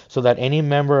slothfulness, so that any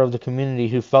member of the community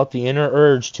who felt the inner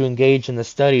urge to engage in the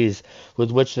studies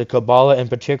with which the Kabbalah in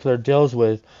particular deals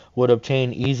with would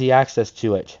obtain easy access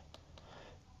to it.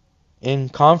 In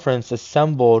conference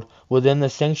assembled within the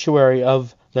sanctuary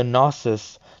of the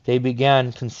Gnosis, they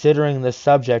began considering the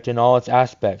subject in all its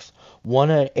aspects.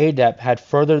 One adept had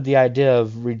furthered the idea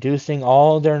of reducing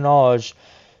all their knowledge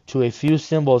to a few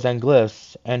symbols and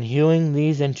glyphs, and hewing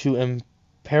these into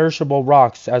imperishable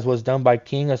rocks, as was done by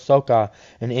King Asoka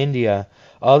in India.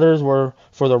 Others were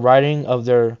for the writing of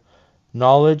their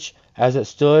knowledge as it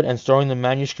stood, and storing the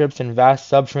manuscripts in vast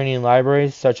subterranean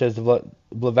libraries, such as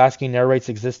Blavatsky narrates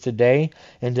exist today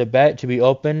in Tibet, to be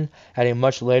opened at a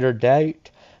much later date.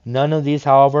 None of these,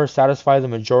 however, satisfied the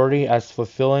majority as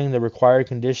fulfilling the required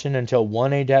condition, until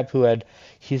one adept who had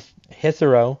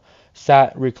hitherto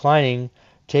sat reclining,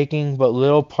 taking but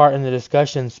little part in the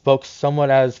discussion, spoke somewhat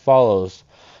as follows: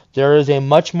 "There is a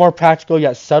much more practical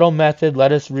yet subtle method.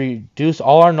 Let us reduce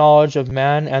all our knowledge of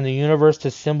man and the universe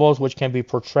to symbols which can be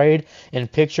portrayed in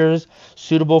pictures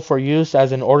suitable for use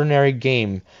as an ordinary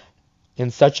game.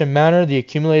 In such a manner, the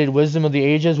accumulated wisdom of the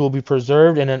ages will be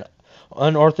preserved in an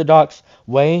unorthodox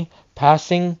way,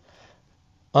 passing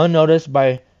unnoticed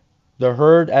by the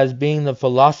herd as being the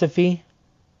philosophy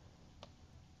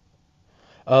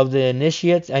of the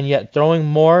initiates, and yet throwing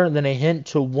more than a hint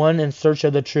to one in search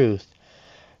of the truth.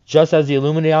 Just as the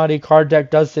Illuminati card deck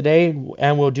does today,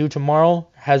 and will do tomorrow,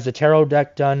 has the tarot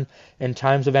deck done in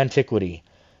times of antiquity."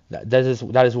 That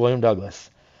is William Douglas.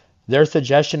 Their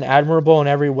suggestion, admirable in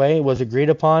every way, was agreed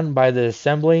upon by the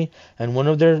assembly, and one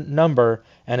of their number,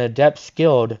 an adept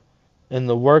skilled in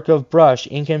the work of brush,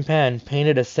 ink, and pen,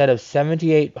 painted a set of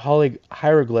 78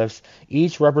 hieroglyphs,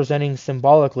 each representing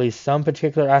symbolically some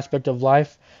particular aspect of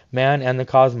life, man, and the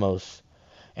cosmos.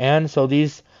 And so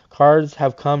these cards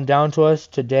have come down to us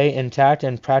today intact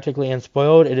and practically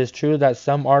unspoiled. It is true that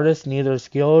some artists, neither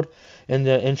skilled in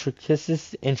the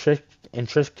intricacies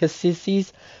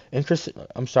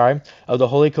of the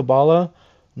Holy Kabbalah,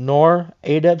 nor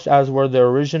adepts as were the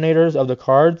originators of the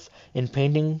cards, in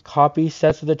painting copy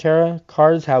sets of the tarot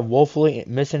cards, have woefully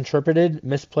misinterpreted,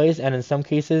 misplaced, and in some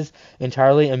cases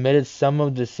entirely omitted some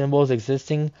of the symbols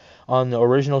existing on the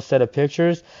original set of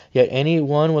pictures. Yet any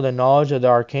one with a knowledge of the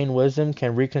arcane wisdom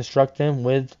can reconstruct them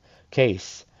with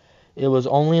case. It was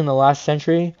only in the last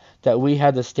century that we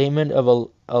had the statement of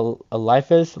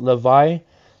Eliphas Levi,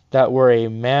 that were a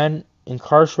man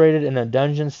incarcerated in a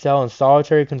dungeon cell in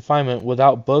solitary confinement,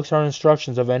 without books or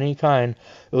instructions of any kind,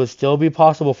 it would still be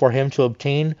possible for him to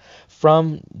obtain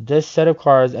from this set of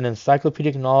cards an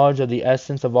encyclopedic knowledge of the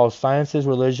essence of all sciences,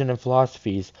 religion, and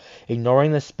philosophies.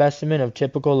 Ignoring the specimen of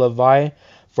typical Levi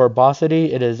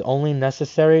verbosity, it is only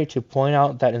necessary to point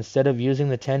out that instead of using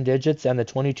the 10 digits and the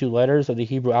 22 letters of the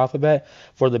Hebrew alphabet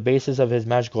for the basis of his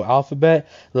magical alphabet,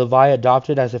 Levi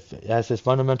adopted as his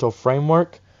fundamental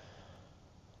framework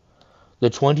the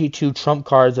 22 trump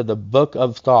cards of the Book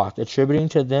of Thoth, attributing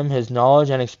to them his knowledge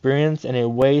and experience in a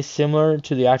way similar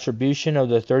to the attribution of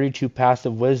the 32 paths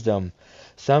of wisdom.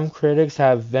 Some critics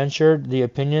have ventured the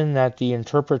opinion that the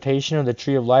interpretation of the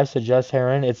Tree of Life suggests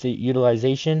herein its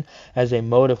utilization as a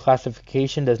mode of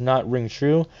classification does not ring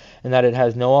true, and that it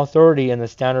has no authority in the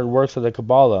standard works of the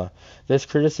Kabbalah. This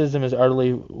criticism is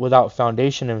utterly without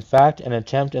foundation. In fact, an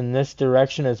attempt in this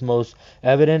direction is most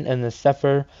evident in the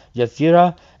Sefer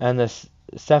Yetzirah and the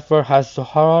Sefer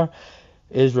HaZohar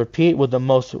is replete with the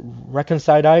most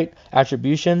reconciled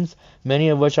attributions, many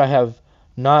of which I have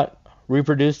not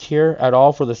reproduced here at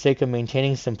all for the sake of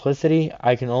maintaining simplicity.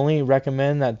 I can only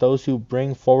recommend that those who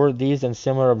bring forward these and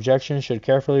similar objections should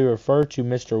carefully refer to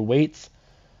Mr. Waite's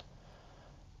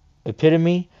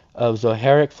Epitome of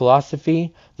Zoharic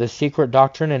Philosophy, the Secret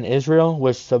Doctrine in Israel,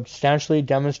 which substantially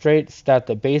demonstrates that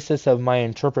the basis of my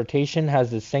interpretation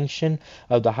has the sanction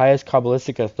of the highest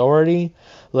Kabbalistic authority.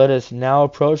 Let us now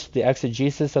approach the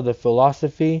exegesis of the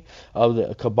philosophy of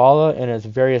the Kabbalah in its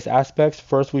various aspects.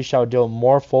 First, we shall deal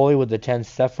more fully with the 10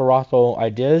 Sephirothal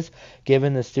ideas,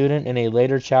 giving the student in a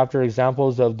later chapter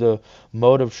examples of the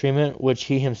mode of treatment which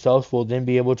he himself will then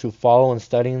be able to follow in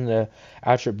studying the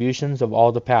attributions of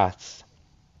all the paths.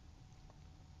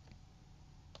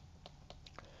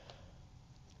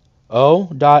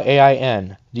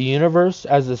 O.AIN. The universe,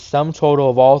 as the sum total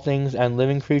of all things and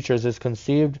living creatures, is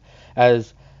conceived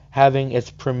as having its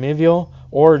primeval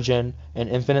origin in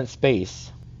infinite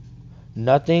space.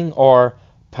 Nothing, or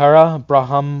para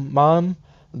Brahman,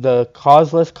 the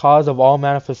causeless cause of all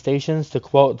manifestations, to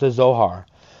quote the Zohar.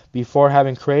 Before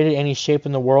having created any shape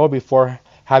in the world, before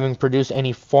having produced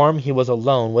any form, he was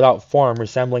alone, without form,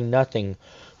 resembling nothing.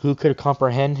 Who could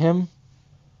comprehend him?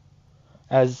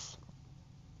 As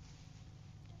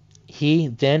he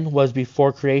then was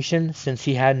before creation, since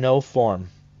he had no form.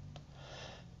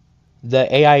 The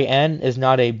AIN is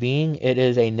not a being, it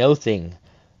is a no-thing.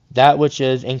 That which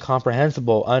is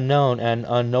incomprehensible, unknown, and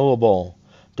unknowable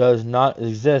does not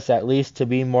exist, at least to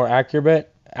be more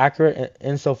accurate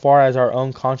insofar as our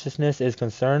own consciousness is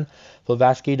concerned.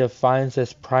 Blavatsky defines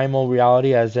this primal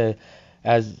reality as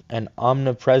an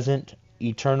omnipresent,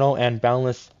 eternal, and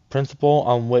boundless principle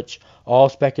on which all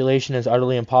speculation is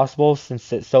utterly impossible,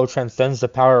 since it so transcends the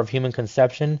power of human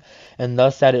conception, and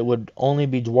thus that it would only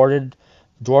be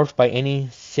dwarfed by any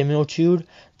similitude.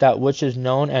 That which is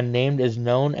known and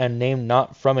named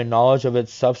not from a knowledge of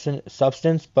its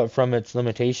substance, but from its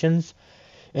limitations.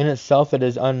 In itself it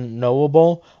is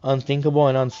unknowable, unthinkable,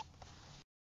 and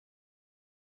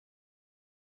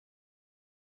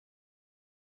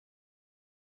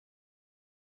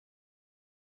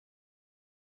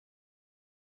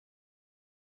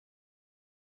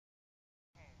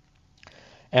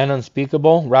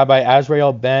unspeakable. Rabbi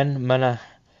Azrael ben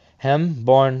Menahem,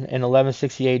 born in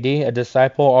 1160 AD, a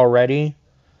disciple already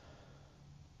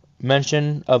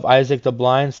mention of Isaac the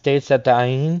Blind, states that the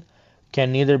Ayin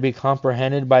can neither be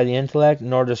comprehended by the intellect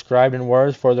nor described in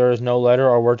words, for there is no letter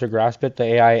or word to grasp it. The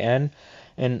AIN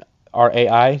and our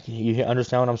AI, you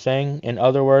understand what I'm saying? In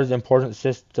other words, important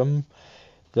system.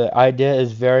 The idea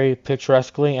is very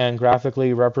picturesquely and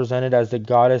graphically represented as the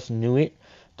goddess Nuit,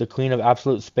 the queen of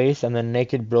absolute space, and the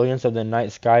naked brilliance of the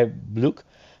night sky Bluk,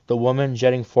 the woman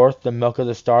jetting forth the milk of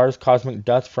the stars, cosmic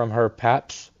dust from her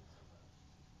paps.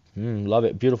 Love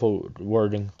it. Beautiful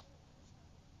wording.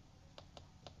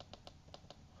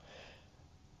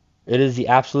 It is the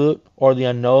absolute, or the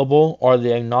unknowable, or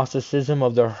the agnosticism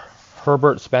of the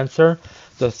Herbert Spencer,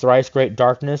 the thrice great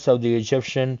darkness of the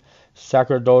Egyptian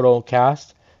sacerdotal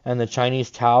caste, and the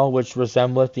Chinese Tao, which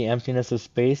resembleth the emptiness of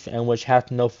space, and which hath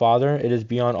no father. It is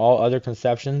beyond all other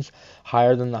conceptions,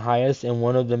 higher than the highest. In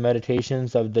one of the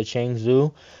meditations of the Chang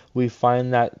Zhu, we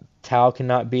find that Tao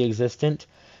cannot be existent.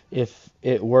 If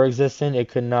it were existent, it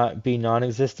could not be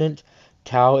non-existent.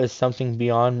 Tao is something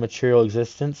beyond material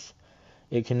existence.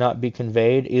 It cannot be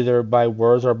conveyed either by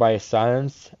words or by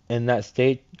silence. In that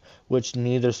state which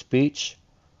is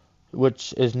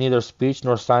neither speech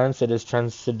nor silence, it is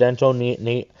transcendental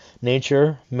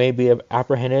nature, may be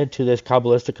apprehended. To this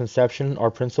Kabbalistic conception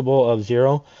or principle of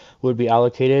zero would be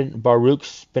allocated Baruch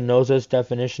Spinoza's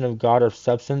definition of God or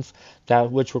substance,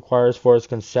 that which requires for its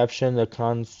conception the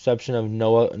conception of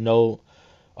no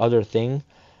other thing.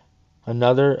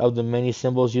 Another of the many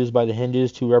symbols used by the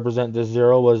Hindus to represent this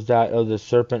zero was that of the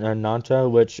serpent Ananta,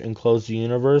 which enclosed the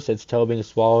universe. Its tail being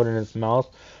swallowed in its mouth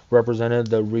represented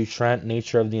the retrant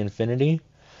nature of the infinity.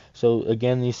 So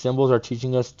again, these symbols are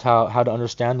teaching us how to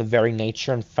understand the very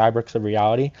nature and fabrics of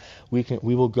reality. We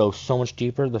will go so much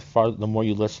deeper. The more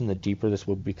you listen, the deeper this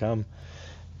will become.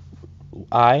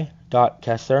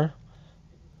 Kesser,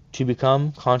 to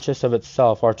become conscious of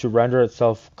itself, or to render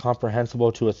itself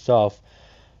comprehensible to itself.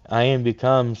 Ayin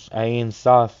becomes Ayin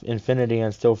Saf, infinity,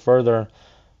 and still further,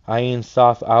 Ayin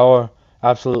Saf, our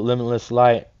absolute limitless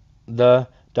light, the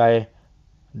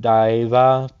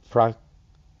Daiva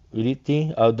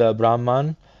Prakriti of the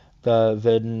Brahman, the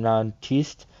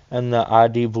Vedantist, and the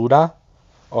Adi Buddha,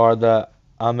 or the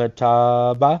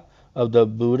Amitabha of the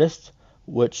Buddhists,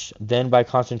 which then by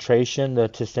concentration, the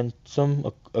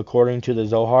Tsitsum, according to the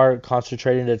Zohar,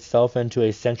 concentrated itself into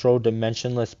a central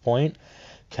dimensionless point,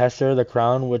 Keser, the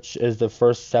crown, which is the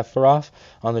first Sephiroth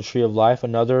on the tree of life.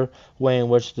 Another way in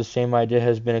which the same idea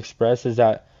has been expressed is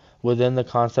that within the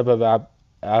concept of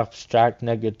abstract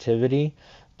negativity,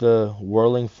 the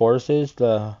whirling forces,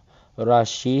 the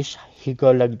Rashish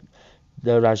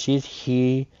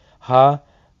Hi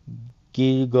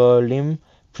Gigolim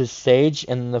presage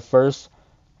in the first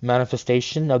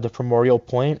manifestation of the primordial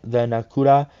point, the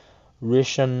Nakura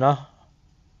Rishana,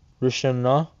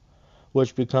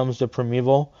 which becomes the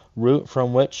primeval root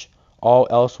from which all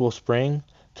else will spring.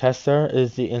 Keser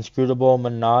is the inscrutable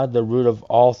monad, the root of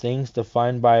all things,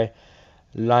 defined by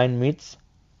Leibniz,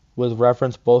 with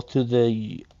reference both to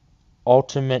the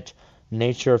ultimate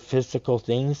nature of physical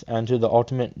things and to the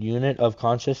ultimate unit of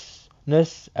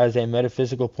consciousness as a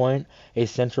metaphysical point, a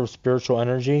center of spiritual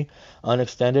energy,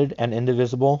 unextended and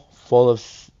indivisible, full of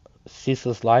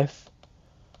ceaseless life,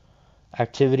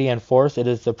 activity, and force. It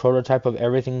is the prototype of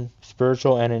everything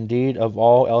spiritual and indeed of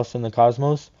all else in the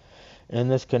cosmos. In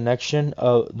this connection,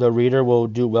 the reader will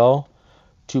do well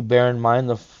to bear in mind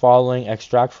the following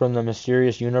extract from The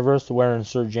Mysterious Universe, wherein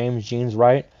Sir James Jeans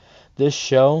writes, "This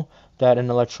show that an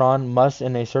electron must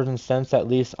in a certain sense at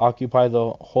least occupy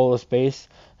the whole of space.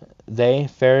 They,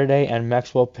 Faraday and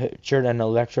Maxwell, pictured an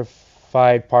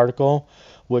electrified particle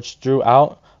which threw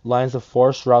out lines of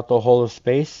force throughout the whole of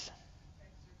space."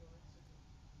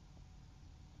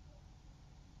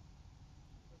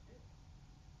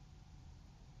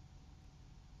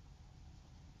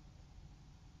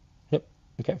 Yep.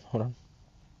 Okay, hold on.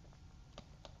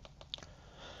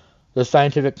 The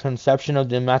scientific conception of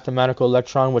the mathematical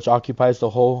electron which occupies the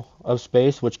whole of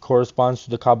space, which corresponds to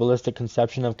the Kabbalistic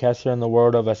conception of Kesser in the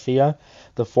world of Asiya.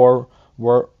 The four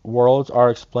worlds are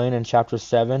explained in chapter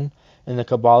 7. In the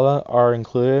Kabbalah are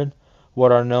included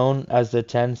what are known as the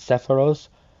 10 Sephiros.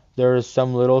 There is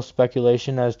some little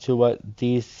speculation as to what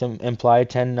these imply: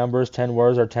 10 numbers, 10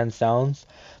 words, or 10 sounds.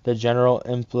 The general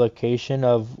implication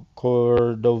of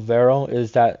Cordovero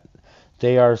is that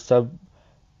they are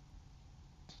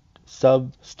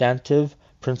substantive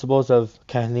principles of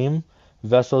Kalim,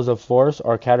 vessels of force,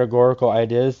 or categorical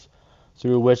ideas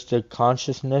through which the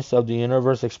consciousness of the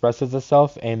universe expresses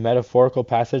itself. A metaphorical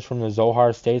passage from the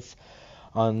Zohar states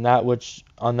on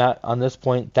this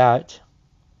point that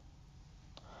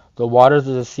the waters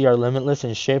of the sea are limitless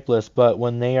and shapeless, but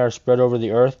when they are spread over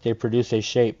the earth, they produce a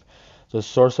shape. The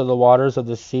source of the waters of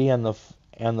the sea and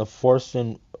the force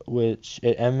in which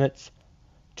it emits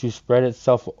to spread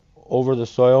itself over the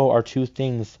soil are two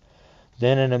things.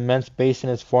 Then an immense basin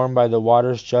is formed by the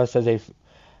waters, just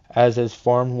as is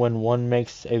formed when one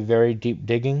makes a very deep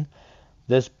digging.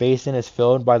 This basin is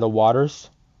filled by the waters,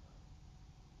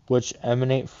 which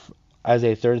emanate as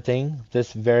a third thing.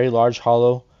 This very large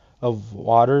hollow of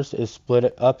waters is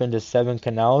split up into 7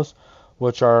 canals,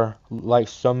 which are like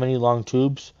so many long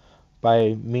tubes,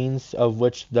 by means of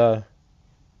which the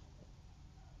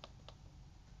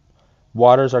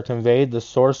waters are conveyed. The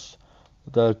source,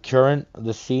 the current,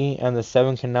 the sea, and the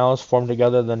 7 canals form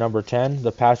together the number 10.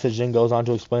 The passage then goes on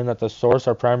to explain that the source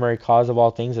or primary cause of all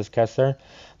things is Keser,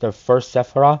 the first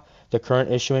Sephirah, the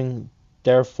current issuing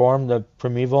their form, the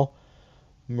primeval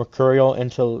mercurial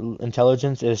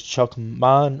intelligence is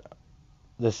Chokman,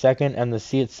 the second, and the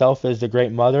sea itself is the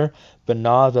Great Mother,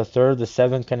 Binah, the third. The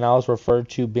 7 canals referred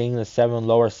to being the 7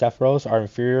 lower Sephiros are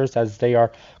inferiors, as they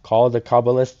are called. The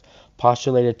Kabbalists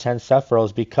postulated 10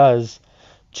 Sephiros because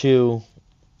to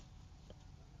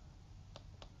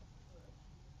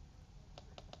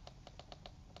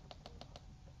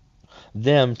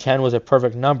them 10 was a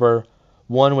perfect number,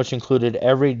 one which included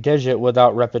every digit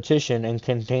without repetition and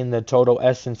contained the total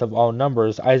essence of all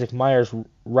numbers. Isaac Myers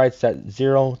writes that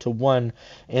 0 to 1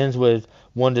 ends with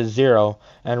 1 to 0,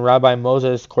 and Rabbi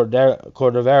Moses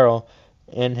Cordovero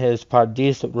in his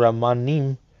Pardis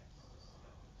Ramanim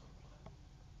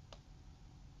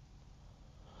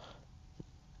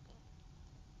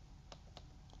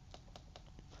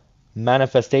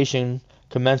manifestation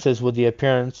commences with the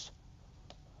appearance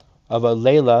of a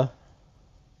Layla.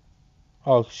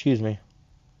 Oh, excuse me.